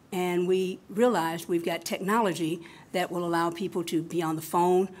 and we realized we've got technology that will allow people to be on the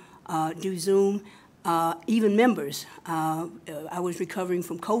phone, do Zoom, even members. I was recovering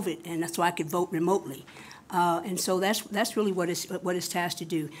from COVID, and so I could vote remotely. And so that's really what it's tasked to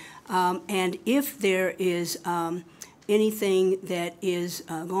do. And if there is anything that is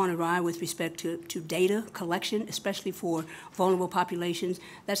going awry with respect to data collection, especially for vulnerable populations,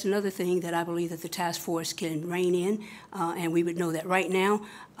 that's another thing that I believe that the task force can rein in, and we would know that right now.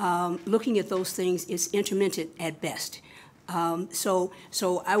 Looking at those things is intermittent at best. So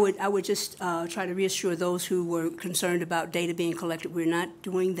I would just try to reassure those who were concerned about data being collected. We're not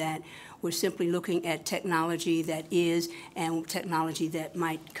doing that. We're simply looking at technology that is and technology that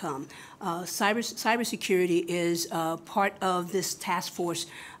might come. Cybersecurity is part of this task force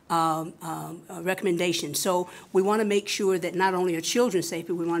recommendation. So we want to make sure that not only are children safe,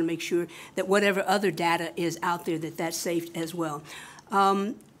 but we want to make sure that whatever other data is out there, that's safe as well.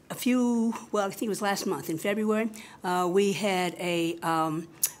 I think it was last month in February, we had a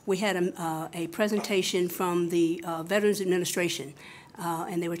presentation from the Veterans Administration.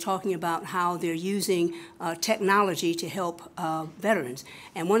 And they were talking about how they're using technology to help veterans.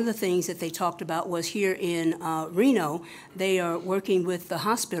 And one of the things that they talked about was here in Reno, they are working with the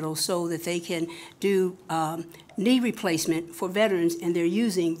hospital so that they can do knee replacement for veterans, and they're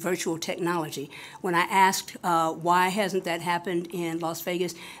using virtual technology. When I asked why hasn't that happened in Las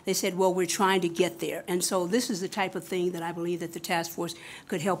Vegas, they said, well, we're trying to get there. And so this is the type of thing that I believe that the task force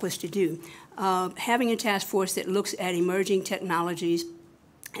could help us to do. Having a task force that looks at emerging technologies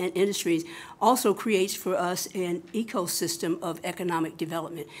and industries also creates for us an ecosystem of economic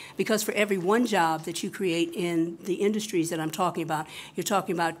development. Because for every one job that you create in the industries that I'm talking about, you're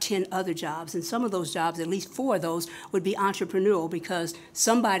talking about 10 other jobs. And some of those jobs, at least 4 of those, would be entrepreneurial because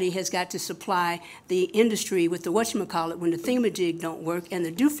somebody has got to supply the industry with the whatchamacallit when the thingamajig don't work and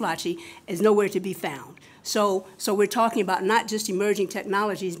the dooflachi is nowhere to be found. So we're talking about not just emerging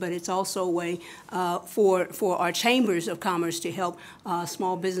technologies, but it's also a way for our chambers of commerce to help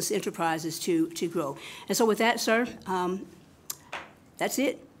small business enterprises to grow. And so with that, sir, that's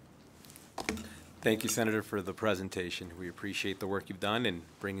it. Thank you, Senator, for the presentation. We appreciate the work you've done in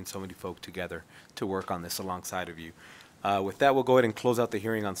bringing so many folk together to work on this alongside of you. With that, we'll go ahead and close out the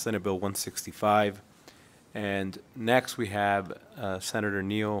hearing on Senate Bill 165. And next, we have Senator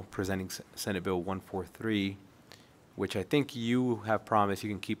Neal presenting Senate Bill 143, which I think you have promised you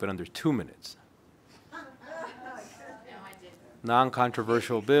can keep it under 2 minutes.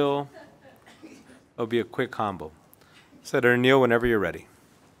 Non-controversial bill. It'll be a quick combo. Senator Neal, whenever you're ready.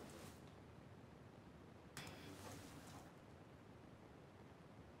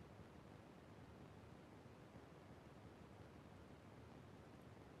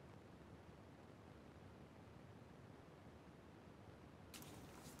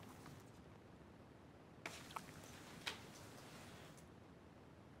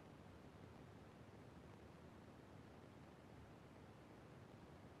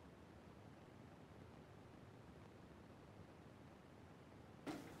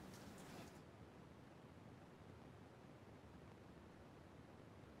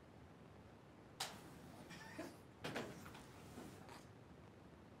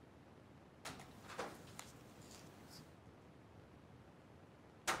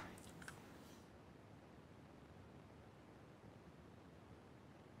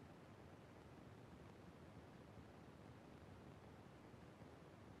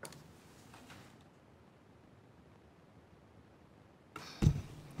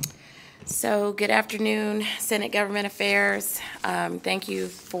 So good afternoon, Senate Government Affairs. Thank you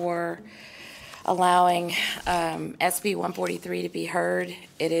for allowing SB 143 to be heard.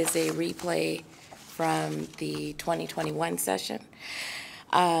 It is a replay from the 2021 session.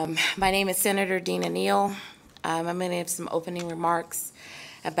 My name is Senator Dina Neal. I'm going to have some opening remarks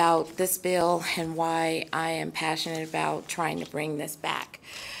about this bill and why I am passionate about trying to bring this back.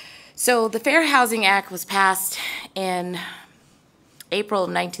 So the Fair Housing Act was passed in April of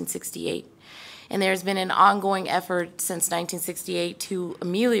 1968, and there's been an ongoing effort since 1968 to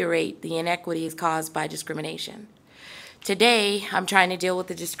ameliorate the inequities caused by discrimination. Today, I'm trying to deal with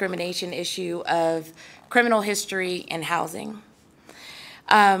the discrimination issue of criminal history and housing.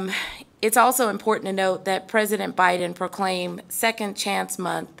 It's also important to note that President Biden proclaimed Second Chance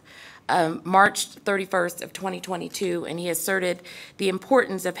Month March 31st of 2022, and he asserted the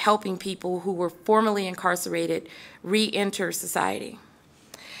importance of helping people who were formerly incarcerated re-enter society.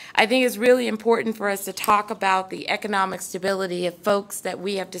 I think it's really important for us to talk about the economic stability of folks that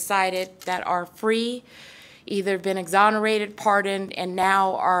we have decided that are free, either been exonerated, pardoned, and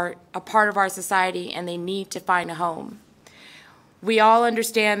now are a part of our society and they need to find a home. We all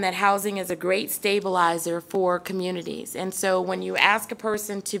understand that housing is a great stabilizer for communities. And so when you ask a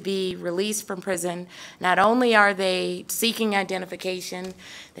person to be released from prison, not only are they seeking identification,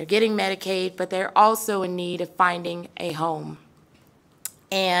 they're getting Medicaid, but they're also in need of finding a home.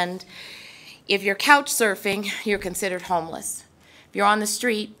 And if you're couch surfing, you're considered homeless. If you're on the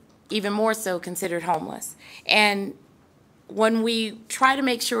street, even more so considered homeless. And when we try to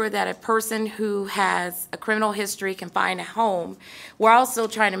make sure that a person who has a criminal history can find a home, we're also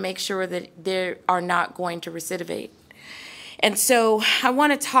trying to make sure that they are not going to recidivate. And so I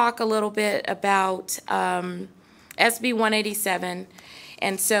want to talk a little bit about SB 187.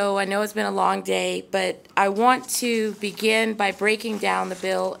 And so I know it's been a long day, but I want to begin by breaking down the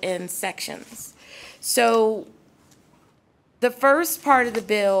bill in sections. So the first part of the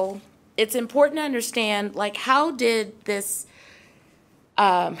bill, it's important to understand, like, how did this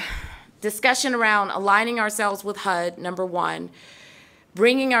discussion around aligning ourselves with HUD, number one,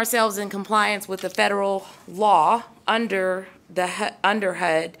 bringing ourselves in compliance with the federal law under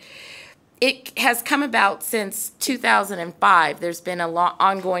HUD, it has come about since 2005. There's been an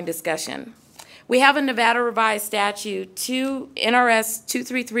ongoing discussion. We have a Nevada revised statute, NRS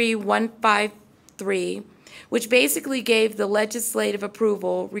 233153, which basically gave the legislative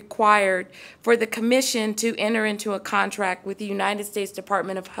approval required for the commission to enter into a contract with the United States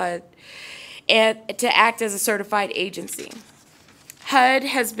Department of HUD and to act as a certified agency. HUD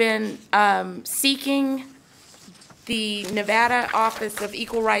has been seeking the Nevada Office of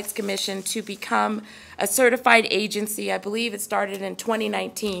Equal Rights Commission to become a certified agency. I believe it started in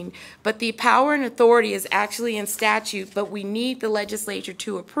 2019, but the power and authority is actually in statute, but we need the legislature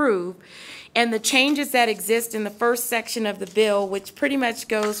to approve. And the changes that exist in the first section of the bill, which pretty much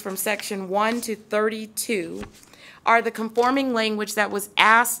goes from section 1 to 32, are the conforming language that was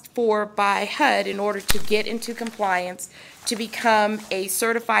asked for by HUD in order to get into compliance to become a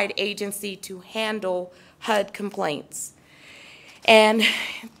certified agency to handle HUD complaints. And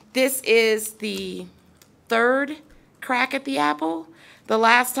this is the third crack at the apple. The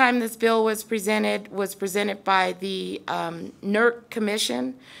last time this bill was presented by the NERC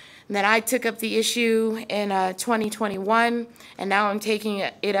Commission. And then I took up the issue in 2021, and now I'm taking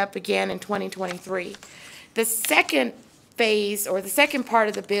it up again in 2023. The second phase, or the second part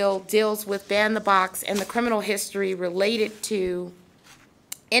of the bill, deals with ban the box and the criminal history related to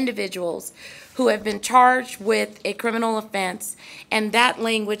individuals who have been charged with a criminal offense, and that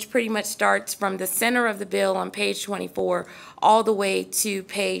language pretty much starts from the center of the bill on page 24 all the way to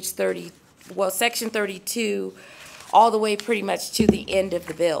page 30, well, section 32, all the way pretty much to the end of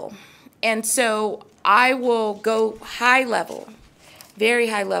the bill. And so I will go high level, very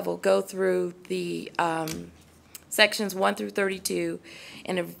high level, go through the sections 1 through 32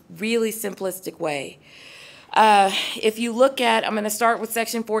 in a really simplistic way. If you look at, I'm going to start with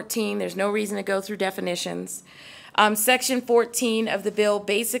section 14. There's no reason to go through definitions. Section 14 of the bill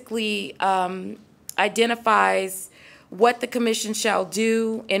basically identifies what the commission shall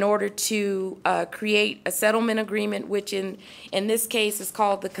do in order to create a settlement agreement, which in this case is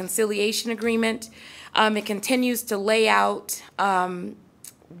called the conciliation agreement. It continues to lay out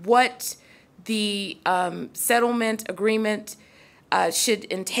what the settlement agreement should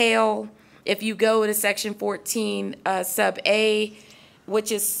entail. If you go to section 14 sub A,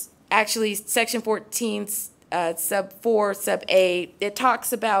 which is actually section 14 sub 4 sub A, it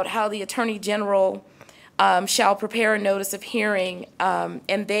talks about how the Attorney General shall prepare a notice of hearing,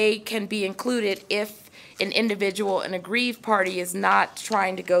 and they can be included if an individual, an aggrieved party, is not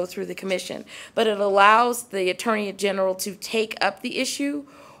trying to go through the commission. But it allows the Attorney General to take up the issue,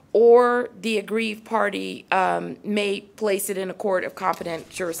 or the aggrieved party may place it in a court of competent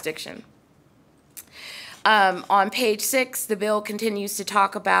jurisdiction. On page 6, the bill continues to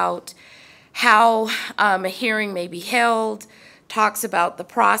talk about how a hearing may be held, talks about the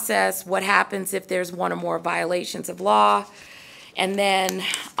process, what happens if there's one or more violations of law. And then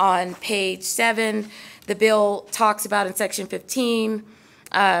on page 7, the bill talks about in section 15,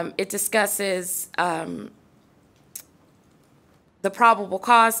 it discusses the probable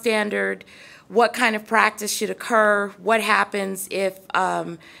cause standard, what kind of practice should occur, what happens if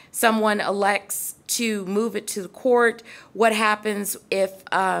someone elects to move it to the court, what happens if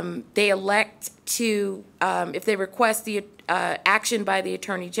they elect to, if they request the action by the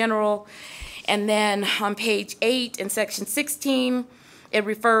Attorney General. And then on page 8 in section 16, it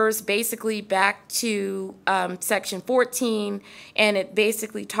refers basically back to section 14, and it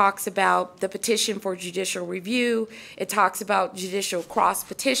basically talks about the petition for judicial review. It talks about judicial cross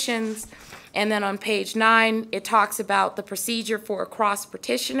petitions. And then on page 9, it talks about the procedure for a cross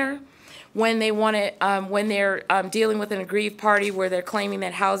petitioner when they want to, when they're dealing with an aggrieved party where they're claiming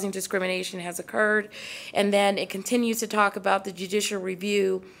that housing discrimination has occurred. And then it continues to talk about the judicial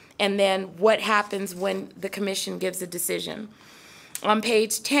review and then what happens when the commission gives a decision. On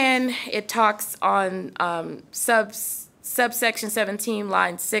page 10, it talks on subsection 17,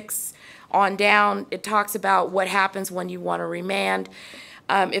 line 6 on down. It talks about what happens when you want to remand.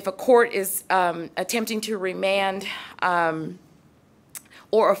 If a court is attempting to remand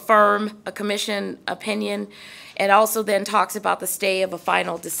or affirm a commission opinion, it also then talks about the stay of a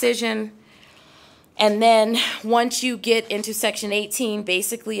final decision. And then once you get into section 18,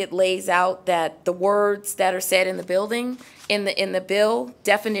 basically it lays out that the words that are said in the building, in the bill,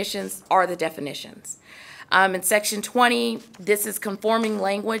 definitions are the definitions. In section 20, this is conforming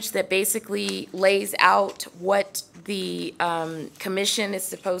language that basically lays out what the commission is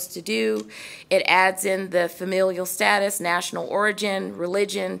supposed to do. It adds in the familial status, national origin,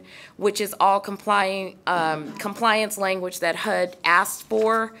 religion, which is all compliance language that HUD asked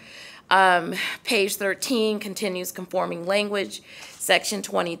for. Page 13 continues conforming language. Section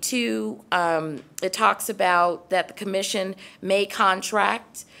 22, it talks about that the commission may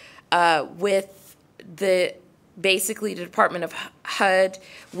contract with basically the Department of HUD,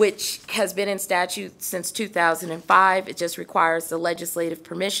 which has been in statute since 2005. It just requires the legislative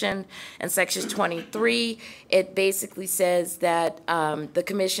permission. And section 23, it basically says that the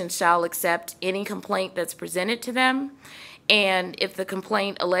commission shall accept any complaint that's presented to them. And if the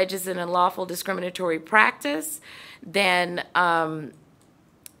complaint alleges an unlawful discriminatory practice, then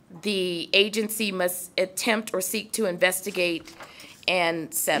the agency must attempt or seek to investigate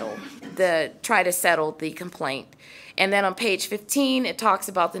and try to settle the complaint. And then on page 15, it talks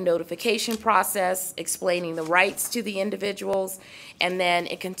about the notification process, explaining the rights to the individuals. And then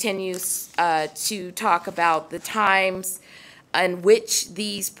it continues to talk about the times in which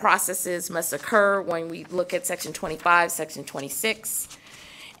these processes must occur when we look at section 25, section 26.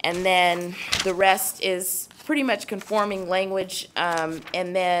 And then the rest is pretty much conforming language.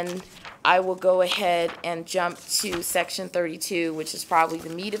 And then I will go ahead and jump to section 32, which is probably the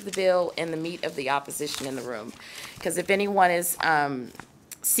meat of the bill and the meat of the opposition in the room. Because if anyone is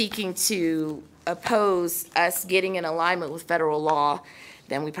seeking to oppose us getting in alignment with federal law,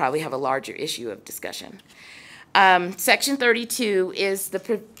 then we probably have a larger issue of discussion. Section 32 is the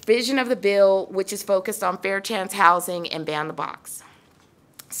provision of the bill which is focused on fair chance housing and ban the box.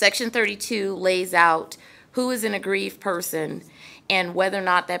 Section 32 lays out who is an aggrieved person and whether or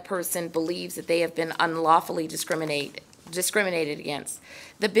not that person believes that they have been unlawfully discriminated against.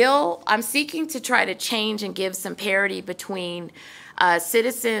 The bill, I'm seeking to try to change and give some parity between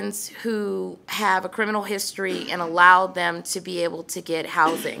citizens who have a criminal history and allow them to be able to get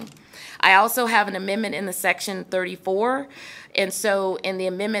housing. I also have an amendment in the Section 34, and so in the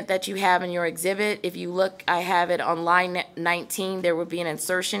amendment that you have in your exhibit, if you look, I have it on line 19, there would be an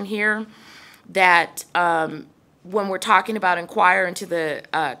insertion here that when we're talking about inquire into the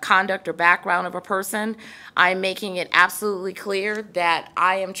conduct or background of a person, I'm making it absolutely clear that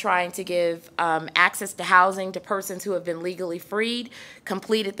I am trying to give access to housing to persons who have been legally freed,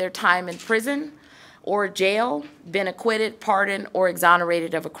 completed their time in prison or jail, been acquitted, pardoned, or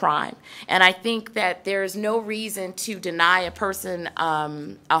exonerated of a crime. And I think that there is no reason to deny a person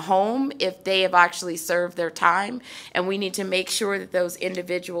a home if they have actually served their time. And we need to make sure that those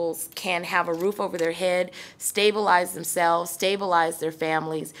individuals can have a roof over their head, stabilize themselves, stabilize their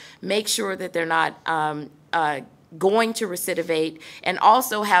families, make sure that they're not going to recidivate, and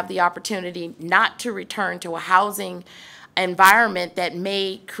also have the opportunity not to return to a housing environment that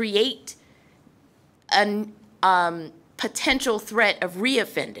may create a potential threat of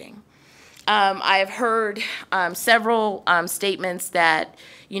reoffending. I have heard several statements that,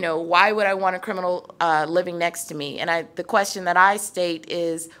 you know, why would I want a criminal living next to me? And the question that I state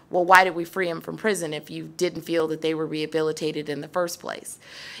is, well, why did we free them from prison if you didn't feel that they were rehabilitated in the first place?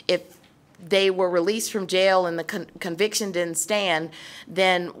 If they were released from jail and the conviction didn't stand,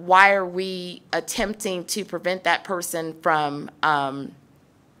 then why are we attempting to prevent that person from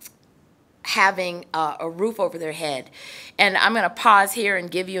having a roof over their head? And I'm going to pause here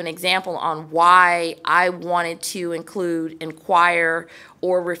and give you an example on why I wanted to include inquire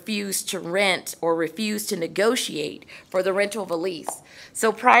or refuse to rent or refuse to negotiate for the rental of a lease.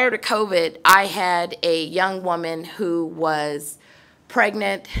 So prior to COVID, I had a young woman who was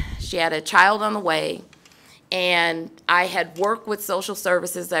pregnant. She had a child on the way. And I had worked with social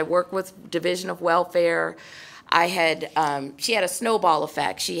services. I worked with Division of Welfare. I had, she had a snowball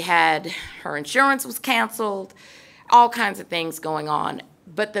effect. She had, her insurance was canceled, all kinds of things going on.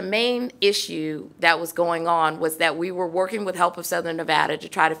 But the main issue that was going on was that we were working with Help of Southern Nevada to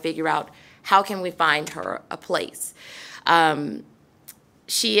try to figure out how can we find her a place.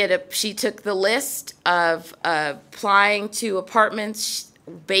 She took the list of applying to apartments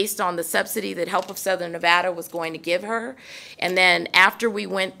based on the subsidy that Help of Southern Nevada was going to give her. And then after we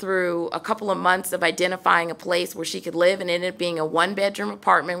went through a couple of months of identifying a place where she could live, and it ended up being a one-bedroom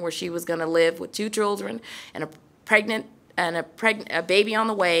apartment where she was going to live with 2 children and a baby on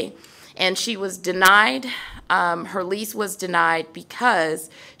the way, and she was denied. Her lease was denied because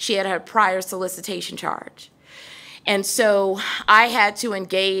she had a prior solicitation charge. And so I had to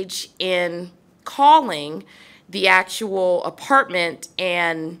engage in calling the actual apartment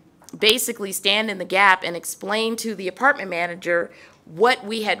and basically stand in the gap and explain to the apartment manager what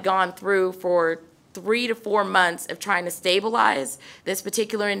we had gone through for 3 to 4 months of trying to stabilize this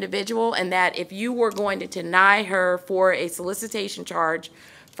particular individual, and that if you were going to deny her for a solicitation charge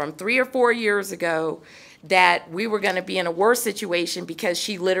from 3 or 4 years ago, that we were going to be in a worse situation because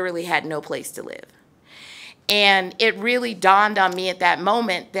she literally had no place to live. And it really dawned on me at that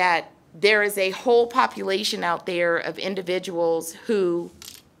moment that there is a whole population out there of individuals who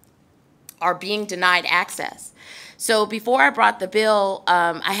are being denied access. So before I brought the bill,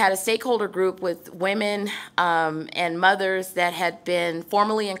 I had a stakeholder group with women and mothers that had been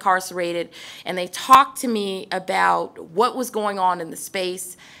formerly incarcerated, and they talked to me about what was going on in the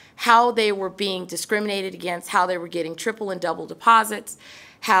space, how they were being discriminated against, how they were getting triple and double deposits,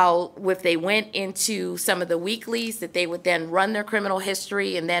 how if they went into some of the weeklies that they would then run their criminal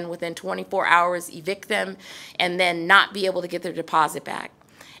history and then within 24 hours evict them and then not be able to get their deposit back.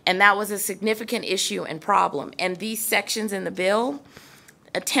 And that was a significant issue and problem. And these sections in the bill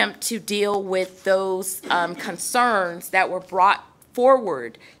attempt to deal with those concerns that were brought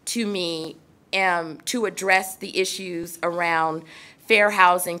forward to me to address the issues around fair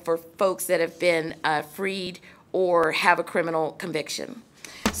housing for folks that have been freed or have a criminal conviction.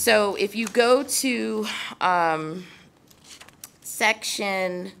 So if you go to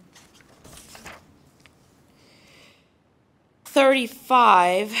section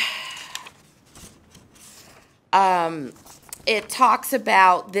 35, it talks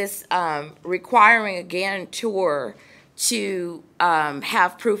about this requiring a guarantor to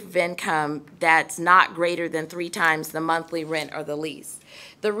have proof of income that's not greater than 3 times the monthly rent or the lease.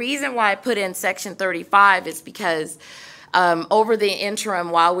 The reason why I put in Section 35 is because over the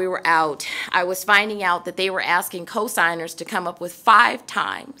interim while we were out, I was finding out that they were asking cosigners to come up with 5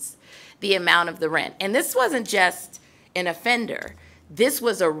 times the amount of the rent. And this wasn't just an offender. This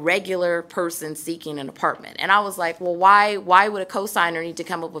was a regular person seeking an apartment. And I was like, well, why would a cosigner need to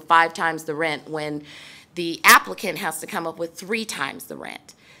come up with 5 times the rent when the applicant has to come up with 3 times the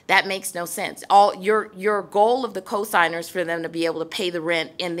rent? That makes no sense. Your goal of the cosigner is for them to be able to pay the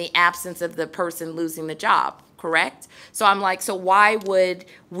rent in the absence of the person losing the job, correct? So I'm like, so why would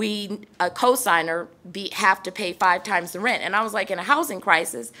a cosigner have to pay 5 times the rent? And I was like, in a housing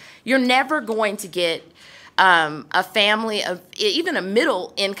crisis, you're never going to get a family of even a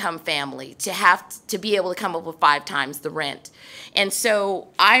middle income family to have to be able to come up with 5 times the rent. And so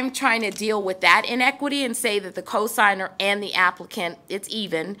I'm trying to deal with that inequity and say that the cosigner and the applicant, it's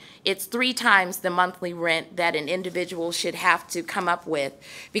even. It's 3 times the monthly rent that an individual should have to come up with,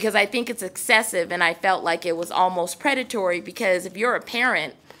 because I think it's excessive, and I felt like it was almost predatory, because if you're a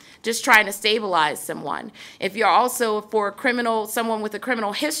parent just trying to stabilize someone, if you're also someone with a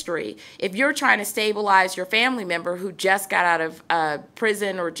criminal history, if you're trying to stabilize your family member who just got out of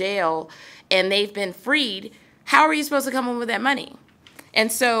prison or jail and they've been freed, how are you supposed to come up with that money?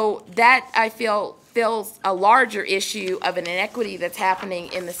 And so that, I feel, feels a larger issue of an inequity that's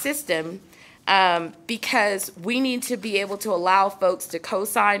happening in the system, because we need to be able to allow folks to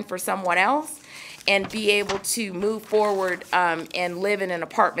co-sign for someone else and be able to move forward and live in an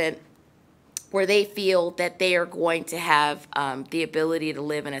apartment where they feel that they are going to have the ability to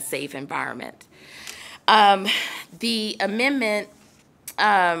live in a safe environment. The amendment,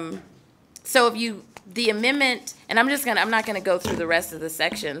 the amendment, and I'm not gonna go through the rest of the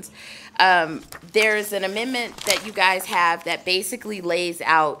sections. There's an amendment that you guys have that basically lays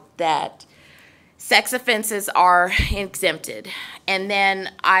out that sex offenses are exempted. And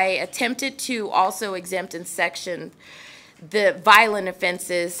then I attempted to also exempt in section the violent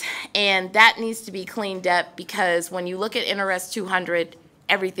offenses, and that needs to be cleaned up, because when you look at NRS 200,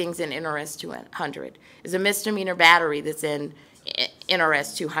 everything's in NRS 200. There's a misdemeanor battery that's in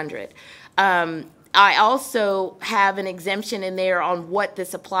NRS 200. I also have an exemption in there on what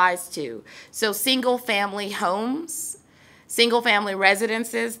this applies to. So single-family homes, single-family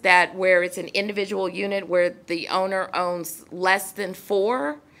residences where it's an individual unit where the owner owns less than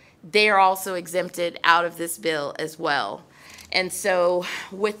 4, they're also exempted out of this bill as well. And so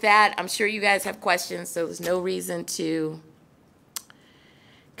with that, I'm sure you guys have questions, so there's no reason to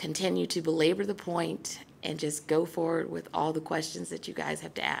continue to belabor the point and just go forward with all the questions that you guys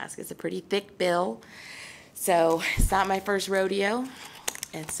have to ask. It's a pretty thick bill, so it's not my first rodeo,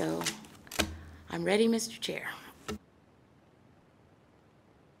 and so I'm ready, Mr. Chair.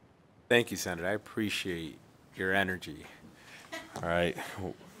 Thank you, Senator. I appreciate your energy. All right.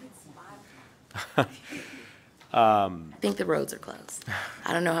 I think the roads are closed.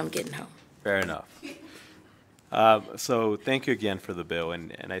 I don't know how I'm getting home. Fair enough. So thank you again for the bill,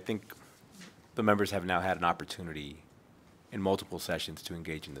 and I think the members have now had an opportunity in multiple sessions to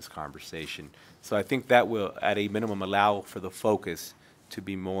engage in this conversation. So I think that will, at a minimum, allow for the focus to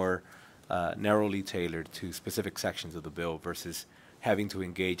be more narrowly tailored to specific sections of the bill versus having to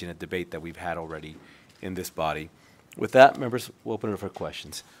engage in a debate that we've had already in this body. With that, members, we'll open it for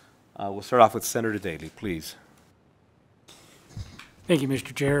questions. We'll start off with Senator Daley, please. Thank you,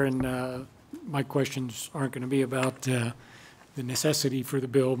 Mr. Chair, and my questions aren't going to be about the necessity for the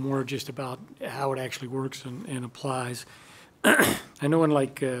bill, more just about how it actually works and applies. I know in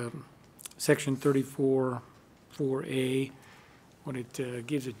like Section 34(4)A, when it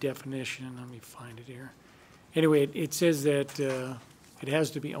gives a definition, let me find it here. Anyway, it says that it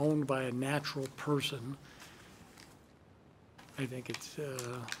has to be owned by a natural person. I think it's,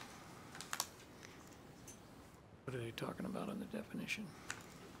 what are they talking about in the definition?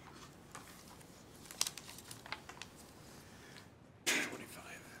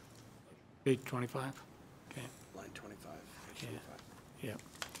 Page 25? Okay. Line 25. Page 25. Yeah.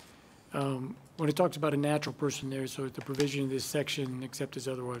 When it talks about a natural person there, so the provision of this section, except as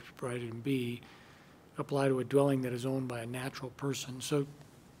otherwise provided in B, apply to a dwelling that is owned by a natural person. So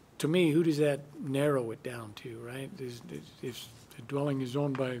to me, who does that narrow it down to, right? If the dwelling is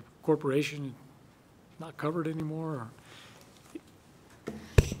owned by a corporation, not covered anymore?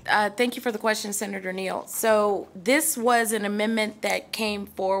 Thank you for the question, Senator Neal. So this was an amendment that came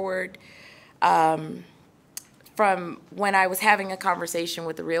forward from when I was having a conversation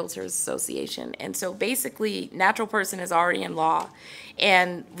with the Realtors Association. And so basically, natural person is already in law.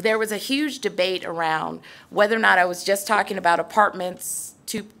 And there was a huge debate around whether or not I was just talking about apartments,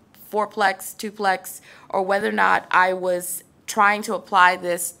 fourplex, twoplex, or whether or not I was trying to apply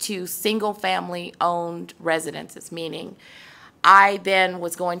this to single-family owned residences, meaning I then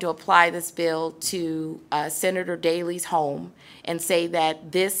was going to apply this bill to Senator Daley's home and say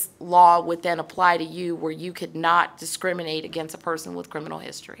that this law would then apply to you where you could not discriminate against a person with criminal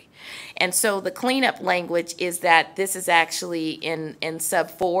history. And so the cleanup language is that this is actually in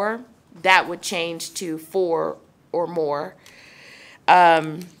sub 4. That would change to 4 or more.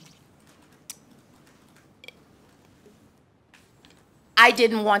 I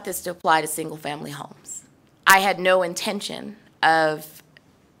didn't want this to apply to single-family homes. I had no intention of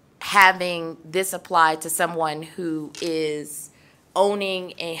having this apply to someone who is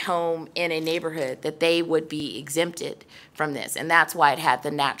owning a home in a neighborhood, that they would be exempted from this. And that's why it had the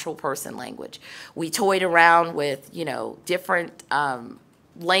natural person language. We toyed around with, you know, different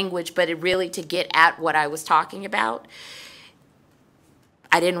language, but it really to get at what I was talking about,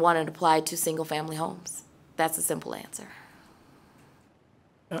 I didn't want it applied to single-family homes. That's a simple answer.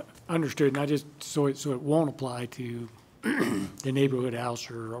 Understood, and I just, so it won't apply to the neighborhood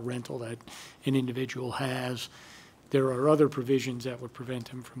house or a rental that an individual has. There are other provisions that would prevent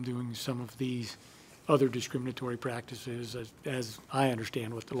them from doing some of these other discriminatory practices. As I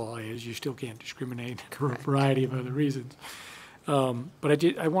understand what the law is, you still can't discriminate for a variety of other reasons. But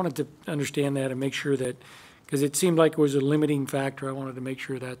I wanted to understand that and make sure that, because it seemed like it was a limiting factor, I wanted to make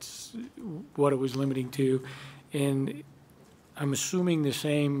sure that's what it was limiting to. And I'm assuming the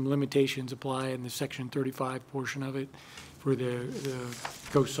same limitations apply in the Section 35 portion of it for the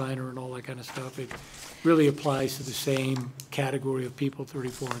co-signer and all that kind of stuff. It really applies to the same category of people,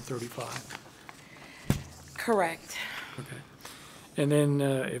 34 and 35. Correct. Okay. And then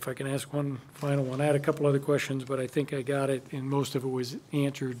if I can ask one final one, I had a couple other questions, but I think I got it, and most of it was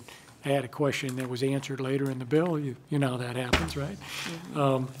answered. I had a question that was answered later in the bill. You know how that happens, right?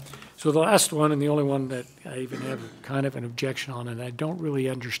 Mm-hmm. So the last one, and the only one that I even have kind of an objection on, and I don't really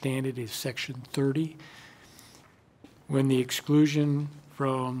understand it, is Section 30. When the exclusion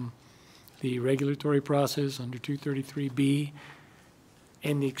from the regulatory process under 233B,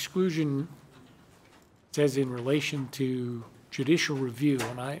 and the exclusion says in relation to judicial review,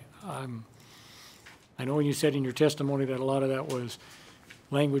 and I know when you said in your testimony that a lot of that was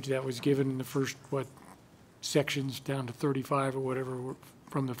language that was given in the first, sections down to 35 or whatever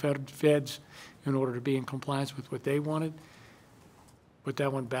from the feds in order to be in compliance with what they wanted. But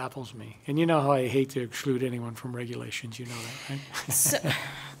that one baffles me. And you know how I hate to exclude anyone from regulations. You know that, right?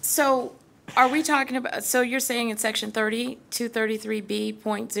 So are we talking about, so you're saying in Section 30,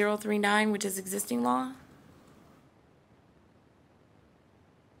 233B.039, which is existing law?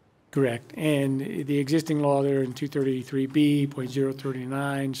 Correct. And the existing law there in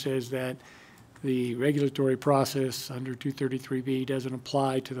 233B.039 says that the regulatory process under 233B doesn't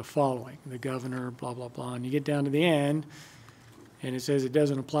apply to the following, the governor, blah, blah, blah. And you get down to the end, and it says it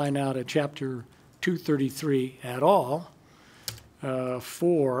doesn't apply now to Chapter 233 at all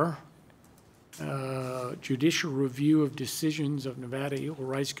for judicial review of decisions of Nevada Equal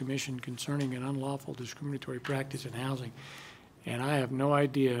Rights Commission concerning an unlawful discriminatory practice in housing. And I have no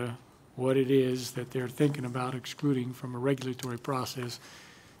idea what it is that they're thinking about excluding from a regulatory process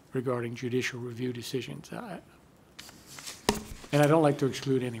regarding judicial review decisions. And I don't like to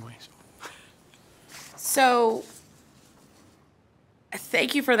exclude anyway. So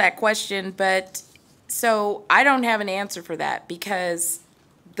thank you for that question, but so I don't have an answer for that, because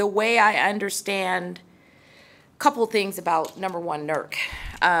the way I understand a couple things about, number one, NERC.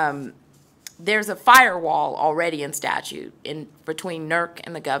 There's a firewall already in statute between NERC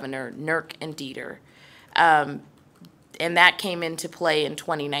and the governor, NERC and Dieter. And that came into play in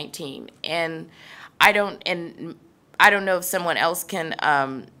 2019. And I don't know if someone else can,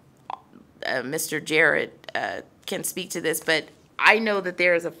 Mr. Jarrett can speak to this, but I know that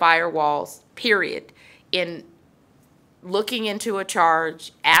there is a firewall period in looking into a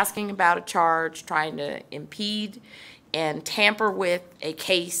charge, asking about a charge, trying to impede and tamper with a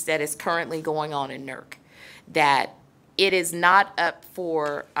case that is currently going on in NERC, that it is not up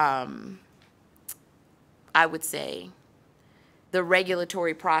for, I would say, the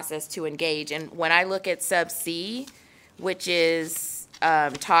regulatory process to engage. And when I look at sub C, which is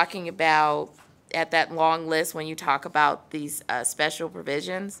talking about, at that long list when you talk about these special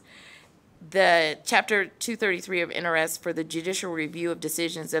provisions, the Chapter 233 of NRS for the judicial review of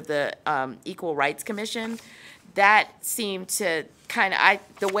decisions of the Equal Rights Commission, that seemed to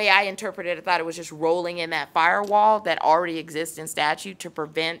the way I interpreted it, I thought it was just rolling in that firewall that already exists in statute to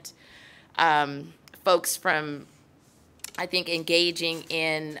prevent folks from, I think, engaging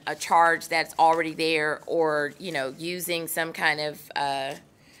in a charge that's already there, or, you know, using some kind of,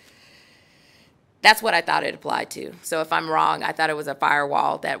 that's what I thought it applied to. So if I'm wrong, I thought it was a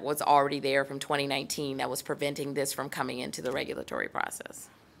firewall that was already there from 2019 that was preventing this from coming into the regulatory process.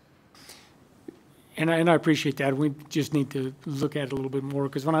 And I appreciate that. We just need to look at it a little bit more,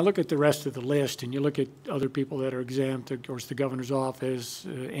 because when I look at the rest of the list and you look at other people that are exempt, of course, the governor's office,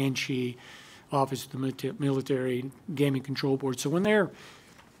 ANSHI, Office of the Military, Gaming Control Board. So when they're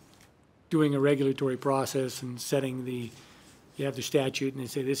doing a regulatory process and setting you have the statute and they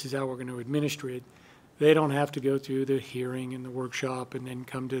say this is how we're going to administer it, they don't have to go through the hearing and the workshop and then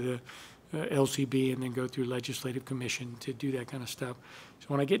come to the LCB and then go through Legislative Commission to do that kind of stuff. So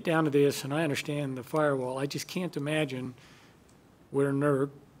when I get down to this, and I understand the firewall, I just can't imagine where NERC,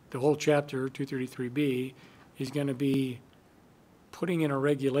 the whole chapter 233B, is going to be putting in a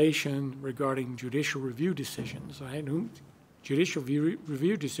regulation regarding judicial review decisions. Judicial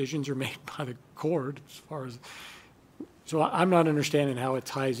review decisions are made by the court, as far as. So I'm not understanding how it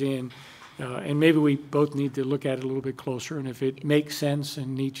ties in, and maybe we both need to look at it a little bit closer. And if it makes sense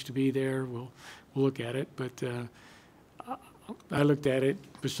and needs to be there, we'll look at it. But I looked at it.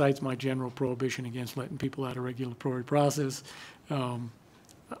 Besides my general prohibition against letting people out of regulatory process, I'm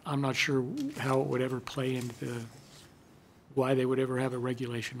not sure how it would ever play into why they would ever have a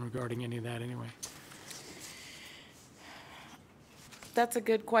regulation regarding any of that anyway. That's a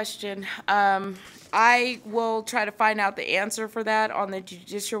good question. I will try to find out the answer for that on the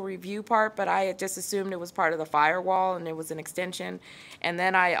judicial review part, but I had just assumed it was part of the firewall and it was an extension. And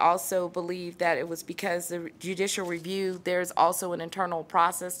then I also believe that it was because the judicial review, there's also an internal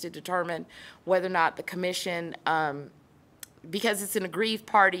process to determine whether or not the commission, because it's an aggrieved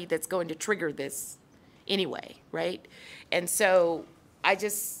party that's going to trigger this anyway, right? And so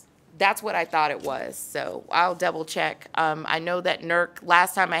that's what I thought it was. So I'll double check. I know that NERC,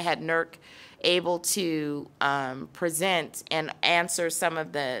 last time I had NERC able to present and answer some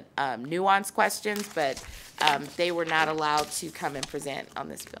of the nuanced questions, but they were not allowed to come and present on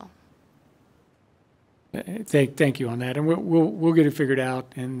this bill. Thank you on that, and we'll get it figured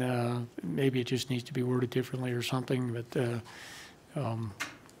out, and maybe it just needs to be worded differently or something. But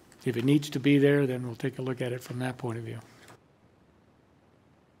if it needs to be there, then we'll take a look at it from that point of view.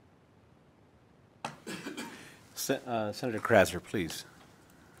 Senator Krasner, please.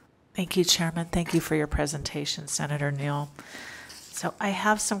 Thank you, Chairman. Thank you for your presentation, Senator Neal. So I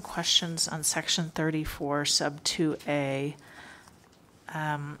have some questions on Section 34, Sub 2A.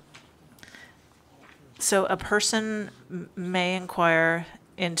 So a person may inquire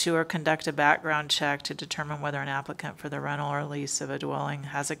into or conduct a background check to determine whether an applicant for the rental or lease of a dwelling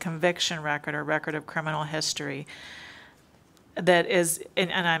has a conviction record or record of criminal history that is,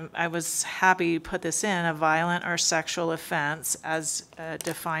 and I was happy you put this in, a violent or sexual offense as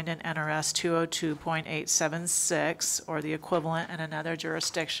defined in NRS 202.876 or the equivalent in another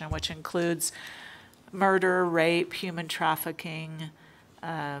jurisdiction, which includes murder, rape, human trafficking,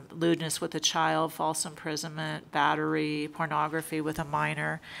 lewdness with a child, false imprisonment, battery, pornography with a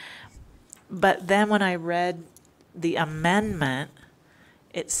minor. But then when I read the amendment,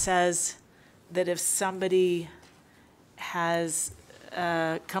 it says that if somebody has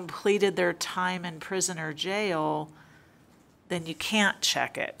completed their time in prison or jail, then you can't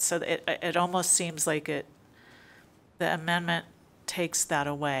check it. So it almost seems like the amendment takes that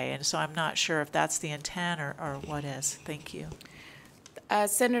away. And so I'm not sure if that's the intent or what is. Thank you.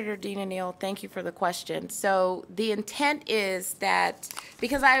 Senator Dina Neal, thank you for the question. So the intent is that,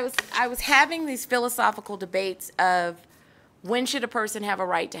 because I was having these philosophical debates of when should a person have a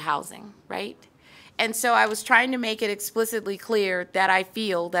right to housing, right? And so I was trying to make it explicitly clear that I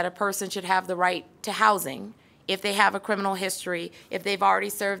feel that a person should have the right to housing if they have a criminal history, if they've already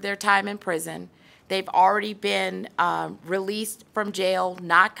served their time in prison, they've already been released from jail,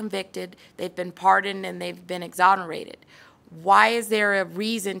 not convicted, they've been pardoned, and they've been exonerated. Why is there a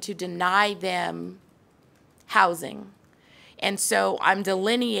reason to deny them housing? And so I'm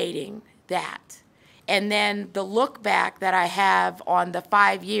delineating that. And then the look back that I have on the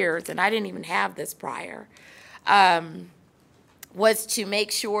 5 years, and I didn't even have this prior, was to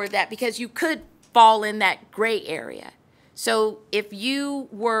make sure that, because you could fall in that gray area. So if you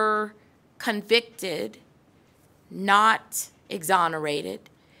were convicted, not exonerated,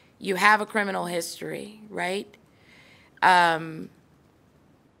 you have a criminal history, right?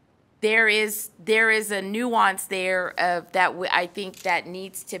 there is a nuance there of that I think that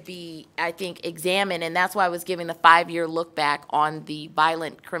needs to be, I think, examined, and that's why I was giving the 5-year look back on the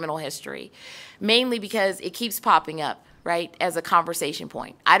violent criminal history, mainly because it keeps popping up, right, as a conversation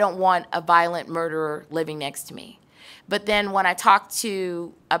point. I don't want a violent murderer living next to me. But then when I talked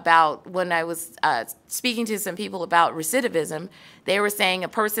to about, when I was speaking to some people about recidivism, they were saying a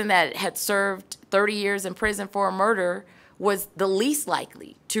person that had served 30 years in prison for a murder was the least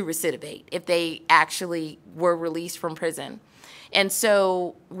likely to recidivate if they actually were released from prison. And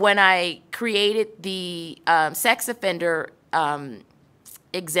so when I created the sex offender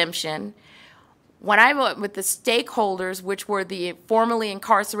exemption, when I went with the stakeholders, which were the formerly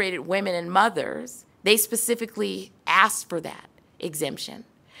incarcerated women and mothers, they specifically asked for that exemption.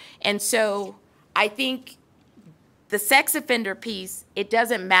 And so I think the sex offender piece, it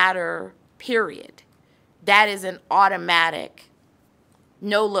doesn't matter, period. That is an automatic,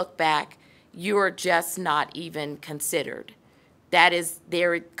 no look back. You're just not even considered. That is,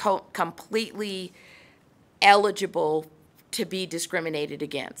 they're completely eligible to be discriminated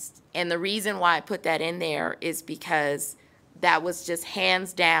against. And the reason why I put that in there is because that was just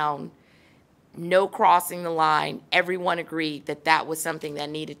hands down, no crossing the line. Everyone agreed that that was something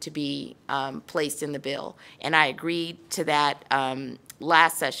that needed to be placed in the bill. And I agreed to that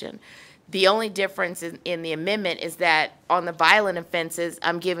last session. The only difference in the amendment is that on the violent offenses,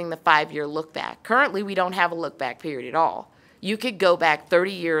 I'm giving the 5-year look back. Currently, we don't have a look back period at all. You could go back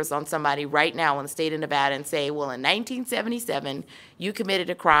 30 years on somebody right now in the state of Nevada and say, well, in 1977, you committed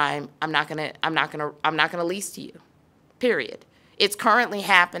a crime. I'm not gonna lease to you, period. It's currently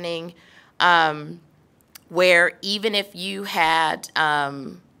happening where even if you had,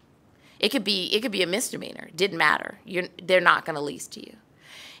 it could be a misdemeanor. Didn't matter. They're not gonna lease to you.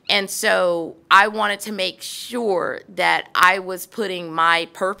 And so I wanted to make sure that I was putting my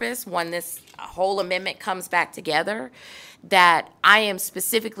purpose when this whole amendment comes back together, that I am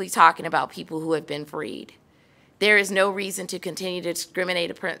specifically talking about people who have been freed. There is no reason to continue to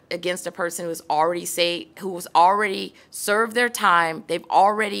discriminate against a person who has already served their time. They've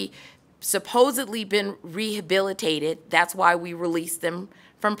already supposedly been rehabilitated. That's why we released them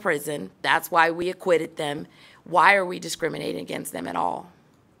from prison. That's why we acquitted them. Why are we discriminating against them at all?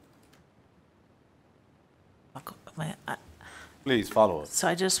 Please follow up. So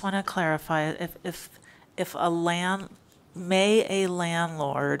I just want to clarify, if a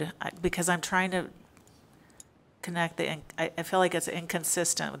landlord, because I'm trying to connect I feel like it's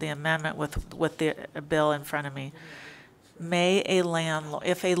inconsistent with the amendment with the bill in front of me.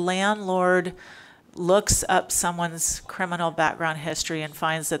 If a landlord looks up someone's criminal background history and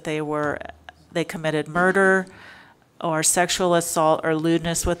finds that they committed murder or sexual assault or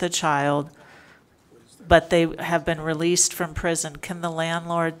lewdness with a child, but they have been released from prison, can the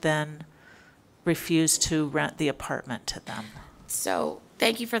landlord then refuse to rent the apartment to them? So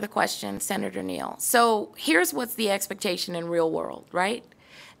thank you for the question, Senator Neal. So here's what's the expectation in real world, right?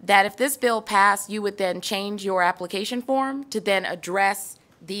 That if this bill passed, you would then change your application form to then address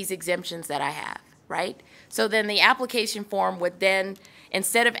these exemptions that I have, right? So then the application form would then,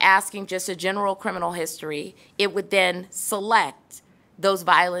 instead of asking just a general criminal history, it would then select those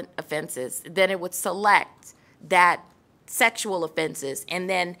violent offenses. Then it would select that sexual offenses and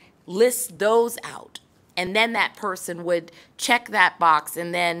then list those out. And then that person would check that box,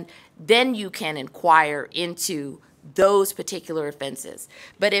 and then you can inquire into those particular offenses.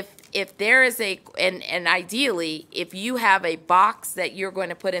 But if there is and ideally, if you have a box that you're going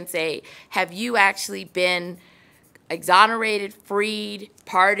to put and say, have you actually been exonerated, freed,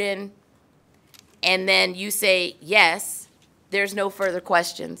 pardoned, and then you say yes, there's no further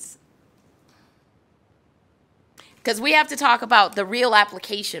questions. Because we have to talk about the real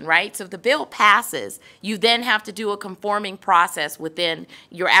application, right? So if the bill passes, you then have to do a conforming process within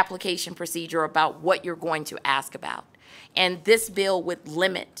your application procedure about what you're going to ask about. And this bill would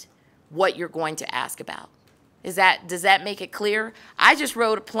limit what you're going to ask about. Does that make it clear? I just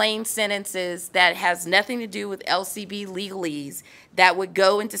wrote a plain sentences that has nothing to do with LCB legalese that would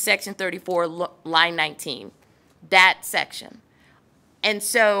go into Section 34, line 19, that section. And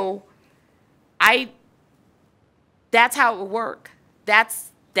so that's how it would work. That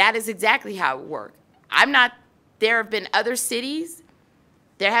is exactly how it would work. There have been other cities,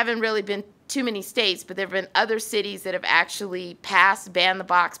 there haven't really been too many states, but there have been other cities that have actually passed ban the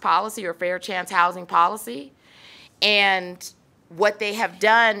box policy or fair chance housing policy. And what they have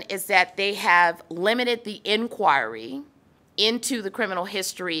done is that they have limited the inquiry into the criminal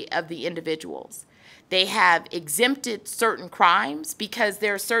history of the individuals. They have exempted certain crimes because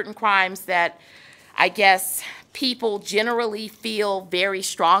there are certain crimes that I guess people generally feel very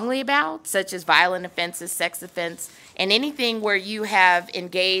strongly about, such as violent offenses, sex offense, and anything where you have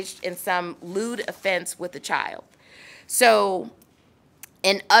engaged in some lewd offense with a child. So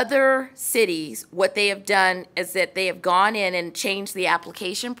in other cities, what they have done is that they have gone in and changed the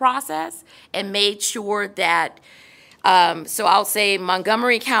application process and made sure that, so I'll say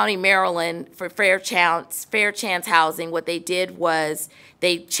Montgomery County, Maryland, for Fair Chance Housing, what they did was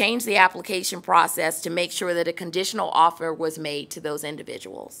they changed the application process to make sure that a conditional offer was made to those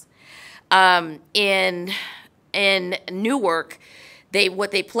individuals. In Newark, they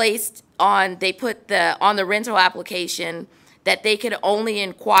put on the rental application that they could only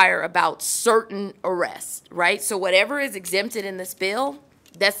inquire about certain arrests, right? So whatever is exempted in this bill,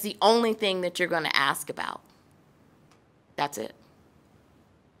 that's the only thing that you're going to ask about. That's it.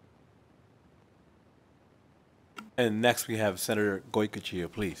 And next we have Senator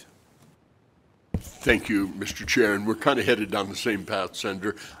Goycochea, please. Thank you, Mr. Chair, and we're kind of headed down the same path,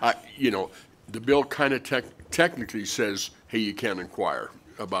 Senator. You know, the bill kind of technically says, hey, you can't inquire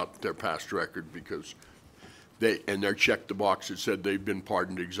about their past record because they're checked the box that said they've been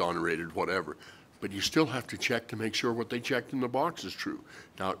pardoned, exonerated, whatever. But you still have to check to make sure what they checked in the box is true.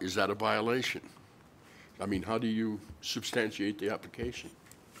 Now, is that a violation? I mean, how do you substantiate the application?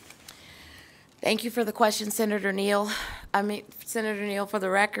 Thank you for the question, Senator Neal. Senator Neal, for the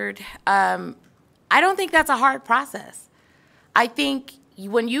record, I don't think that's a hard process. I think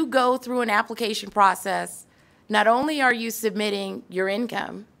when you go through an application process, not only are you submitting your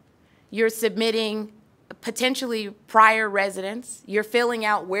income, you're submitting potentially prior residence, you're filling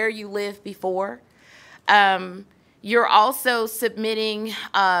out where you lived before, you're also submitting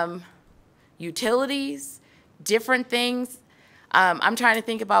utilities, different things. I'm trying to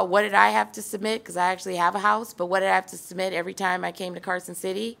think about what did I have to submit, because I actually have a house, but what did I have to submit every time I came to Carson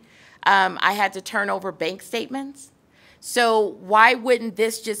City? I had to turn over bank statements. So why wouldn't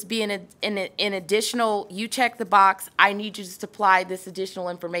this just be an additional, you check the box, I need you to supply this additional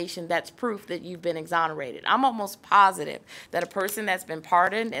information that's proof that you've been exonerated. I'm almost positive that a person that's been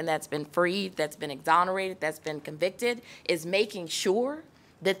pardoned and that's been freed, that's been exonerated, that's been convicted, is making sure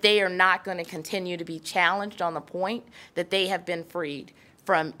that they are not going to continue to be challenged on the point that they have been freed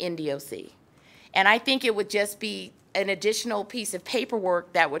from NDOC. And I think it would just be an additional piece of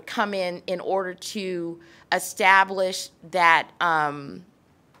paperwork that would come in order to establish that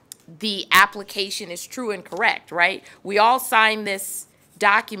the application is true and correct, right? We all sign this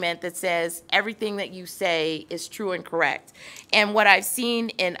document that says everything that you say is true and correct. And what I've seen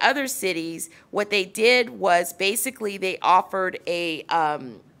in other cities, what they did was basically they offered a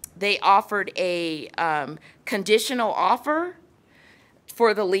conditional offer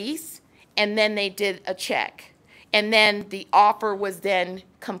for the lease, and then they did a check. And then the offer was then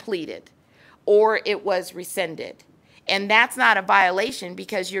completed, or it was rescinded. And that's not a violation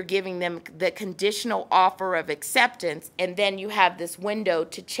because you're giving them the conditional offer of acceptance, and then you have this window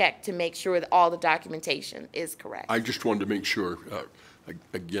to check to make sure that all the documentation is correct. I just wanted to make sure,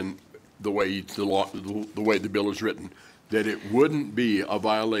 again, the way the bill is written, that it wouldn't be a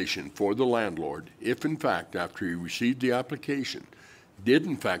violation for the landlord if, in fact, after he received the application, did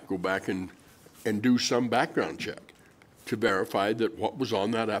in fact go back and do some background check to verify that what was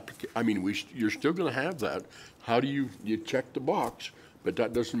on that application. I mean, you're still going to have that. How do you check the box? But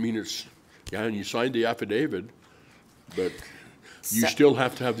that doesn't mean it's, yeah, and you signed the affidavit, but you still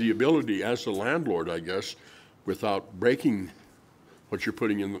have to have the ability as the landlord, I guess, without breaking what you're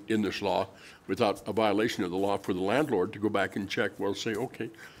putting in this law, without a violation of the law for the landlord to go back and check, well, say, okay,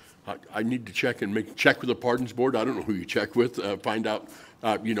 I need to check and check with the pardons board. I don't know who you check with, find out,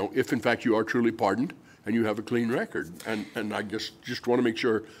 you know, if in fact you are truly pardoned and you have a clean record. And I just want to make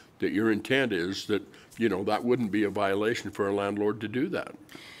sure that your intent is that, you know, that wouldn't be a violation for a landlord to do that.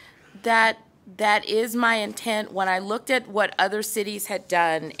 That is my intent. When I looked at what other cities had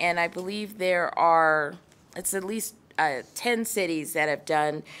done, and I believe there are, it's at least 10 cities that have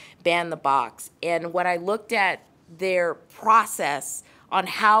done ban the box. And when I looked at their process on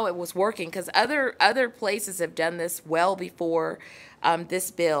how it was working, because other places have done this well before this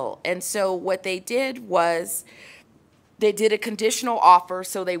bill. And so what they did was they did a conditional offer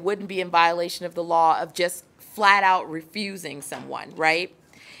so they wouldn't be in violation of the law of just flat out refusing someone, right?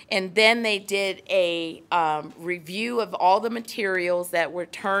 And then they did a review of all the materials that were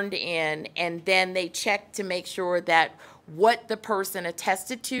turned in, and then they checked to make sure that what the person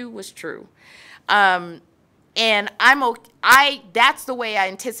attested to was true. And that's the way I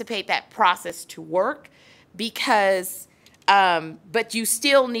anticipate that process to work, because, but you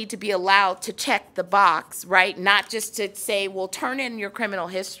still need to be allowed to check the box, right? Not just to say, well, turn in your criminal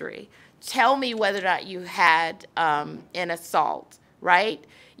history. tell me whether or not you had an assault, right?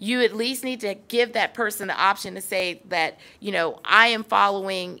 You at least need to give that person the option to say that, you know, I am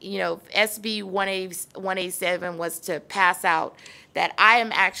following, you know, SB 187 was to pass out, that I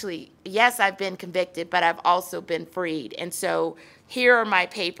am actually, yes, I've been convicted, but I've also been freed. And so here are my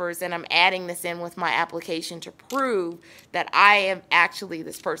papers, and I'm adding this in with my application to prove that I am actually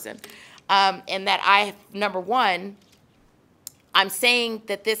this person. And that I, number one, I'm saying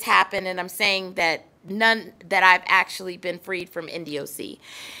that this happened, and I'm saying that that I've actually been freed from NDOC.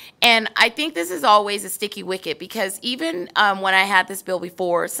 And I think this is always a sticky wicket, because even when I had this bill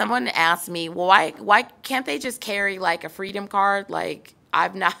before, someone asked me, well, why can't they just carry like a freedom card? Like,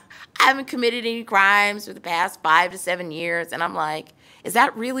 I haven't committed any crimes for the past 5 to 7 years. And I'm like, is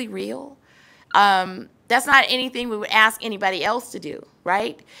that really real? That's not anything we would ask anybody else to do,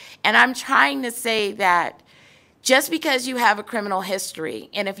 right? And I'm trying to say that just because you have a criminal history,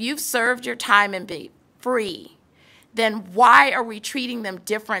 and if you've served your time and be free, then why are we treating them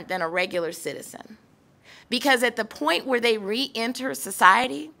different than a regular citizen? Because at the point where they re-enter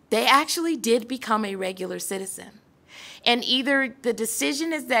society, they actually did become a regular citizen. And either the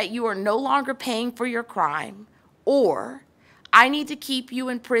decision is that you are no longer paying for your crime, or I need to keep you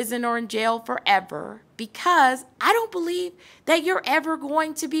in prison or in jail forever because I don't believe that you're ever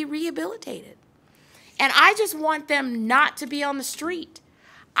going to be rehabilitated. And I just want them not to be on the street.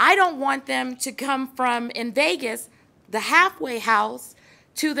 I don't want them to come from, in Vegas, the halfway house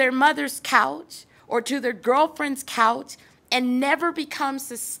to their mother's couch or to their girlfriend's couch and never become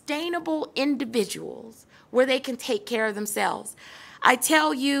sustainable individuals where they can take care of themselves. I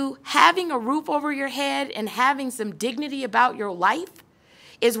tell you, having a roof over your head and having some dignity about your life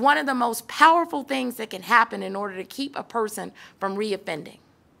is one of the most powerful things that can happen in order to keep a person from reoffending.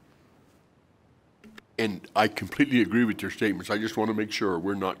 And I completely agree with your statements. I just want to make sure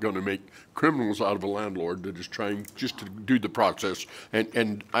we're not going to make criminals out of a landlord that is trying just to do the process.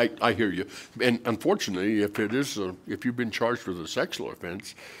 And I hear you. And unfortunately, if you've been charged with a sexual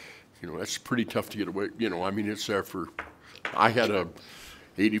offense, you know, that's pretty tough to get away. You know, I mean, it's there for, I had a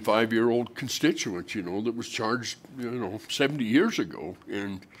 85-year-old constituent, you know, that was charged, you know, 70 years ago,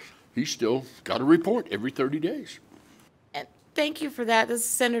 and he still got a report every 30 days. Thank you for that. This is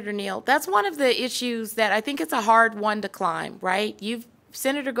Senator Neal. That's one of the issues that I think it's a hard one to climb, right?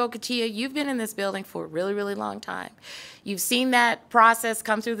 Senator Gocochea, you've been in this building for a really, really long time. You've seen that process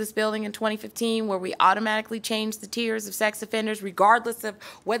come through this building in 2015 where we automatically changed the tiers of sex offenders regardless of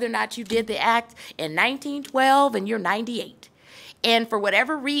whether or not you did the act in 1912 and you're 98. And for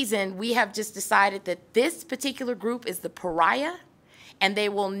whatever reason, we have just decided that this particular group is the pariah and they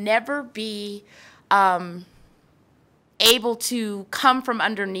will never be able to come from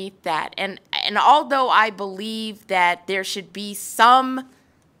underneath that. And although I believe that there should be some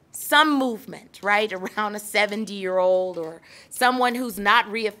movement, right, around a 70-year-old or someone who's not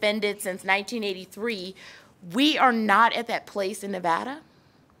reoffended since 1983, we are not at that place in Nevada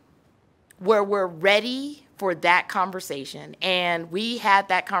where we're ready for that conversation. And we had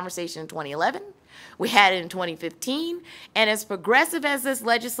that conversation in 2011. We had it in 2015, and as progressive as this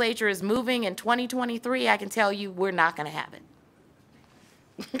legislature is moving in 2023, I can tell you we're not going to have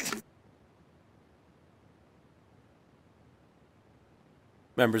it.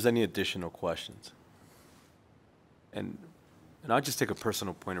 Members, any additional questions? And I'll just take a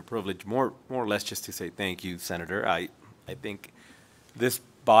personal point of privilege, more or less just to say thank you, Senator. I think this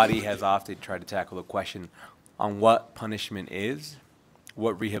body has often tried to tackle the question on what punishment is,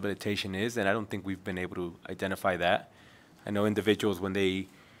 what rehabilitation is, and I don't think we've been able to identify that. I know individuals, when they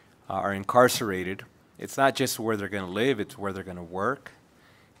are incarcerated, it's not just where they're going to live, it's where they're going to work.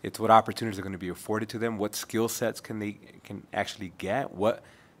 It's what opportunities are going to be afforded to them, what skill sets can actually get, what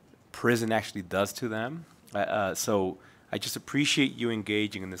prison actually does to them. So I just appreciate you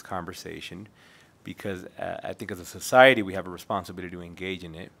engaging in this conversation because I think as a society we have a responsibility to engage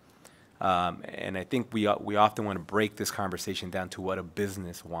in it. And I think we often want to break this conversation down to what a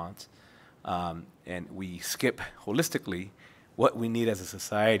business wants. And we skip holistically what we need as a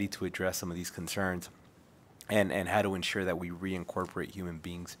society to address some of these concerns and how to ensure that we reincorporate human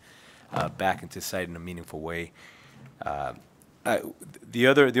beings back into society in a meaningful way. The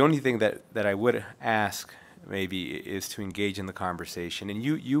only thing that I would ask maybe is to engage in the conversation. And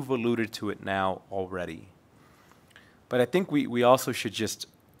you've alluded to it now already. But I think we also should just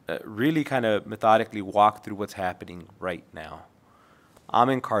really kind of methodically walk through what's happening right now. I'm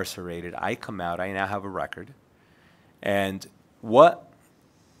incarcerated. I come out. I now have a record. And what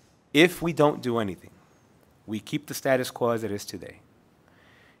if we don't do anything? We keep the status quo as it is today.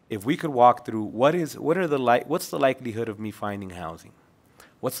 If we could walk through what's the likelihood of me finding housing?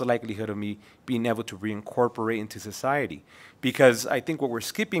 what's the likelihood of me being able to reincorporate into society? Because I think what we're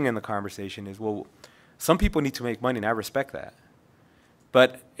skipping in the conversation is, well, some people need to make money, and I respect that.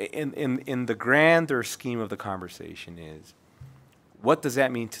 But in the grander scheme of the conversation is, what does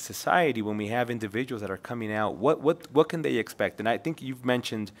that mean to society when we have individuals that are coming out? What can they expect? And I think you've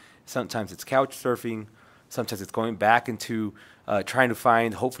mentioned sometimes it's couch surfing, sometimes it's going back into trying to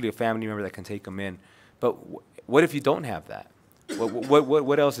find hopefully a family member that can take them in. But what if you don't have that?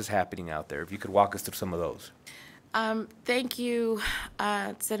 What else is happening out there? If you could walk us through some of those. Thank you,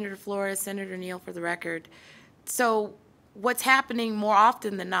 Senator Flores, Senator Neal, for the record. So what's happening more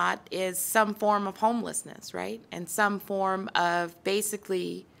often than not is some form of homelessness, right? And some form of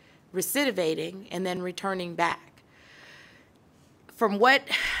basically recidivating and then returning back. From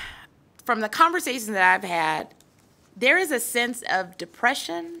the conversations that I've had, there is a sense of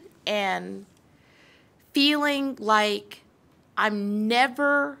depression and feeling like I'm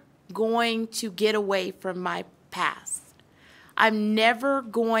never going to get away from my past. I'm never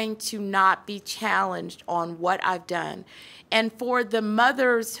going to not be challenged on what I've done. And for the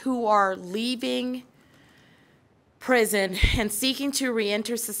mothers who are leaving prison and seeking to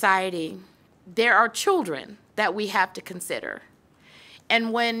reenter society, there are children that we have to consider.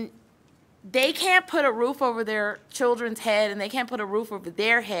 And when they can't put a roof over their children's head and they can't put a roof over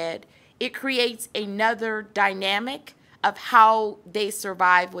their head, it creates another dynamic of how they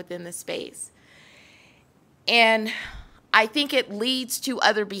survive within the space. And I think it leads to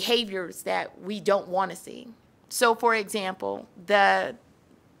other behaviors that we don't want to see. So, for example, the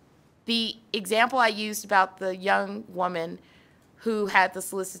example I used about the young woman who had the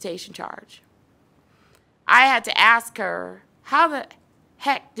solicitation charge. I had to ask her, how the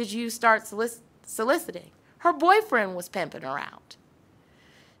heck did you start soliciting? Her boyfriend was pimping her out.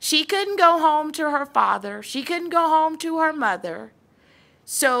 She couldn't go home to her father. She couldn't go home to her mother.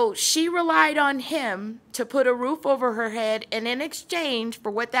 So she relied on him to put a roof over her head, and in exchange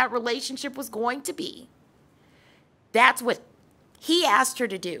for what that relationship was going to be, that's what he asked her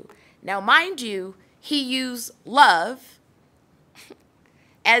to do. Now, mind you, he used love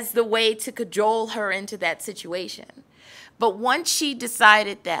as the way to cajole her into that situation. But once she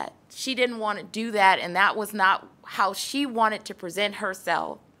decided that she didn't want to do that and that was not how she wanted to present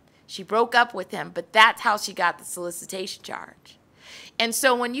herself, she broke up with him, but that's how she got the solicitation charge. And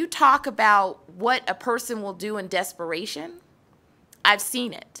so when you talk about what a person will do in desperation, I've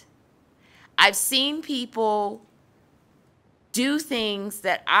seen it. I've seen people do things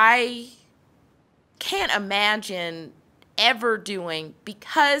that I can't imagine ever doing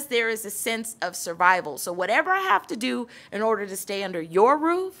because there is a sense of survival. So whatever I have to do in order to stay under your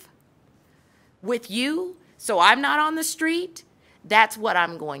roof with you, so I'm not on the street, that's what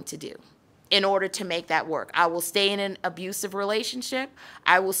I'm going to do in order to make that work. I will stay in an abusive relationship.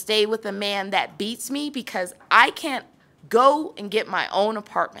 I will stay with a man that beats me because I can't go and get my own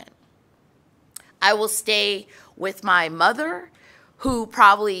apartment. I will stay with my mother, who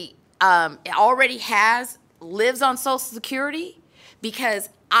probably already lives on Social Security, because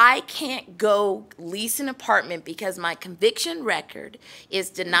I can't go lease an apartment because my conviction record is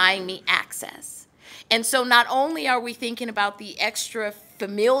denying me access. And so not only are we thinking about the extra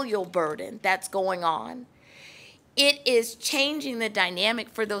familial burden that's going on, it is changing the dynamic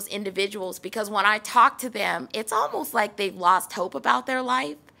for those individuals, because when I talk to them, it's almost like they've lost hope about their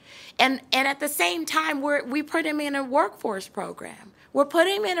life. And at the same time, we put them in a workforce program. We're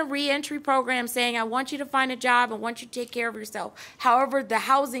putting them in a reentry program saying, I want you to find a job, I want you to take care of yourself. However, the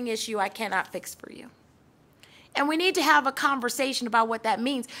housing issue I cannot fix for you. And we need to have a conversation about what that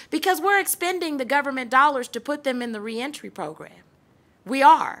means, because we're expending the government dollars to put them in the reentry program. We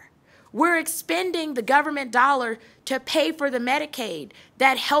are. We're expending the government dollar to pay for the Medicaid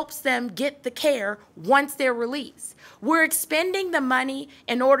that helps them get the care once they're released. We're expending the money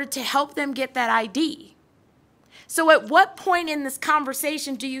in order to help them get that ID. So at what point in this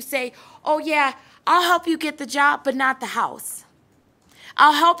conversation do you say, oh yeah, I'll help you get the job, but not the house?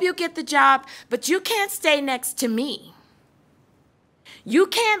 I'll help you get the job, but you can't stay next to me. You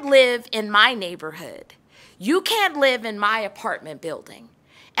can't live in my neighborhood. You can't live in my apartment building.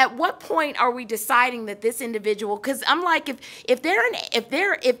 At what point are we deciding that this individual, because I'm like, if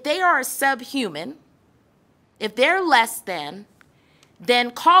they are a subhuman, if they're less than,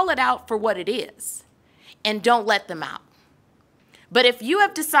 then call it out for what it is and don't let them out. But if you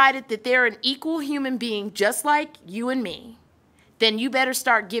have decided that they're an equal human being just like you and me, then you better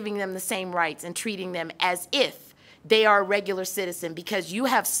start giving them the same rights and treating them as if they are a regular citizen, because you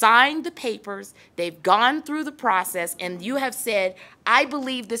have signed the papers, they've gone through the process, and you have said, I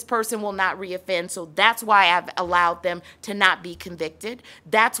believe this person will not reoffend, so that's why I've allowed them to not be convicted.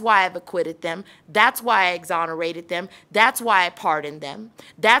 That's why I've acquitted them. That's why I exonerated them. That's why I pardoned them.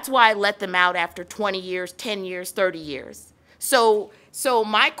 That's why I let them out after 20 years, 10 years, 30 years. So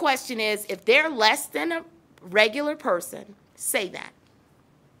my question is, if they're less than a regular person, say that.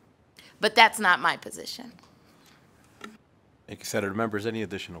 But that's not my position. Thank you, Senator. Members, any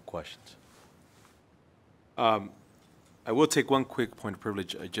additional questions? I will take one quick point of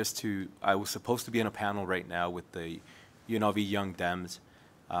privilege I was supposed to be in a panel right now with the UNLV Young Dems,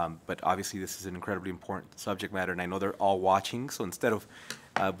 but obviously this is an incredibly important subject matter, and I know they're all watching, so instead of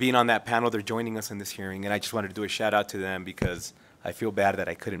being on that panel, they're joining us in this hearing, and I just wanted to do a shout out to them because I feel bad that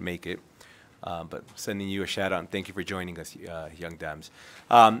I couldn't make it. But sending you a shout out and thank you for joining us, Young Dems.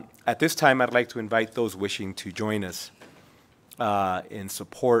 At this time, I'd like to invite those wishing to join us in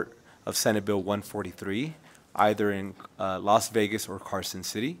support of Senate Bill 143, either in Las Vegas or Carson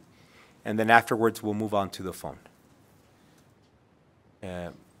City. And then afterwards, we'll move on to the phone.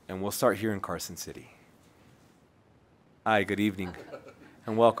 And we'll start here in Carson City. Hi, good evening,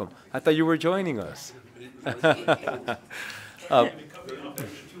 and welcome. I thought you were joining us.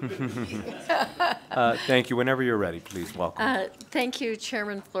 Thank you. Whenever you're ready, please, welcome. Thank you,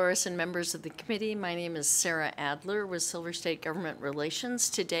 Chairman Flores and members of the committee. My name is Sarah Adler with Silver State Government Relations,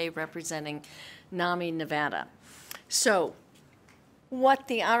 today representing NAMI, Nevada. So, what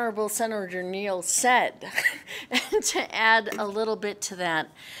the Honorable Senator Neal said, and to add a little bit to that,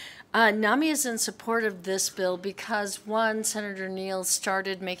 NAMI is in support of this bill because, one, Senator Neal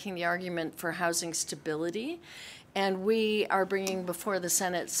started making the argument for housing stability, and we are bringing before the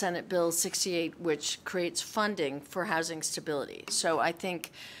Senate Bill 68, which creates funding for housing stability. So I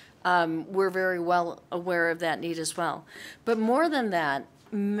think we're very well aware of that need as well. But more than that,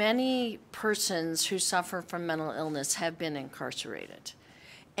 many persons who suffer from mental illness have been incarcerated.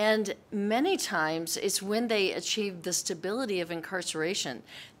 And many times it's when they achieve the stability of incarceration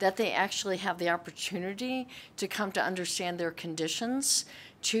that they actually have the opportunity to come to understand their conditions,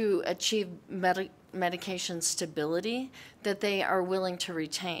 to achieve medication stability that they are willing to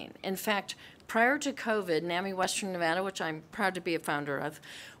retain. In fact, prior to COVID, NAMI Western Nevada, which I'm proud to be a founder of,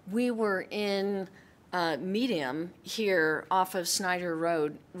 we were in Medium here off of Snyder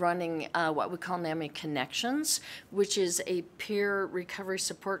Road running what we call NAMI Connections, which is a peer recovery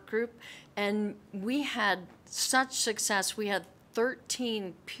support group. And we had such success. We had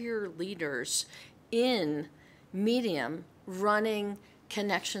 13 peer leaders in Medium running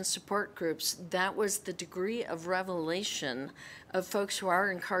connection support groups. That was the degree of revelation of folks who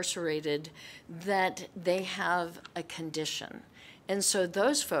are incarcerated that they have a condition. And so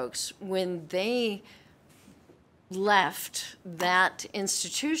those folks, when they left that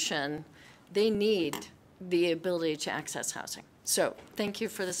institution, they need the ability to access housing. So thank you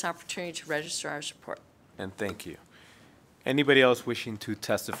for this opportunity to register our support. And thank you. Anybody else wishing to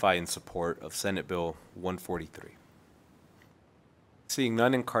testify in support of Senate Bill 143? Seeing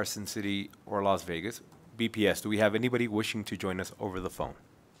none in Carson City or Las Vegas, BPS, do we have anybody wishing to join us over the phone?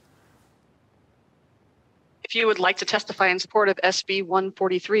 If you would like to testify in support of SB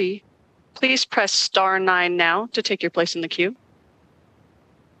 143, please press *9 now to take your place in the queue.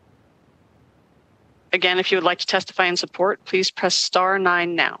 Again, if you would like to testify in support, please press *9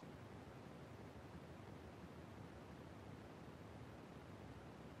 now.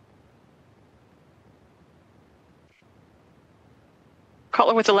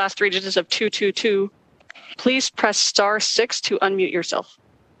 Caller with the last 3 digits of 222, please press *6 to unmute yourself.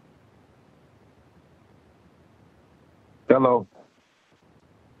 Hello.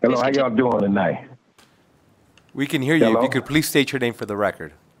 Hello, how y'all doing tonight? We can hear you. Hello? If you could please state your name for the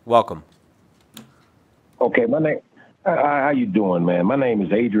record. Welcome. Okay, my name, how you doing, man? My name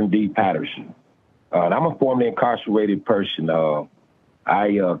is Adrian D. Patterson. And I'm a formerly incarcerated person.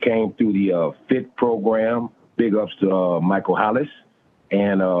 I came through the FIT program, big ups to Michael Hollis,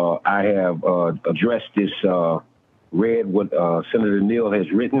 and I have addressed this, read what Senator Neal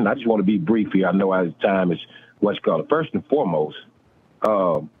has written. I just want to be brief here. I know our time is what's called. First and foremost,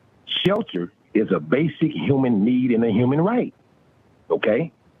 shelter is a basic human need and a human right,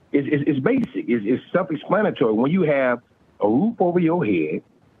 okay? It's basic. It's self-explanatory. When you have a roof over your head,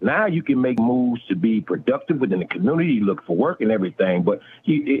 now you can make moves to be productive within the community. You look for work and everything, but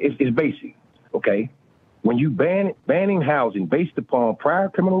it's basic, okay? When you banning housing based upon prior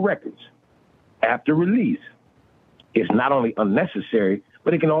criminal records after release, it's not only unnecessary,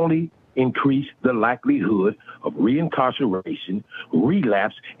 but it can only increase the likelihood of reincarceration,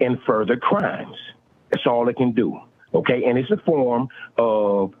 relapse, and further crimes. That's all it can do. okay? And it's a form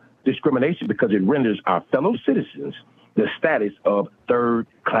of discrimination because it renders our fellow citizens the status of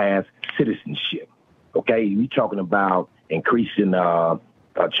third-class citizenship, okay? You're talking about increasing,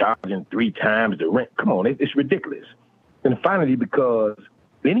 charging 3 times the rent. Come on, it's ridiculous. And finally, because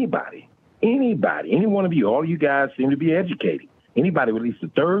anybody, any one of you, all you guys seem to be educated. Anybody with at least a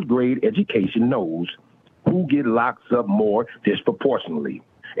 3rd grade education knows who get locked up more disproportionately.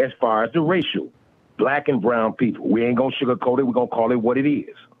 As far as the racial, black and brown people, we ain't gonna sugarcoat it, we're gonna call it what it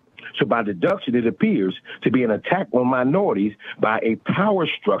is. So by deduction, it appears to be an attack on minorities by a power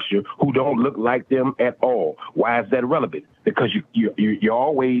structure who don't look like them at all. Why is that relevant? Because you're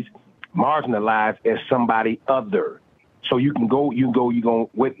always marginalized as somebody other. So if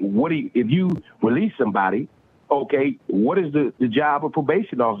you release somebody, okay, what is the job of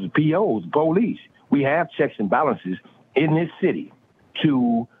probation officers, POs, police? We have checks and balances in this city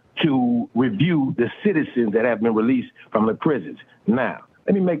to review the citizens that have been released from the prisons. Now,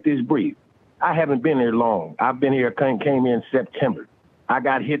 let me make this brief. I haven't been here long. I've been here, came in September. I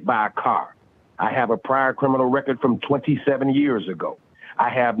got hit by a car. I have a prior criminal record from 27 years ago. I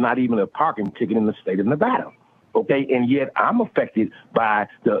have not even a parking ticket in the state of Nevada. Okay, and yet I'm affected by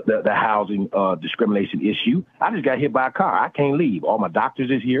the housing discrimination issue. I just got hit by a car. I can't leave. All my doctors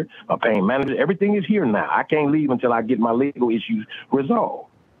is here, my pain managers, everything is here now. I can't leave until I get my legal issues resolved.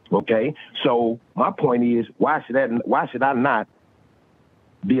 Okay, so my point is, why should I not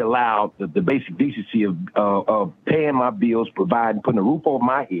be allowed the basic decency of paying my bills, providing, putting a roof over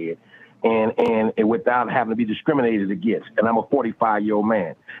my head, and without having to be discriminated against? And I'm a 45-year-old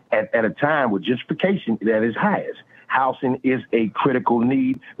man at a time with gentrification at its highest. Housing is a critical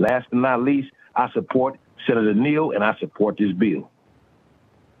need. Last but not least, I support Senator Neal, and I support this bill.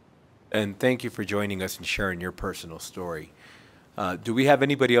 And thank you for joining us and sharing your personal story. Do we have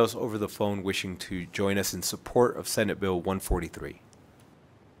anybody else over the phone wishing to join us in support of Senate Bill 143?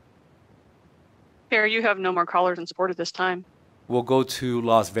 Chair, you have no more callers in support at this time. We'll go to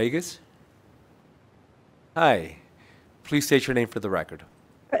Las Vegas. Hi. Please state your name for the record.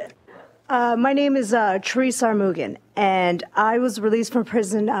 My name is Therese Armugan, and I was released from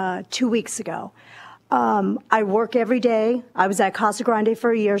prison 2 weeks ago. I work every day. I was at Casa Grande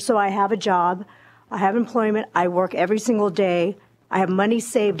for a year, so I have a job. I have employment. I work every single day. I have money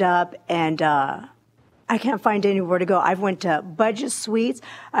saved up, and I can't find anywhere to go. I've went to Budget Suites.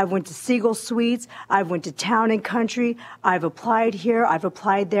 I've went to Siegel Suites. I've went to Town and Country. I've applied here. I've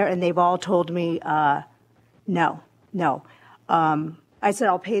applied there, and they've all told me no. I said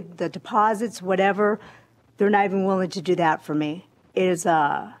I'll pay the deposits, whatever. They're not even willing to do that for me. It is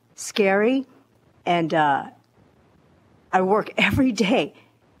scary, and I work every day.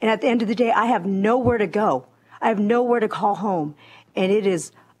 And at the end of the day, I have nowhere to go. I have nowhere to call home, and it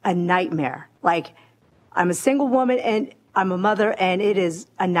is a nightmare. Like, I'm a single woman, and I'm a mother, and it is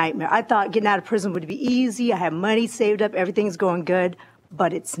a nightmare. I thought getting out of prison would be easy. I have money saved up. Everything's going good,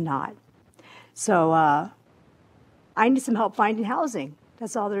 but it's not. So I need some help finding housing.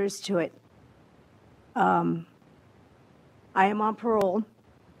 That's all there is to it. I am on parole.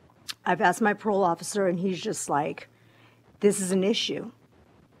 I've asked my parole officer, and he's just like, this is an issue.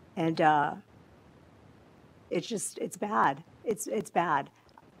 And it's bad. It's bad.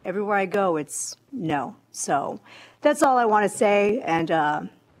 Everywhere I go, it's no. So that's all I want to say, and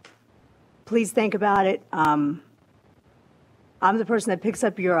please think about it. I'm the person that picks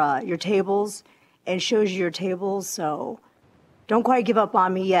up your tables and shows you your tables, so don't quite give up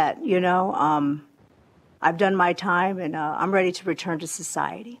on me yet, you know. I've done my time, and I'm ready to return to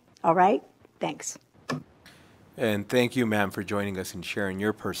society. All right? Thanks. And thank you, ma'am, for joining us and sharing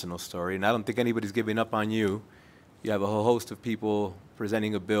your personal story. And I don't think anybody's giving up on you. You have a whole host of people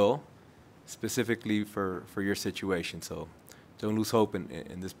presenting a bill specifically for your situation, so don't lose hope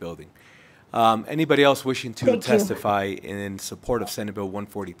in this building. Anybody else wishing to testify in support of Senate Bill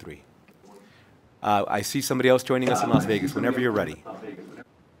 143? I see somebody else joining us in Las Vegas. Whenever you're ready.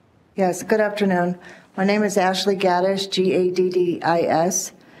 Yes, good afternoon. My name is Ashley Gaddis,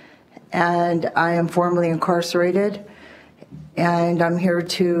 Gaddis, and I am formerly incarcerated, and I'm here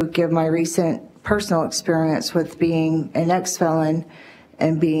to give my recent personal experience with being an ex-felon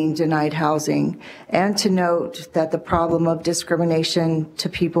and being denied housing, and to note that the problem of discrimination to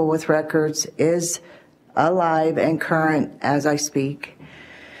people with records is alive and current as I speak.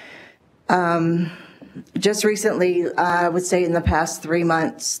 Just recently, I would say in the past 3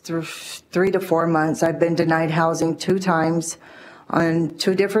 months, 3 to 4 months, I've been denied housing 2 times on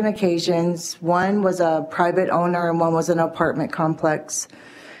 2 different occasions. One was a private owner and one was an apartment complex.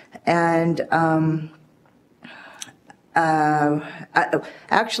 And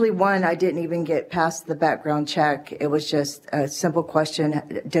Actually, one, I didn't even get past the background check. It was just a simple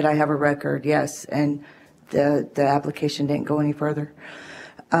question, did I have a record? Yes, and the application didn't go any further.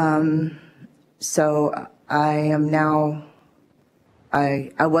 So I am now,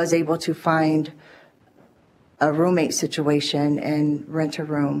 I was able to find a roommate situation and rent a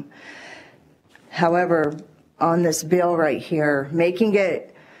room. However, on this bill right here, making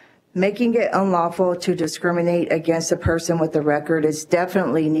it unlawful to discriminate against a person with a record is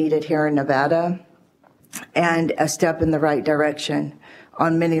definitely needed here in Nevada and a step in the right direction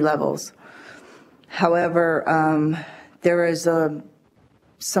on many levels. However, there is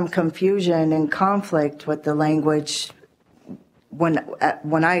some confusion and conflict with the language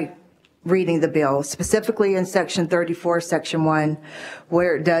when I reading the bill, specifically in Section 34, Section 1,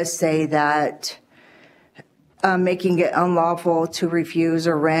 where it does say that making it unlawful to refuse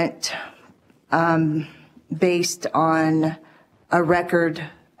or rent based on a record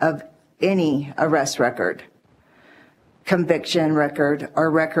of any arrest record, conviction record,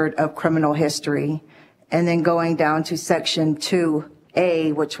 or record of criminal history, and then going down to Section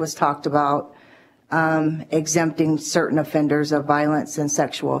 2A, which was talked about, exempting certain offenders of violence and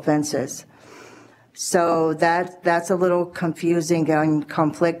sexual offenses. So that's a little confusing and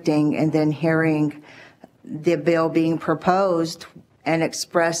conflicting, and then hearing the bill being proposed and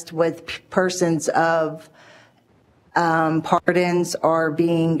expressed with persons of pardons are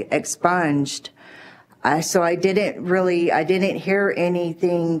being expunged. So I didn't hear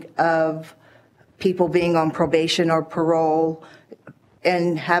anything of people being on probation or parole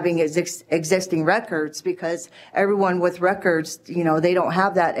and having existing records, because everyone with records, you know, they don't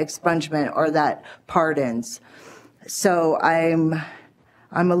have that expungement or that pardons. So I'm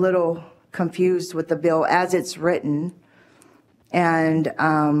a little confused with the bill as it's written, and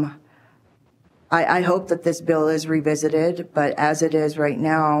I hope that this bill is revisited, but as it is right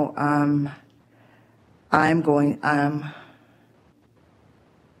now, I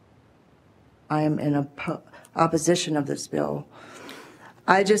am in opposition of this bill.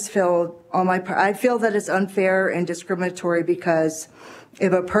 I just feel I feel that it's unfair and discriminatory, because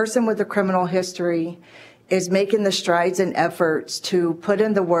if a person with a criminal history is making the strides and efforts to put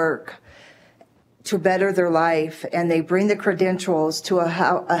in the work to better their life, and they bring the credentials to a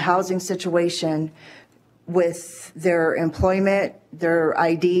housing situation with their employment, their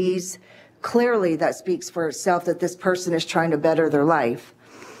IDs, clearly that speaks for itself that this person is trying to better their life.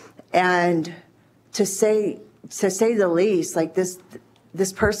 And to say the least, like this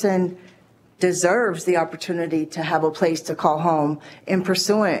person deserves the opportunity to have a place to call home in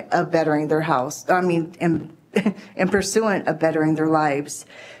pursuant of bettering their house. I mean, in pursuant of bettering their lives.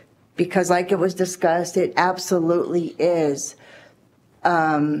 Because like it was discussed, it absolutely is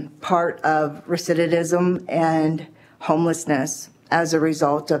part of recidivism and homelessness as a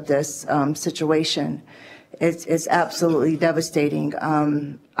result of this situation. It's absolutely devastating.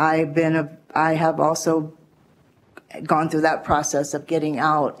 I have also gone through that process of getting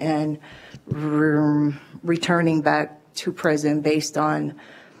out and returning back to prison based on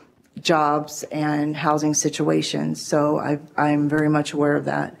jobs and housing situations. So I'm very much aware of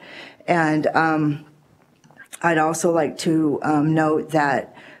that. And I'd also like to note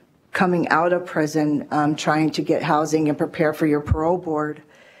that coming out of prison, trying to get housing and prepare for your parole board,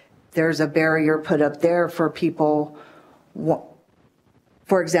 there's a barrier put up there for people.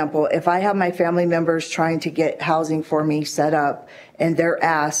 For example, if I have my family members trying to get housing for me set up, and they're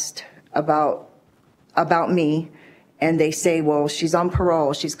asked about me, and they say, well, she's on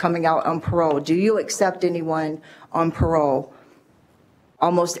parole, she's coming out on parole, do you accept anyone on parole?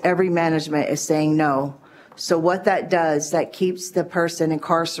 Almost every management is saying no. So what that does, that keeps the person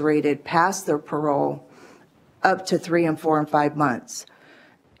incarcerated past their parole up to 3 and 4 and 5 months,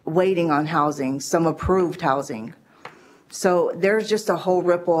 waiting on housing, some approved housing. So there's just a whole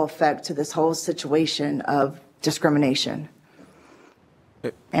ripple effect to this whole situation of discrimination.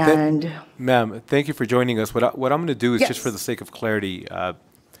 And ma'am, thank you for joining us. What I'm going to do is, yes, just for the sake of clarity,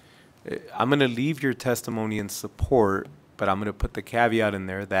 I'm going to leave your testimony in support, but I'm going to put the caveat in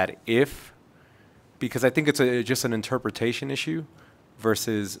there that because I think it's just an interpretation issue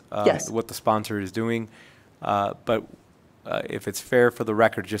versus yes, what the sponsor is doing. But if it's fair for the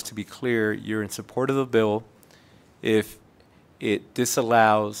record, just to be clear, you're in support of the bill if it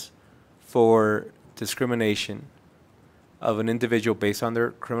disallows for discrimination of an individual based on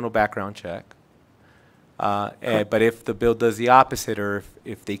their criminal background check. But if the bill does the opposite, or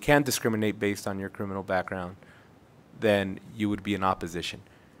if they can discriminate based on your criminal background, then you would be in opposition.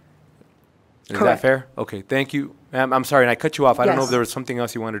 Is correct. that fair? Okay, thank you. Ma'am, I'm sorry, and I cut you off. I don't know Yes. if there was something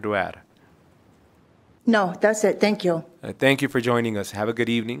else you wanted to add. No, that's it. Thank you. Thank you for joining us. Have a good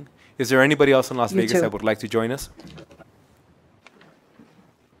evening. Is there anybody else in Las You Vegas too. that would like to join us?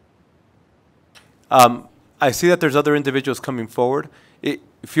 I see that there's other individuals coming forward.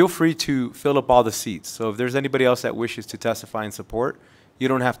 Feel free to fill up all the seats. So if there's anybody else that wishes to testify in support, you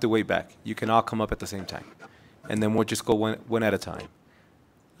don't have to wait back. You can all come up at the same time. And then we'll just go one at a time.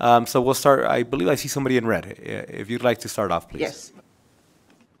 So we'll start. I believe I see somebody in red. If you'd like to start off, please. Yes.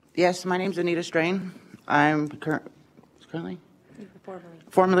 Yes, my name's Anita Strain. I'm currently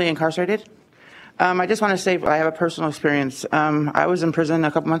formerly incarcerated. I just want to say I have a personal experience. I was in prison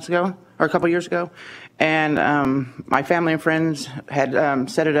a couple months ago, or a couple years ago, and my family and friends had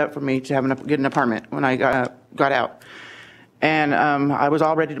set it up for me to get an apartment when I got out. And I was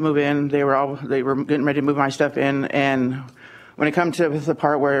all ready to move in. They were getting ready to move my stuff in, and when it come to the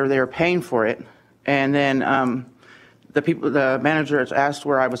part where they were paying for it, and then the manager asked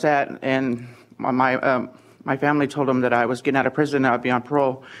where I was at, and my family told them that I was getting out of prison, I would be on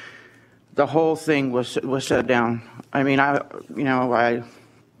parole. The whole thing was shut down. I mean, I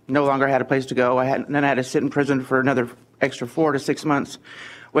no longer had a place to go. Then I had to sit in prison for another extra 4 to 6 months,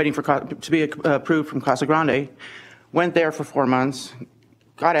 waiting to be approved from Casa Grande. Went there for 4 months,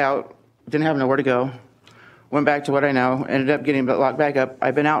 got out, didn't have nowhere to go. Went back to what I know, ended up getting locked back up.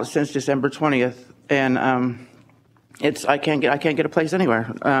 I've been out since December 20th, and I can't get a place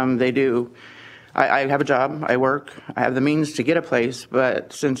anywhere. They do. I have a job, I work, I have the means to get a place,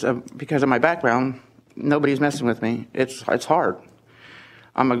 but because of my background, nobody's messing with me. It's hard.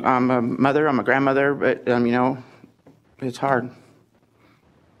 I'm a mother, I'm a grandmother, but it's hard.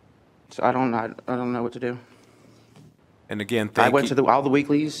 So I don't know what to do. And again, I went to all the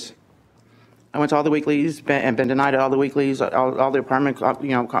weeklies. I went to all the weeklies and been denied at all the weeklies. All the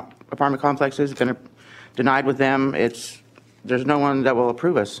apartment complexes been denied with them. There's no one that will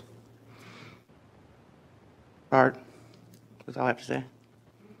approve us. Hard. That's all I have to say.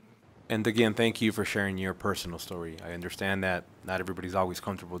 And again, thank you for sharing your personal story. I understand that not everybody's always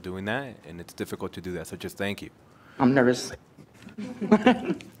comfortable doing that, and it's difficult to do that. So just thank you. I'm nervous.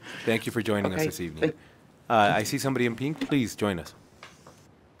 Thank you for joining us this evening. I see somebody in pink. Please join us.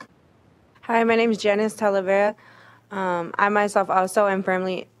 Hi, my name is Janice Talavera. I myself also am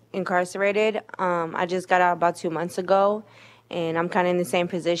firmly incarcerated. I just got out about 2 months ago, and I'm kind of in the same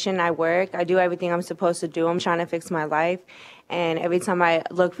position. I work. I do everything I'm supposed to do. I'm trying to fix my life. And every time I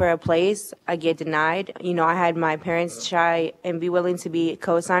look for a place, I get denied. I had my parents try and be willing to be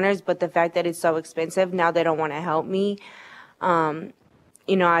co-signers, but the fact that it's so expensive, now they don't want to help me. I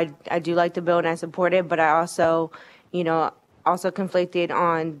do like the bill and I support it, but I also, also conflicted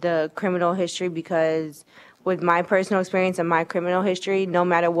on the criminal history, because with my personal experience and my criminal history, no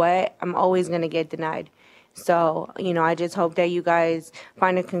matter what, I'm always going to get denied. So, I just hope that you guys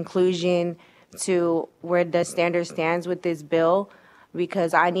find a conclusion to where the standard stands with this bill,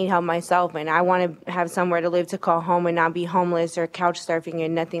 because I need help myself and I want to have somewhere to live, to call home, and not be homeless or couch surfing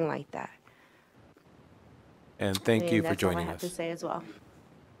and nothing like that. And thank you for joining That's all I have us. to say as well.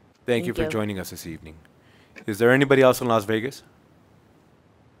 Thank you for joining us this evening. Is there anybody else in Las Vegas?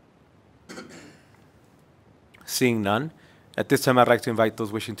 Seeing none, at this time I'd like to invite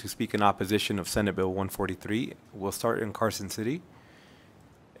those wishing to speak in opposition of Senate Bill 143. We'll start in Carson City.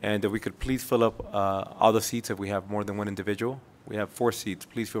 And if we could please fill up all the seats if we have more than one individual. We have 4 seats.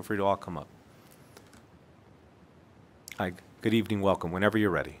 Please feel free to all come up. Hi, good evening, welcome, whenever you're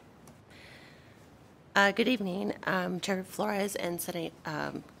ready. Good evening, Chair Flores and Senate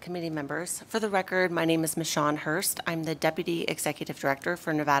committee members. For the record, my name is Michonne Hurst. I'm the Deputy Executive Director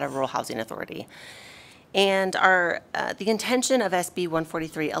for Nevada Rural Housing Authority. And the intention of SB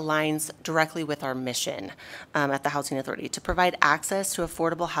 143 aligns directly with our mission at the Housing Authority to provide access to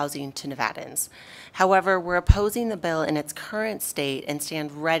affordable housing to Nevadans. However, we're opposing the bill in its current state and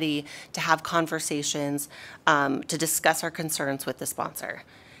stand ready to have conversations to discuss our concerns with the sponsor.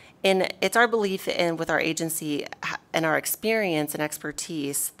 And it's our belief with our agency and our experience and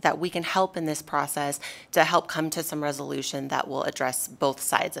expertise that we can help in this process to help come to some resolution that will address both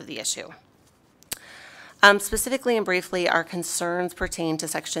sides of the issue. Specifically and briefly, our concerns pertain to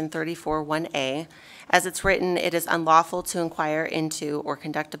Section 34(1)A. As it's written, it is unlawful to inquire into or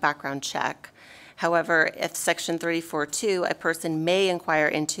conduct a background check. However, if Section 34(2), a person may inquire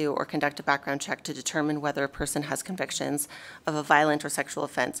into or conduct a background check to determine whether a person has convictions of a violent or sexual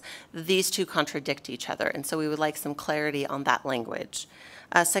offense, these two contradict each other, and so we would like some clarity on that language.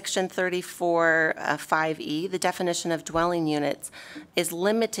 Section 34(5)E, the definition of dwelling units is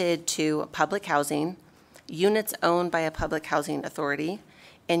limited to public housing, units owned by a public housing authority,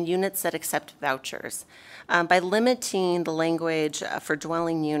 and units that accept vouchers. By limiting the language for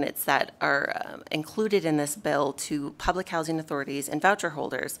dwelling units that are included in this bill to public housing authorities and voucher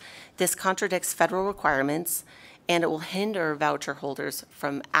holders, this contradicts federal requirements, and it will hinder voucher holders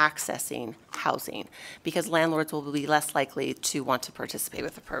from accessing housing because landlords will be less likely to want to participate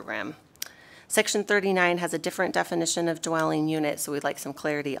with the program. Section 39 has a different definition of dwelling unit, so we'd like some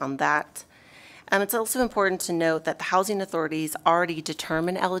clarity on that. It's also important to note that the housing authorities already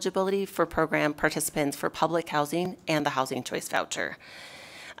determine eligibility for program participants for public housing and the Housing Choice Voucher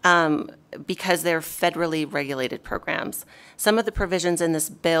because they're federally regulated programs. Some of the provisions in this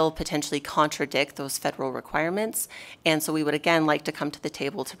bill potentially contradict those federal requirements, and so we would again like to come to the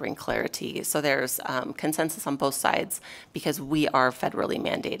table to bring clarity. So there's consensus on both sides because we are federally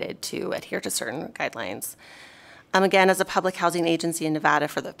mandated to adhere to certain guidelines. Again, as a public housing agency in Nevada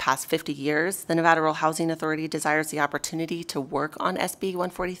for the past 50 years, the Nevada Rural Housing Authority desires the opportunity to work on SB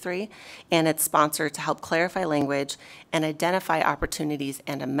 143 and its sponsor to help clarify language and identify opportunities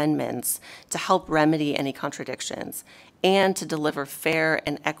and amendments to help remedy any contradictions and to deliver fair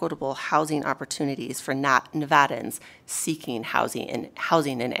and equitable housing opportunities for Nevadans seeking housing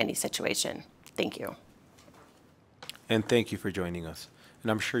in any situation. Thank you. And thank you for joining us. And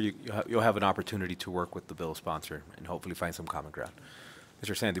I'm sure you'll have an opportunity to work with the bill sponsor and hopefully find some common ground.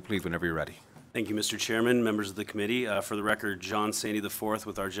 Mr. Sandy, please, whenever you're ready. Thank you, Mr. Chairman, members of the committee. For the record, John Sandy IV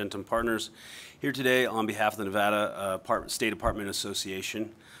with Argentum Partners, here today on behalf of the Nevada State Apartment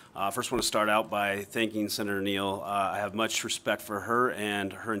Association. First, I want to start out by thanking Senator Neal. I have much respect for her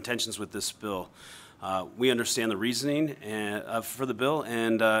and her intentions with this bill. We understand the reasoning for the bill,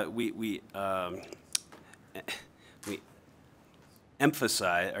 and we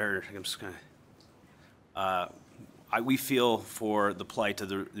emphasize, or I'm just going to, we feel for the plight of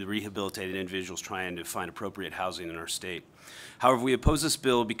the rehabilitated individuals trying to find appropriate housing in our state. However, we oppose this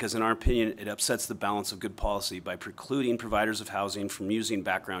bill because, in our opinion, it upsets the balance of good policy by precluding providers of housing from using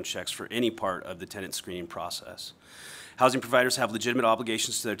background checks for any part of the tenant screening process. Housing providers have legitimate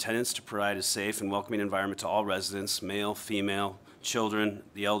obligations to their tenants to provide a safe and welcoming environment to all residents, male, female, children,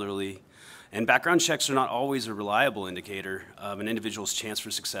 the elderly. And background checks are not always a reliable indicator of an individual's chance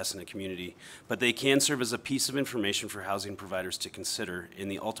for success in a community, but they can serve as a piece of information for housing providers to consider in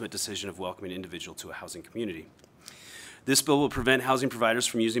the ultimate decision of welcoming an individual to a housing community. This bill will prevent housing providers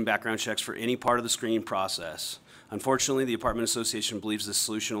from using background checks for any part of the screening process. Unfortunately, the Apartment Association believes this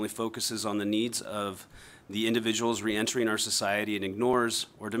solution only focuses on the needs of the individuals re-entering our society and ignores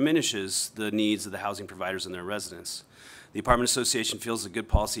or diminishes the needs of the housing providers and their residents. The Apartment Association feels that good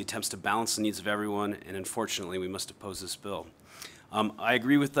policy attempts to balance the needs of everyone, and unfortunately, we must oppose this bill. I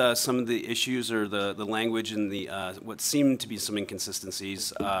agree with some of the issues or the language and the what seem to be some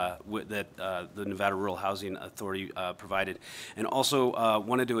inconsistencies that the Nevada Rural Housing Authority provided, and also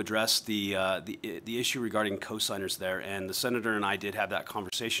wanted to address the issue regarding co-signers there. And the senator and I did have that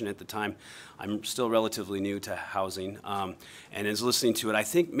conversation at the time. I'm still relatively new to housing, and as listening to it, I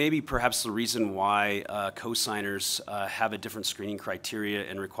think maybe perhaps the reason why co-signers have a different screening criteria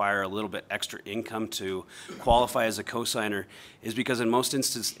and require a little bit extra income to qualify as a co-signer is because in most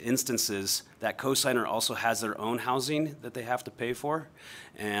instances, that co-signer also has their own housing that they have to pay for.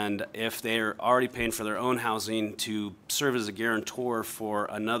 And if they're already paying for their own housing to serve as a guarantor for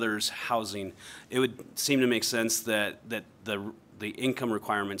another's housing, it would seem to make sense that the income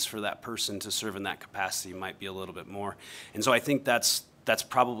requirements for that person to serve in that capacity might be a little bit more. And so I think that's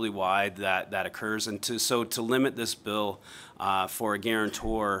probably why that occurs. And to limit this bill for a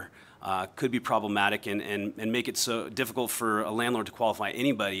guarantor could be problematic and make it so difficult for a landlord to qualify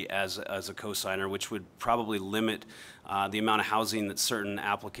anybody as a co-signer, which would probably limit the amount of housing that certain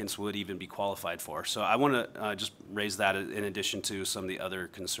applicants would even be qualified for. So I want to just raise that in addition to some of the other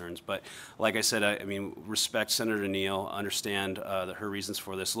concerns. But like I said, I mean, respect Senator Neal, understand her reasons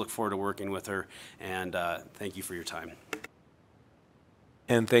for this, look forward to working with her, and thank you for your time.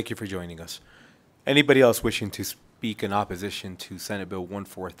 And thank you for joining us. Anybody else wishing to speak in opposition to Senate Bill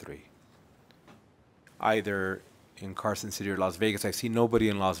 143? Either in Carson City or Las Vegas. I see nobody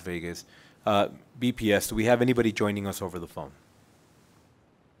in Las Vegas. BPS, do we have anybody joining us over the phone?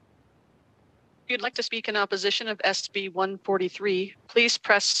 If you'd like to speak in opposition of SB 143, please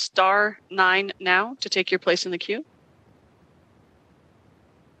press star 9 now to take your place in the queue.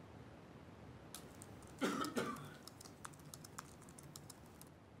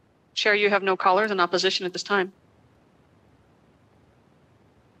 Chair, you have no callers in opposition at this time.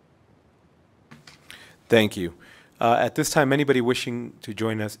 Thank you. At this time, anybody wishing to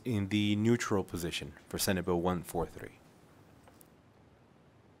join us in the neutral position for Senate Bill 143?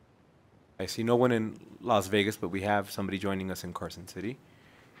 I see no one in Las Vegas, but we have somebody joining us in Carson City.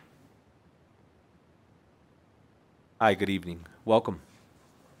 Hi, good evening. Welcome.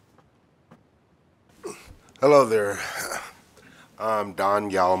 Hello there. I'm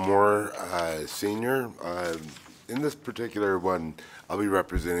Don Gallimore, Senior. In this particular one, I'll be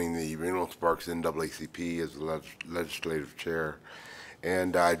representing the Reno Sparks NAACP as the legislative chair.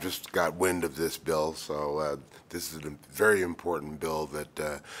 And I just got wind of this bill, so this is a very important bill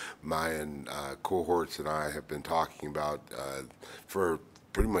that my cohorts and I have been talking about for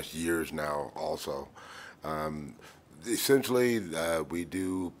pretty much years now also. Essentially, we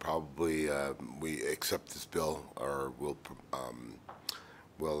do probably, we accept this bill, or we'll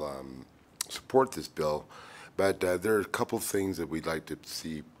support this bill, but there are a couple of things that we'd like to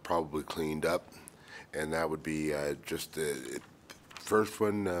see probably cleaned up, and that would be just the first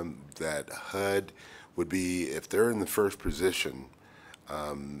one, that HUD would be, if they're in the first position,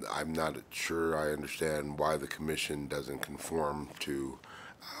 I'm not sure I understand why the commission doesn't conform to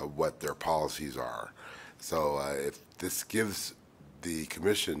what their policies are. So if this gives the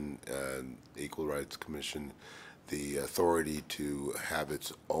commission, Equal Rights Commission, the authority to have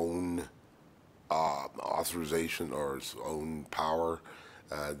its own authorization or its own power,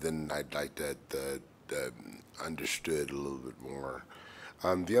 then I'd like that understood a little bit more.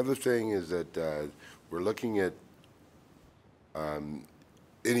 The other thing is that we're looking at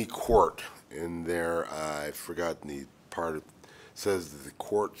any court in there. I've forgotten the part that says that the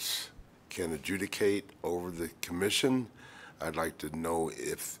courts can adjudicate over the commission. I'd like to know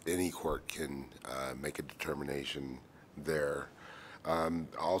if any court can make a determination there.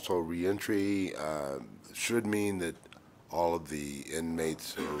 Also, reentry should mean that all of the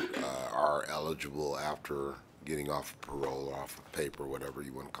inmates are eligible after getting off of parole, off of paper, whatever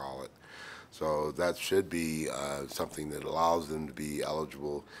you want to call it. So that should be something that allows them to be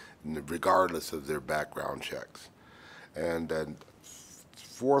eligible regardless of their background checks. And then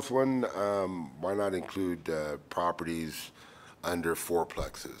fourth one, why not include properties under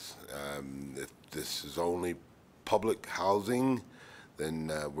fourplexes? If this is only public housing,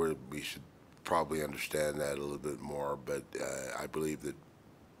 then we should probably understand that a little bit more, but I believe that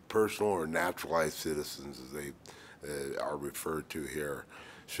personal or naturalized citizens, as they are referred to here,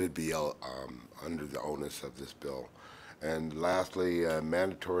 should be under the onus of this bill. And lastly,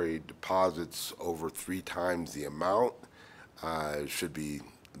 mandatory deposits over 3 times the amount should be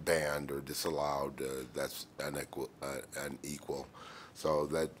banned or disallowed. That's unequal. So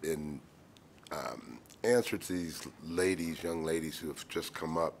that in answer to these ladies, young ladies who have just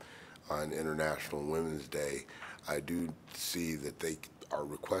come up on International Women's Day, I do see that they are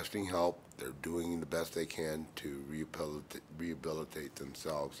requesting help. They're doing the best they can to rehabilitate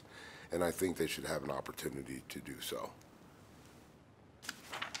themselves, and I think they should have an opportunity to do so.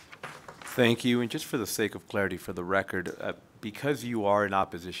 Thank you. And just for the sake of clarity for the record, because you are in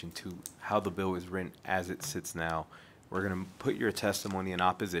opposition to how the bill is written as it sits now, we're going to put your testimony in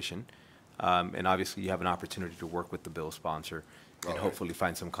opposition, and obviously you have an opportunity to work with the bill sponsor and hopefully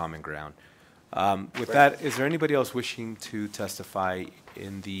find some common ground. With that, is there anybody else wishing to testify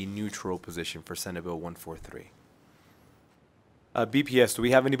in the neutral position for Senate Bill 143? BPS, do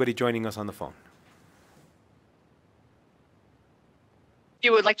we have anybody joining us on the phone? If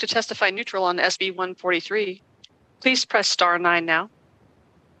you would like to testify neutral on SB 143, please press star 9 now.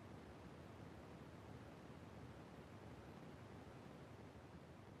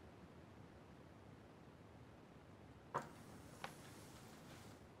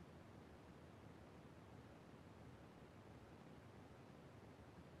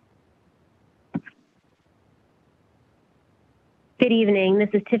 Good evening. This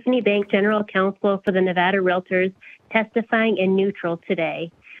is Tiffany Bank, General Counsel for the Nevada Realtors, testifying in neutral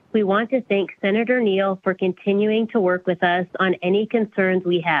today. We want to thank Senator Neal for continuing to work with us on any concerns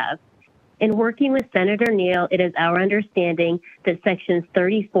we have. In working with Senator Neal, it is our understanding that Sections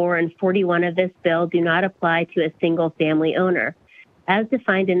 34 and 41 of this bill do not apply to a single-family owner. As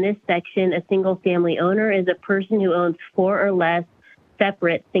defined in this section, a single-family owner is a person who owns 4 or less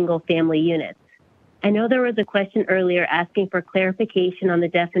separate single-family units. I know there was a question earlier asking for clarification on the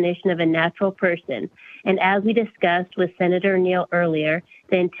definition of a natural person, and as we discussed with Senator Neal earlier,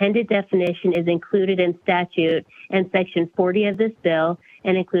 the intended definition is included in statute and Section 40 of this bill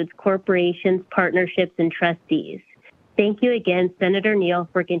and includes corporations, partnerships, and trustees. Thank you again, Senator Neal,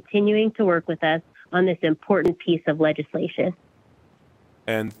 for continuing to work with us on this important piece of legislation.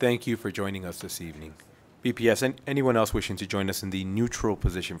 And thank you for joining us this evening. BPS, and anyone else wishing to join us in the neutral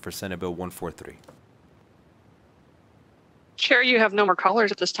position for Senate Bill 143? Chair, you have no more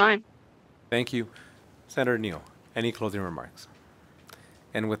callers at this time. Thank you. Senator Neal, any closing remarks?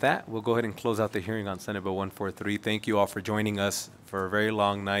 And with that, we'll go ahead and close out the hearing on Senate Bill 143. Thank you all for joining us for a very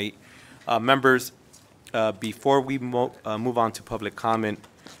long night. Members, Before we move on to public comment,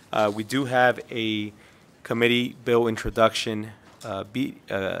 we do have a committee bill introduction,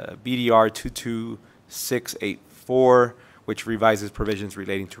 BDR 22684, which revises provisions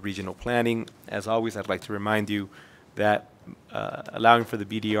relating to regional planning. As always, I'd like to remind you that allowing for the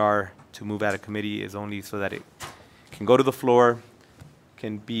BDR to move out of committee is only so that it can go to the floor,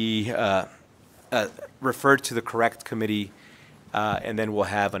 can be referred to the correct committee, and then we'll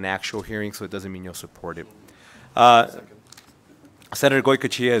have an actual hearing, so it doesn't mean you'll support it. Senator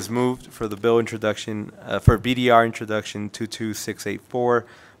Goycochea has moved for the bill introduction, for BDR introduction 22684.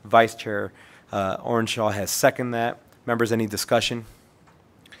 Vice Chair Orenshaw has seconded that. Members, any discussion?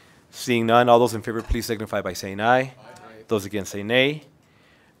 Seeing none, all those in favor, please signify by saying aye. Aye. Those against say nay.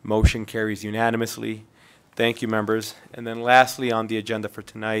 Motion carries unanimously. Thank you, members. And then lastly on the agenda for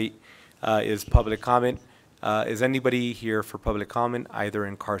tonight is public comment. Is anybody here for public comment, either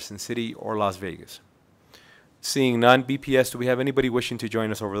in Carson City or Las Vegas? Seeing none, BPS, do we have anybody wishing to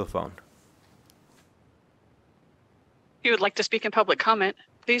join us over the phone? If you would like to speak in public comment,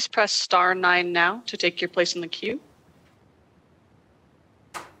 please press star 9 now to take your place in the queue.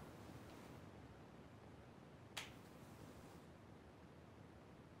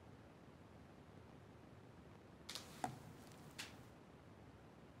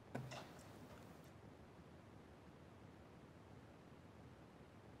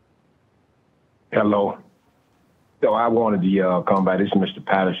 Hello. So I wanted to come by. This is Mr.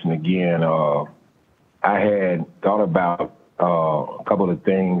 Patterson again. I had thought about a couple of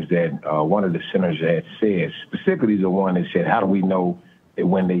things that one of the senators had said, specifically the one that said, how do we know that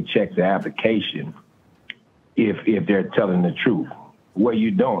when they check the application, if they're telling the truth? Well,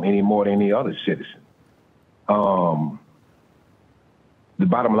 you don't any more than any other citizen. The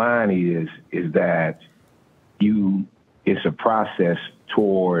bottom line is that it's a process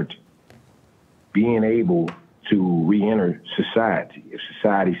toward being able to re-enter society. If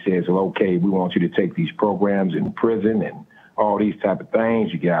society says, well, okay, we want you to take these programs in prison and all these type of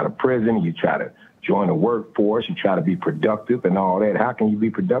things, you get out of prison, you try to join the workforce, you try to be productive and all that. How can you be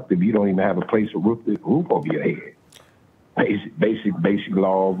productive if you don't even have a place, a roof over your head? Basic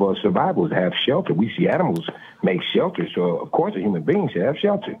law of survival is to have shelter. We see animals make shelter, so of course a human being should have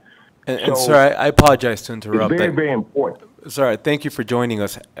shelter. And sir, I apologize to interrupt. It's very, very important. Sorry, thank you for joining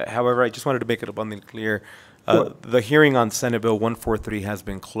us. However, I just wanted to make it abundantly clear. The hearing on Senate Bill 143 has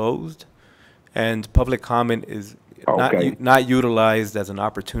been closed, and public comment is not utilized as an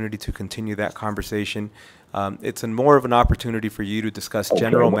opportunity to continue that conversation. It's more of an opportunity for you to discuss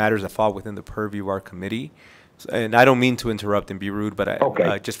general matters that fall within the purview of our committee. And I don't mean to interrupt and be rude,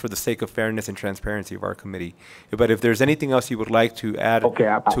 but just for the sake of fairness and transparency of our committee. But if there's anything else you would like to add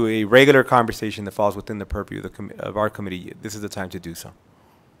to a regular conversation that falls within the purview of our committee, this is the time to do so.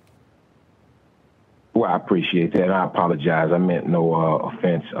 Well, I appreciate that. I apologize. I meant no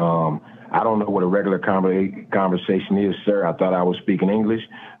offense. I don't know what a regular conversation is, sir. I thought I was speaking English,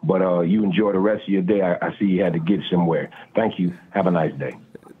 but you enjoy the rest of your day. I see you had to get somewhere. Thank you. Have a nice day.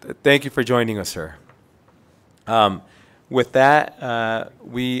 Thank you for joining us, sir. With that,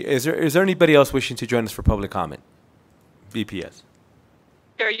 is there anybody else wishing to join us for public comment? BPS.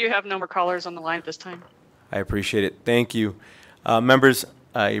 Chair, you have no more callers on the line at this time. I appreciate it. Thank you. Members,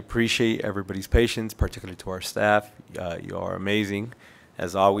 I appreciate everybody's patience, particularly to our staff. You are amazing,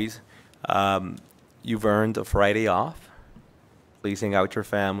 as always. You've earned a Friday off. Please hang out with your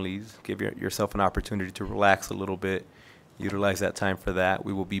families. Give yourself an opportunity to relax a little bit. Utilize that time for that.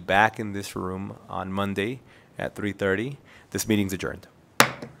 We will be back in this room on Monday at 3:30. This meeting's adjourned.